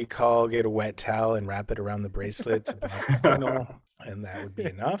Total Recall, get a wet towel and wrap it around the bracelet to block the signal, and that would be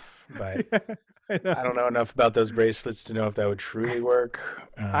enough. But I don't know enough about those bracelets to know if that would truly work.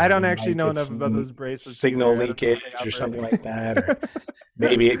 I don't actually know enough about those bracelets. Signal leakage or something like that. Or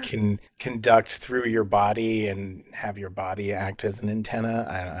maybe it can conduct through your body and have your body act as an antenna.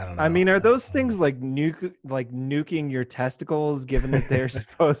 I don't know. I mean, are those things like nuking your testicles, given that they're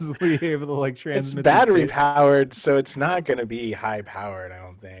supposedly able to like transmit? It's battery powered, so it's not going to be high powered, I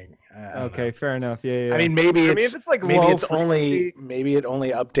don't think. Okay, fair enough. Yeah. I mean, maybe if it's like maybe it only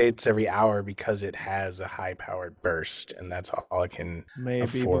updates every hour because it has a high powered burst, and that's all it can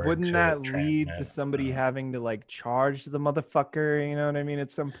afford. But wouldn't that lead to transmit. somebody having to like charge the motherfucker? You know what I mean?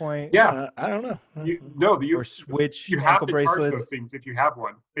 At some point. Yeah, I don't know. Or switch. You have to bracelets. charge those things if you have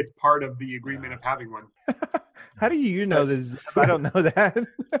one. It's part of the agreement of having one. How do you know this? I don't know that.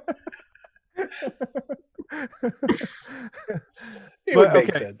 It would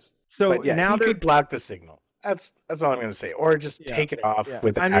make sense. So but yeah, now you could block the signal. That's all I'm going to say, or just take it off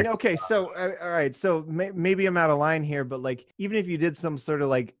with. I mean, okay, so all right, so maybe I'm out of line here, but like, even if you did some sort of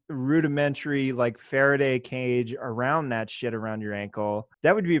like rudimentary like Faraday cage around that shit around your ankle,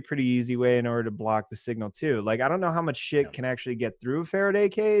 that would be a pretty easy way in order to block the signal too. Like, I don't know how much shit can actually get through a Faraday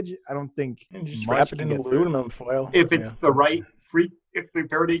cage. I don't think just wrap it in aluminum foil. If it's the right if the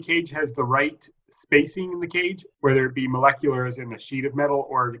Faraday cage has the right spacing in the cage, whether it be molecular as in a sheet of metal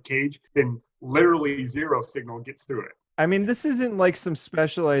or the cage, then literally zero signal gets through it. I mean, this isn't like some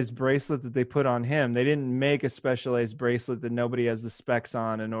specialized bracelet that they put on him. They didn't make a specialized bracelet that nobody has the specs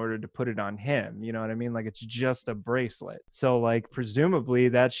on in order to put it on him. You know what I mean? Like, it's just a bracelet. So, like, presumably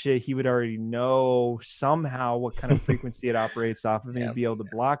that shit, he would already know somehow what kind of frequency it operates off of, and he'd be able to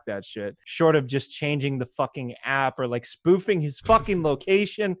block that shit, short of just changing the fucking app or like spoofing his fucking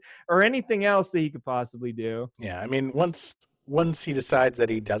location or anything else that he could possibly do. Yeah, I mean, once once he decides that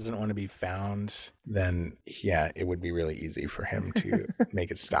he doesn't want to be found, then yeah, it would be really easy for him to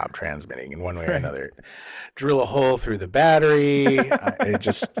make it stop transmitting in one way or another. Drill a hole through the battery. I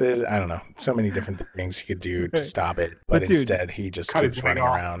don't know, so many different things he could do to stop it, but instead he just keeps running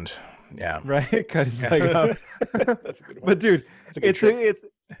around. Yeah, right. Cut his leg off. That's a good one. But dude,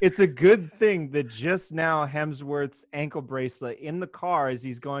 it's a good thing that just now Hemsworth's ankle bracelet in the car as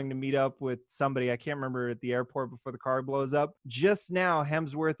he's going to meet up with somebody, I can't remember, at the airport before the car blows up. Just now,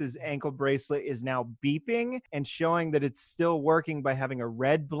 Hemsworth's ankle bracelet is now beeping and showing that it's still working by having a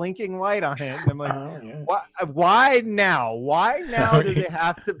red blinking light on it. And I'm like, why now? Why now does it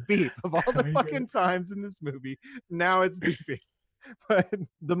have to beep? Of all the fucking times in this movie, now it's beeping. But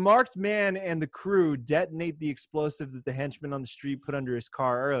the marked man and the crew detonate the explosive that the henchman on the street put under his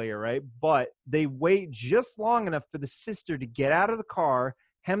car earlier, right? But they wait just long enough for the sister to get out of the car,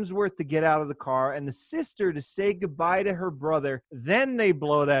 Hemsworth to get out of the car, and the sister to say goodbye to her brother. Then they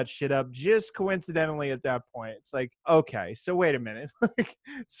blow that shit up just coincidentally at that point. It's like, okay, so wait a minute.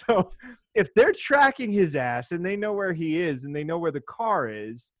 So if they're tracking his ass and they know where he is and they know where the car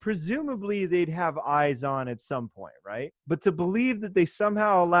is, presumably they'd have eyes on at some point, right? But to believe that they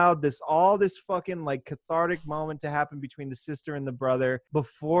somehow allowed all this fucking like cathartic moment to happen between the sister and the brother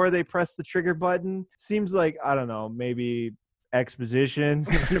before they press the trigger button seems like, I don't know, maybe exposition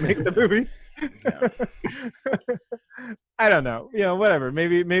to make the movie. I don't know. Whatever.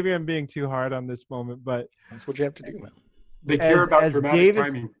 Maybe I'm being too hard on this moment, but that's what you have to do, man. They care about dramatic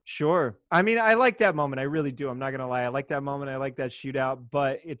timing. Sure. I mean, I like that moment. I really do. I'm not going to lie. I like that moment. I like that shootout,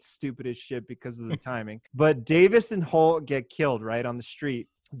 but it's stupid as shit because of the timing. But Davis and Holt get killed right on the street.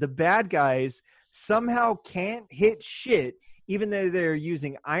 The bad guys somehow can't hit shit, even though they're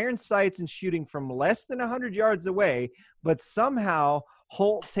using iron sights and shooting from less than 100 yards away, but somehow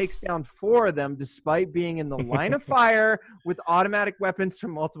Holt takes down 4 of them despite being in the line of fire with automatic weapons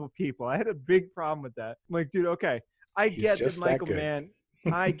from multiple people. I had a big problem with that. I'm like, dude, okay, I get that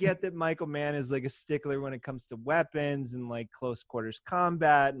Michael Mann is like a stickler when it comes to weapons and like close quarters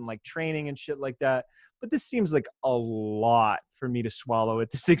combat and like training and shit like that. But this seems like a lot for me to swallow at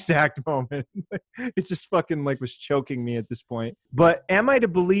this exact moment. It just fucking like was choking me at this point. But am I to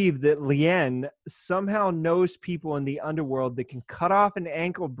believe that Lien somehow knows people in the underworld that can cut off an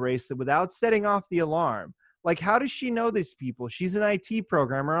ankle bracelet without setting off the alarm? Like, how does she know these people? She's an IT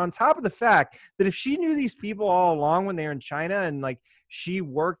programmer, on top of the fact that if she knew these people all along when they were in China and like she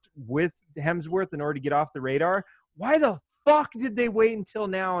worked with Hemsworth in order to get off the radar, why the fuck did they wait until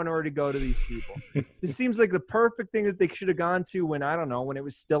now in order to go to these people? This seems like the perfect thing that they should have gone to when, I don't know, when it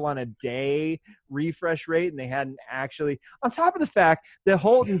was still on a day refresh rate and they hadn't actually, on top of the fact that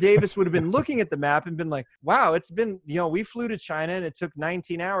Holt and Davis would have been looking at the map and been like, wow, it's been, we flew to China and it took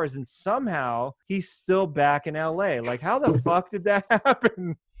 19 hours and somehow he's still back in LA. Like, how the fuck did that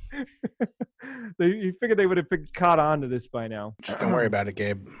happen? You figured they would have caught on to this by now. Just don't worry about it,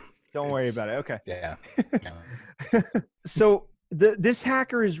 Gabe. Don't worry about it. Okay. Yeah. So this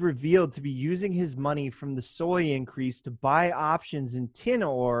hacker is revealed to be using his money from the soy increase to buy options in tin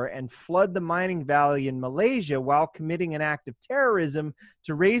ore and flood the mining valley in Malaysia while committing an act of terrorism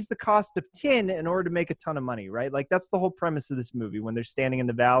to raise the cost of tin in order to make a ton of money, right? Like, that's the whole premise of this movie when they're standing in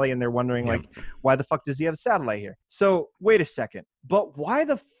the valley and they're wondering, like, why the fuck does he have a satellite here? So wait a second. But why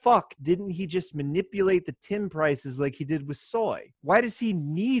the fuck didn't he just manipulate the tin prices like he did with soy? Why does he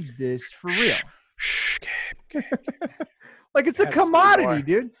need this for real? Like, it's a commodity,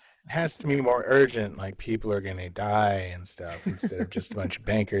 dude. It has to be more urgent, like people are going to die and stuff instead of just a bunch of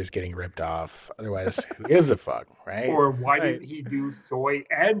bankers getting ripped off. Otherwise, who gives a fuck, right? Or why didn't he do soy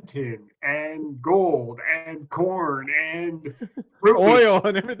and tin and gold and corn and oil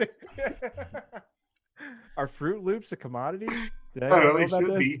and everything? Are Fruit Loops a commodity? Did I know they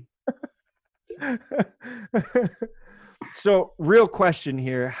should be. So, real question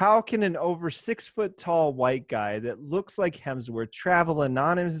here. How can an over 6 foot tall white guy that looks like Hemsworth travel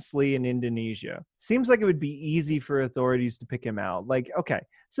anonymously in Indonesia? Seems like it would be easy for authorities to pick him out. Like, okay,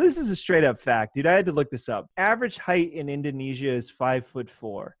 so this is a straight up fact, dude. I had to look this up. Average height in Indonesia is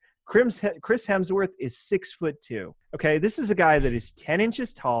 5'4". Chris Hemsworth is 6'2". Okay, this is a guy that is 10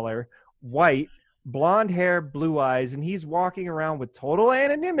 inches taller, white, blonde hair, blue eyes, and he's walking around with total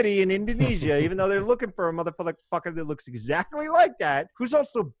anonymity in Indonesia, even though they're looking for a motherfucker that looks exactly like that, who's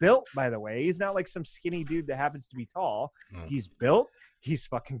also built, by the way. He's not like some skinny dude that happens to be tall. He's built. He's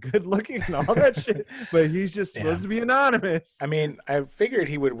fucking good looking and all that shit, but he's just supposed to be anonymous. I mean, I figured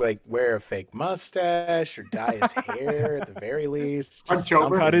he would like wear a fake mustache or dye his hair at the very least.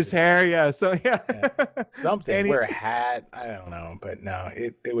 Cut his hair, so something. Wear a hat. I don't know, but no,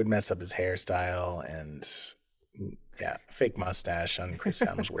 it would mess up his hairstyle, and Yeah, fake mustache on Chris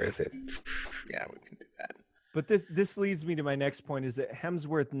Hemsworth. Yeah, we can do that. But this leads me to my next point is that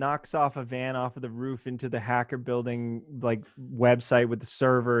Hemsworth knocks off a van off of the roof into the hacker building like website with the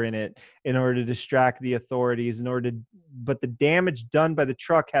server in it in order to distract the authorities but the damage done by the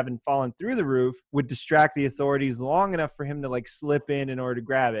truck having fallen through the roof would distract the authorities long enough for him to like slip in order to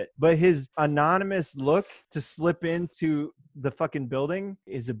grab it. But his anonymous look to slip into the fucking building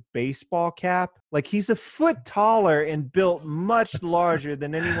is a baseball cap. Like he's a foot taller and built much larger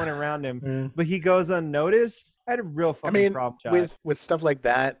than anyone around him, but he goes unnoticed. I had a real fucking problem, Josh. with stuff like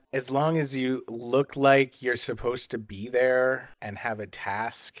that, as long as you look like you're supposed to be there and have a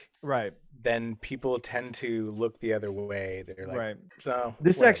task, right, then people tend to look the other way. They're like, right. So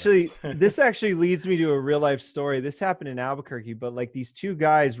this actually leads me to a real life story. This happened in Albuquerque, but like these two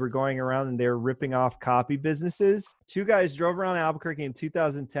guys were going around and they were ripping off copy businesses. Two guys drove around Albuquerque in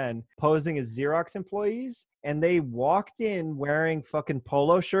 2010 posing as Xerox employees, and they walked in wearing fucking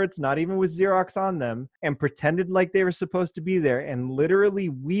polo shirts, not even with Xerox on them, and pretended like they were supposed to be there and literally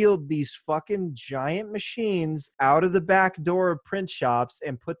wheeled these fucking giant machines out of the back door of print shops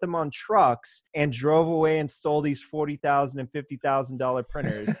and put them on trucks and drove away and stole these $40,000 and $50,000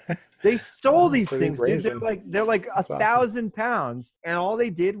 printers. They stole these things, brazen. Dude. They're like 1,000 pounds. And all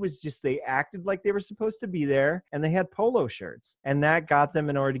they did was just they acted like they were supposed to be there, and they had polo shirts. And that got them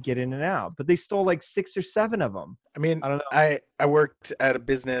in order to get in and out. But they stole like 6 or 7 of them. I mean, I don't know. I worked at a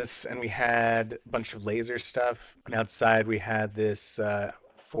business and we had a bunch of laser stuff. And outside we had this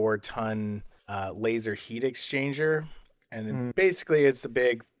 4-ton laser heat exchanger. And basically it's a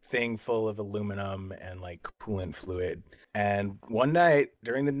big thing full of aluminum and like coolant fluid. And one night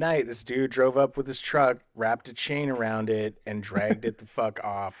during the night, this dude drove up with his truck, wrapped a chain around it, and dragged it the fuck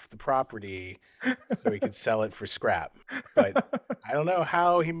off the property so he could sell it for scrap. But I don't know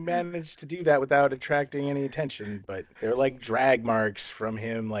how he managed to do that without attracting any attention. But they're like drag marks from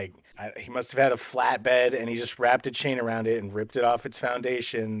him. Like he must have had a flatbed and he just wrapped a chain around it and ripped it off its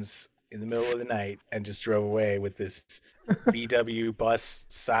foundations in the middle of the night and just drove away with this VW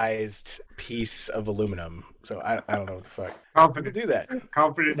bus-sized piece of aluminum. So I don't know what the fuck. Confident. Do that.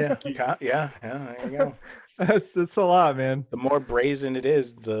 Confident. Yeah. There you go. That's a lot, man. The more brazen it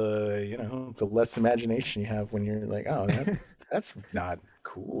is, the less imagination you have when you're like, oh, that's not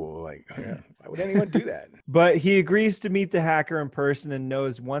cool. Like, why would anyone do that? But he agrees to meet the hacker in person and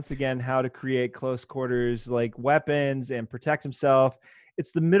knows once again how to create close quarters like weapons and protect himself.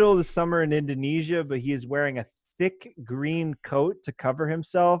 It's the middle of the summer in Indonesia, but he is wearing a thick green coat to cover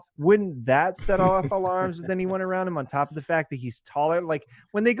himself. Wouldn't that set off alarms with anyone around him, on top of the fact that he's taller? Like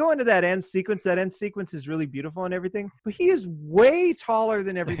when they go into that end sequence is really beautiful and everything, but he is way taller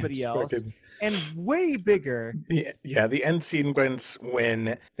than everybody else and way bigger. Yeah, the end sequence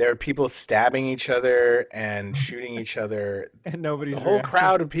when there are people stabbing each other and shooting each other, and nobody's the whole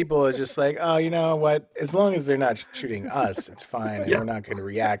crowd of people is just like, oh, you know what? As long as they're not shooting us, it's fine, and we're not going to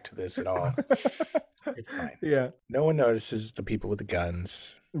react to this at all. It's fine. Yeah. No one notices the people with the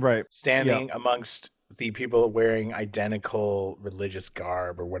guns. Right. Standing amongst the people wearing identical religious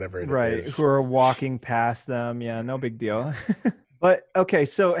garb or whatever it is. Right. Who are walking past them. Yeah, no big deal. But okay,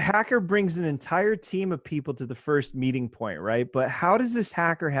 so hacker brings an entire team of people to the first meeting point, right? But how does this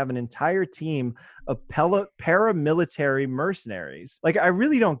hacker have an entire team of paramilitary mercenaries? Like, I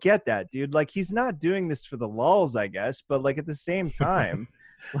really don't get that, dude. Like, he's not doing this for the lulz, I guess, but like at the same time,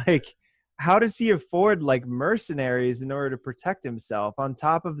 like, how does he afford like mercenaries in order to protect himself? On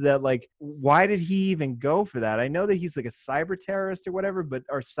top of that, like, why did he even go for that? I know that he's like a cyber terrorist or whatever, but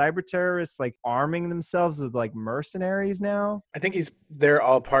are cyber terrorists like arming themselves with like mercenaries now? I think they're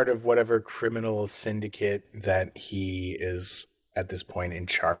all part of whatever criminal syndicate that he is at this point in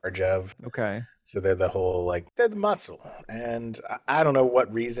charge of. Okay. So they're they're the muscle. And I don't know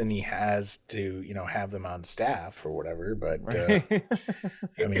what reason he has to, have them on staff or whatever, but right.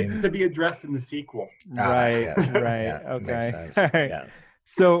 I mean, it's to be addressed in the sequel. Right. Yes. Right. Yeah, okay. Makes sense. Right. Yeah.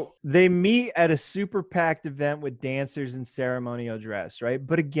 So they meet at a super packed event with dancers in ceremonial dress, right?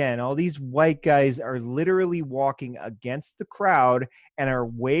 But again, all these white guys are literally walking against the crowd and are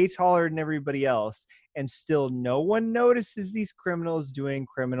way taller than everybody else. And still no one notices these criminals doing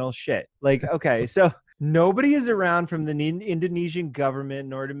criminal shit. Like, okay, so nobody is around from the Indonesian government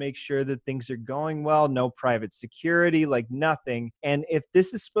in order to make sure that things are going well. No private security, like nothing. And if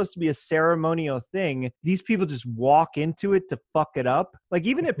this is supposed to be a ceremonial thing, these people just walk into it to fuck it up. Like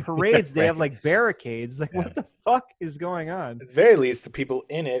even at parades, they have like barricades. Like what the fuck is going on? At the very least, the people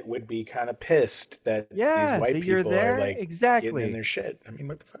in it would be kind of pissed that these white people are like exactly getting in their shit. I mean,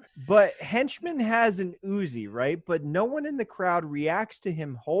 what the fuck? But Henchman has an Uzi, right? But no one in the crowd reacts to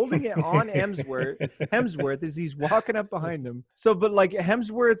him holding it on Hemsworth Hemsworth as he's walking up behind him. So, but like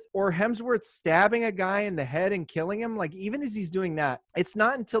Hemsworth stabbing a guy in the head and killing him, like even as he's doing that, it's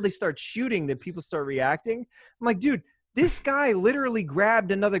not until they start shooting that people start reacting. I'm like, dude, this guy literally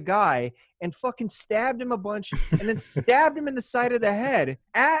grabbed another guy and fucking stabbed him a bunch and then stabbed him in the side of the head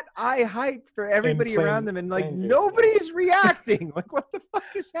at eye height for everybody around them. And like, nobody's reacting. Like, what the fuck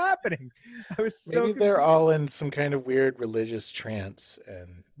is happening? I was so Maybe they're all in some kind of weird religious trance.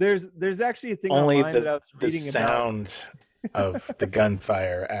 And there's actually a thing only online that I was reading the sound of the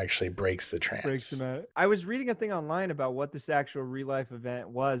gunfire actually breaks the trance. Breaks them out. I was reading a thing online about what this actual real life event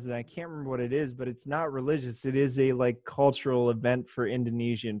was, and I can't remember what it is, but it's not religious. It is a like cultural event for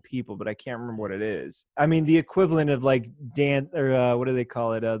Indonesian people, but I can't remember what it is. I mean, the equivalent of like what do they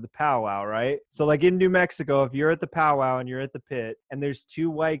call it? The powwow, right? So like in New Mexico, if you're at the powwow and you're at the pit, and there's two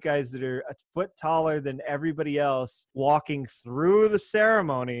white guys that are a foot taller than everybody else walking through the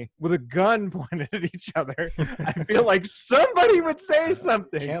ceremony with a gun pointed at each other, I feel like somebody would say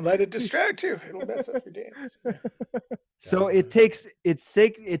something. Can't let it distract you. It'll mess up your dance. So it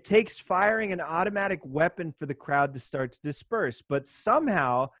takes firing an automatic weapon for the crowd to start to disperse. But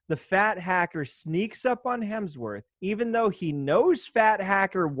somehow the fat hacker sneaks up on Hemsworth, even though he knows fat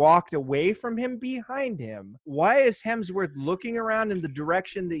hacker walked away from him behind him. Why is Hemsworth looking around in the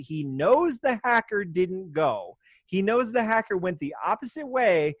direction that he knows the hacker didn't go? He knows the hacker went the opposite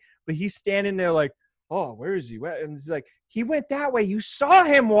way, but he's standing there like, oh, where is he? And it's like, he went that way. You saw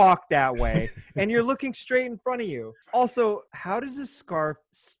him walk that way, and you're looking straight in front of you. Also, how does a scarf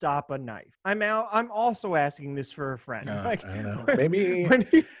stop a knife? I'm also asking this for a friend. I don't know. Maybe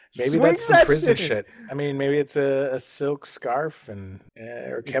that's some prison shit. I mean, maybe it's a silk scarf and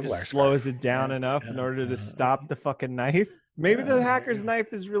or Kevlar. Slows it down enough in order to stop the fucking knife. Maybe the hacker's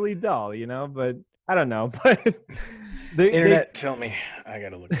knife is really dull, but I don't know. But internet, tell me. I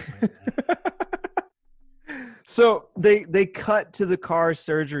gotta look at that. So they cut to the car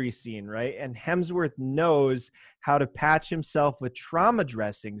surgery scene, right? And Hemsworth knows how to patch himself with trauma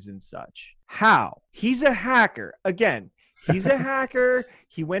dressings and such. How? He's a hacker. Again, he's a hacker.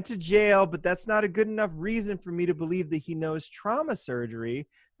 He went to jail, but that's not a good enough reason for me to believe that he knows trauma surgery,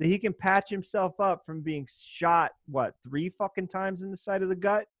 that he can patch himself up from being shot, 3 fucking times in the side of the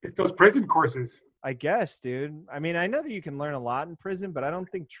gut? It's those prison courses. I guess, dude. I mean, I know that you can learn a lot in prison, but I don't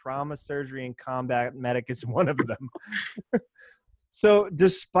think trauma surgery and combat medic is one of them. So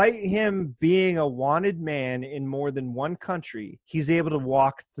despite him being a wanted man in more than one country, he's able to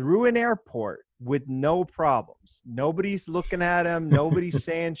walk through an airport with no problems. Nobody's looking at him. Nobody's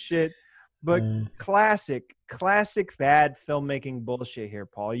saying shit. But classic bad filmmaking bullshit here,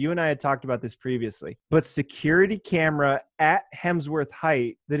 Paul. You and I had talked about this previously. But security camera at Hemsworth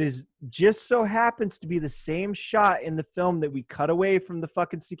height that is just so happens to be the same shot in the film that we cut away from the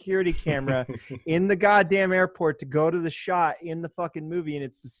fucking security camera in the goddamn airport to go to the shot in the fucking movie, and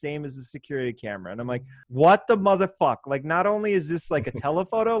it's the same as the security camera. And I'm like, what the motherfuck? Like, not only is this like a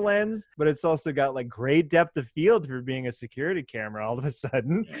telephoto lens, but it's also got like great depth of field for being a security camera all of a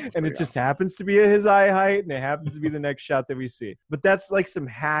sudden. And it just happens to be at his eye height, and it happens to be the next shot that we see. But that's like some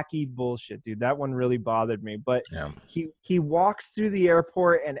hacky bullshit, dude. That one really bothered me. But he walks through the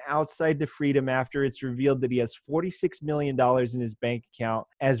airport and outside to freedom after it's revealed that he has $46 million in his bank account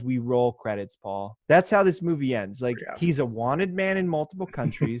as we roll credits, Paul. That's how this movie ends. Like, he's a wanted man in multiple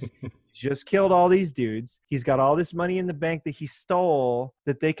countries. Just killed all these dudes. He's got all this money in the bank that he stole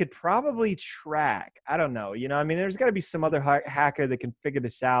that they could probably track. I don't know. I mean, there's got to be some other hacker that can figure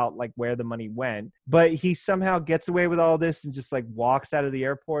this out, like where the money went. But he somehow gets away with all this and just like walks out of the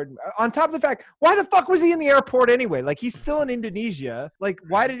airport. On top of the fact, why the fuck was he in the airport anyway? Like, he's still in Indonesia. Like,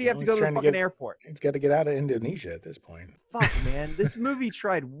 why did he have to go to the fucking airport? He's got to get out of Indonesia at this point. Fuck, man. This movie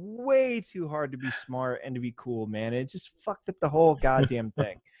tried way too hard to be smart and to be cool, man. It just fucked up the whole goddamn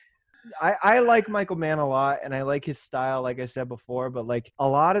thing. I like Michael Mann a lot, and I like his style, like I said before, but like a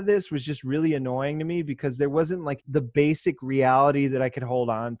lot of this was just really annoying to me because there wasn't like the basic reality that I could hold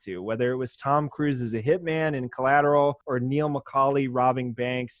on to, whether it was Tom Cruise as a hitman in Collateral, or Neil McCauley robbing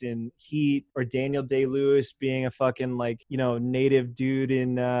banks in Heat, or Daniel Day-Lewis being a fucking like, native dude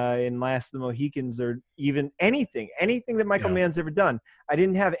in Last of the Mohicans, or even anything that Michael Mann's ever done. I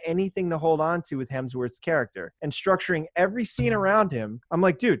didn't have anything to hold on to with Hemsworth's character, and structuring every scene around him. I'm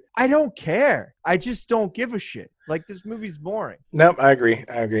like, dude, I don't care. I just don't give a shit. Like, this movie's boring. Nope, I agree.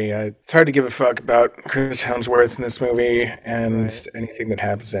 It's hard to give a fuck about Chris Hemsworth in this movie and Right. anything that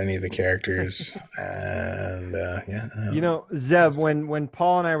happens to any of the characters. And You know, Zeb, when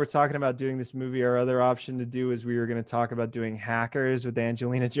Paul and I were talking about doing this movie, our other option to do is we were going to talk about doing Hackers with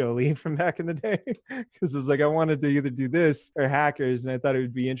Angelina Jolie from back in the day. Because it was like I wanted to either do this or Hackers, and I thought it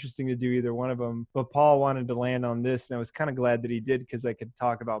would be interesting to do either one of them. But Paul wanted to land on this, and I was kind of glad that he did because I could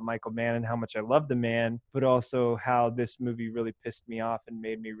talk about Michael Mann and how much I love the man, but also how this movie really pissed me off and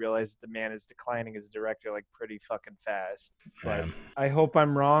made me realize that the man is declining as a director like pretty fucking fast. But I hope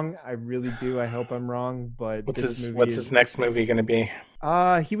I'm wrong. I really do. I hope I'm wrong. But what's his next movie going to be?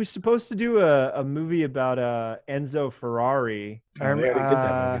 He was supposed to do a movie about Enzo Ferrari. They already did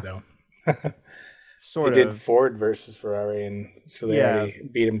that movie though. Sort they of. did Ford versus Ferrari, and so they already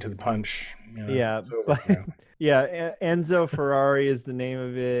beat him to the punch. You know, yeah, but Enzo Ferrari is the name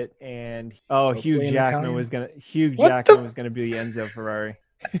of it, and Hugh Jackman was gonna be Enzo Ferrari.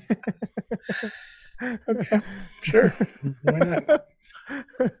 Okay, sure, why not?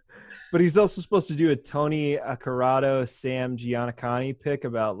 But he's also supposed to do a Tony Accarato, Sam Giancana pick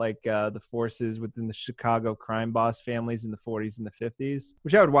about like the forces within the Chicago crime boss families in the 40s and the 50s,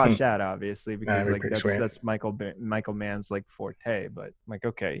 which I would watch that obviously because like that's Michael Mann's like forte. But I'm like,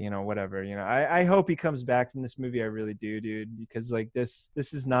 okay, you know, whatever. You know, I hope he comes back from this movie. I really do, dude, because like this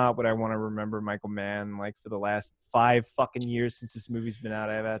is not what I want to remember Michael Mann like for the last 5 fucking years since this movie's been out.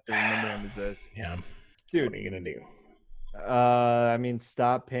 I have to remember him as this. Yeah, dude. What are you gonna do? I mean,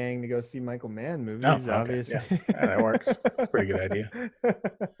 stop paying to go see Michael Mann movies. Oh, okay. Obviously, yeah, that works. That's a pretty good idea.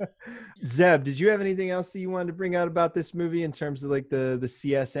 Zeb, did you have anything else that you wanted to bring out about this movie in terms of like the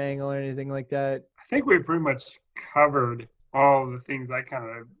CS angle or anything like that? I think we pretty much covered all the things I kind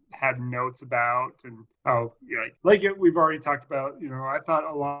of had notes about, and we've already talked about. You know, I thought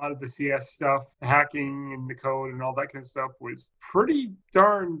a lot of the CS stuff, the hacking and the code and all that kind of stuff was pretty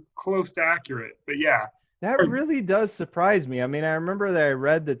darn close to accurate. But yeah. That really does surprise me. I mean, I remember that I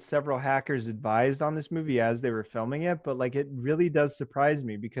read that several hackers advised on this movie as they were filming it, but like it really does surprise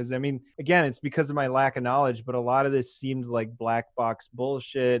me because I mean, again, it's because of my lack of knowledge, but a lot of this seemed like black box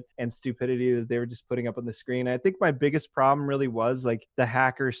bullshit and stupidity that they were just putting up on the screen. I think my biggest problem really was like the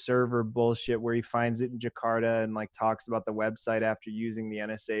hacker server bullshit where he finds it in Jakarta and like talks about the website after using the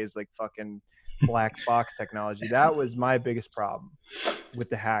NSA's like fucking black box technology. That was my biggest problem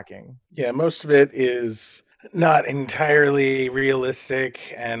with the hacking. Yeah, most of it is not entirely realistic,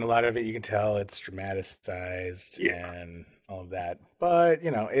 and a lot of it you can tell it's dramatized and all of that. But,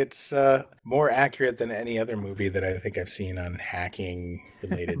 you know, it's more accurate than any other movie that I think I've seen on hacking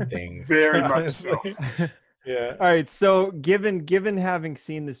related things. Very much so. Yeah. All right. So given having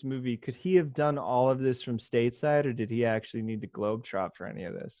seen this movie, could he have done all of this from stateside, or did he actually need to globetrot for any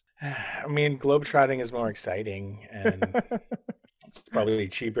of this? I mean, globetrotting is more exciting, and it's probably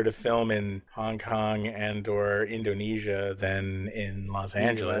cheaper to film in Hong Kong and or Indonesia than in Los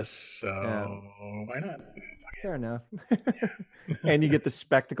Angeles. So why not? Fair enough. And you get the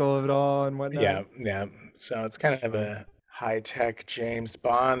spectacle of it all and whatnot. Yeah. So it's kind of a high-tech James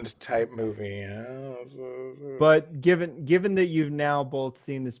Bond type movie. But given that you've now both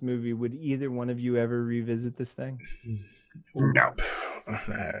seen this movie, would either one of you ever revisit this thing? No.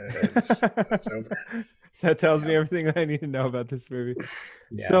 It's over. So that tells me everything I need to know about this movie.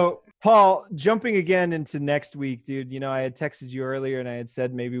 Yeah. So, Paul, jumping again into next week, dude, you know, I had texted you earlier and I had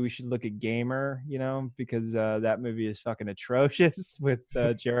said maybe we should look at Gamer, you know, because that movie is fucking atrocious with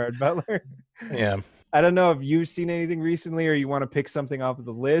Gerard Butler. Yeah. I don't know if you've seen anything recently or you want to pick something off of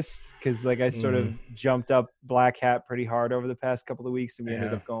the list, because like I sort of jumped up Black Hat pretty hard over the past couple of weeks and we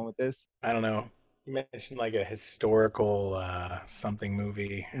ended up going with this. I don't know. You mentioned like a historical something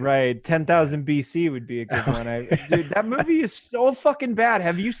movie. Right. 10,000 BC would be a good one. Dude, that movie is so fucking bad.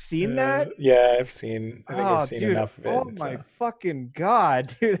 Have you seen that? Yeah, I've seen Dude, enough of it. Oh my fucking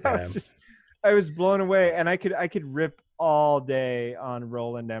God, dude. I was blown away, and I could rip all day on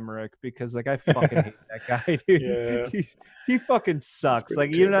Roland Emmerich because like I fucking hate that guy, dude. Yeah. He fucking sucks.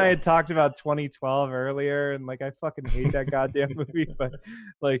 Like you and I had talked about 2012 earlier, and like I fucking hate that goddamn movie, but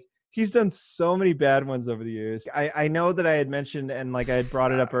like he's done so many bad ones over the years. I know that I had mentioned and like I had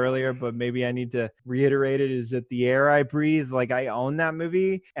brought it up earlier, but maybe I need to reiterate it, is that The Air I Breathe, like I own that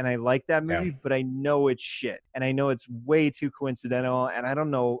movie and I like that movie, but I know it's shit. And I know it's way too coincidental. And I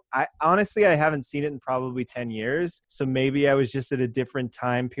don't know. I honestly haven't seen it in probably 10 years. So maybe I was just at a different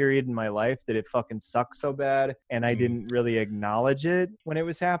time period in my life that it fucking sucks so bad. And I didn't really acknowledge it when it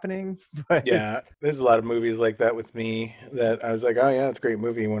was happening. But yeah, there's a lot of movies like that with me that I was like, oh yeah, it's a great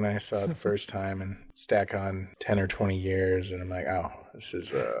movie when I saw it the first time and stack on 10 or 20 years, and I'm like, oh, this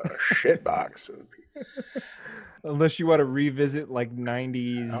is a shit box. Unless you want to revisit like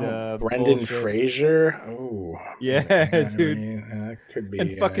 90s Brendan bullshit. Fraser. Oh, yeah, man, dude. I mean, that could be.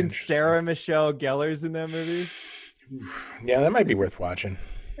 And fucking Sarah Michelle Gellar's in that movie. Yeah, that might be worth watching.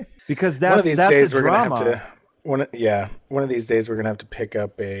 Because that's a drama. Gonna have to. One of these days we're gonna have to pick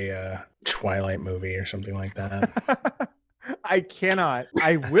up a Twilight movie or something like that.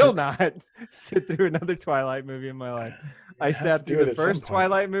 I will not sit through another Twilight movie in my life. I sat through the first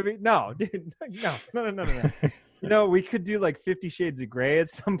Twilight movie. No, dude, no. You know, we could do like 50 Shades of Grey at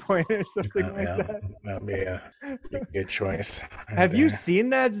some point or something like that. That'd be a good choice. Have you seen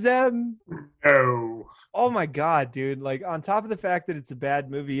that, Zeb? No. Oh my God, dude. Like, on top of the fact that it's a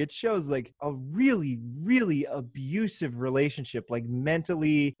bad movie, it shows like a really, really abusive relationship, like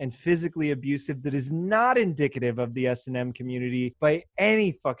mentally and physically abusive, that is not indicative of the S&M community by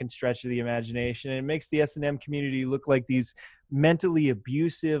any fucking stretch of the imagination. And it makes the S&M community look like these mentally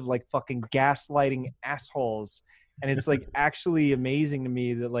abusive, like fucking gaslighting assholes. And it's like actually amazing to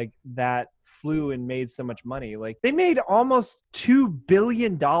me that like that flew and made so much money. Like, they made almost $2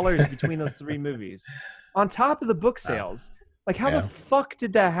 billion between those three movies. On top of the book sales. Like, how the fuck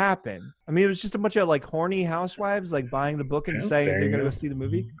did that happen? I mean, it was just a bunch of like horny housewives like buying the book and saying they're gonna go see the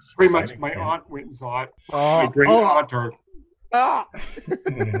movie. Pretty much, my aunt went and saw it. My great aunt.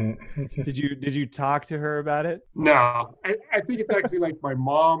 Did you talk to her about it? No, I think it's actually like my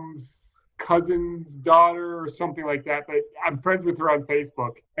mom's cousin's daughter or something like that. But I'm friends with her on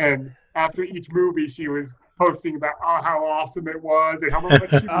Facebook, and after each movie, she was posting about how awesome it was and how much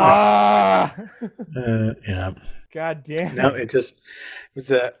she loved. Yeah. God damn. No, it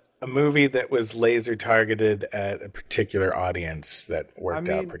was a movie that was laser targeted at a particular audience that worked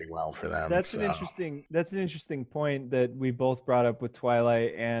out pretty well for them. That's an interesting point that we both brought up with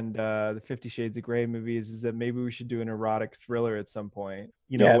Twilight and the 50 Shades of Grey movies, is that maybe we should do an erotic thriller at some point.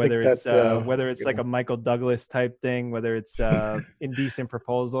 You know, whether it's like a Michael Douglas type thing, whether it's Indecent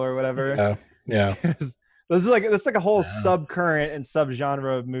Proposal or whatever. Yeah. That's like a whole subcurrent and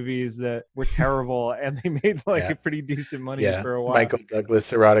subgenre of movies that were terrible, and they made like a pretty decent money for a while. Michael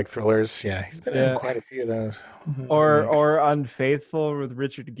Douglas erotic thrillers. Yeah, he's been in quite a few of those. Or Unfaithful with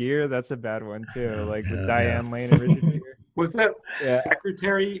Richard Gere. That's a bad one too. Like with Diane Lane and Richard Gere. Was that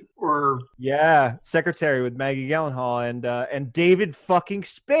Secretary or? Yeah, Secretary with Maggie Gyllenhaal and David fucking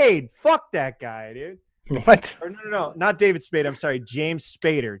Spade. Fuck that guy, dude. What? Or no, not David Spade. I'm sorry, James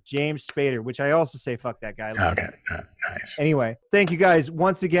Spader, which I also say fuck that guy. Okay, nice. Anyway, thank you guys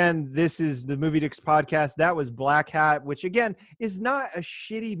once again. This is the Movie Dicks podcast. That was Black Hat, which again is not a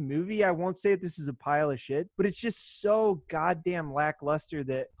shitty movie. I won't say that this is a pile of shit, but it's just so goddamn lackluster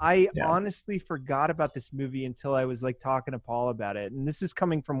that I honestly forgot about this movie until I was like talking to Paul about it. And this is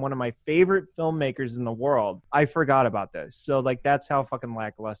coming from one of my favorite filmmakers in the world. I forgot about this. So like, that's how fucking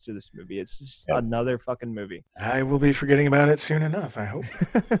lackluster this movie is. It's just another fucking movie. I will be forgetting about it soon enough, I hope.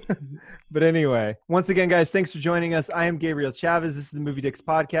 But anyway, once again, guys, thanks for joining us. I am Gabriel Chavez. This is the Movie Dicks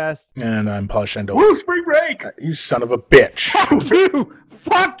podcast. And I'm Paul Schendel. Woo, spring break! You son of a bitch.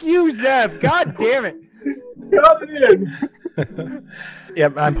 Fuck you, Zeb. God damn it. Got it in.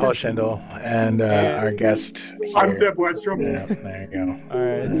 Yep, I'm Paul Schendel, and our guest here. I'm Zeb Westrom. Yeah, there you go. All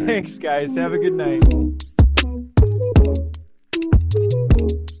right, thanks, guys. Have a good night.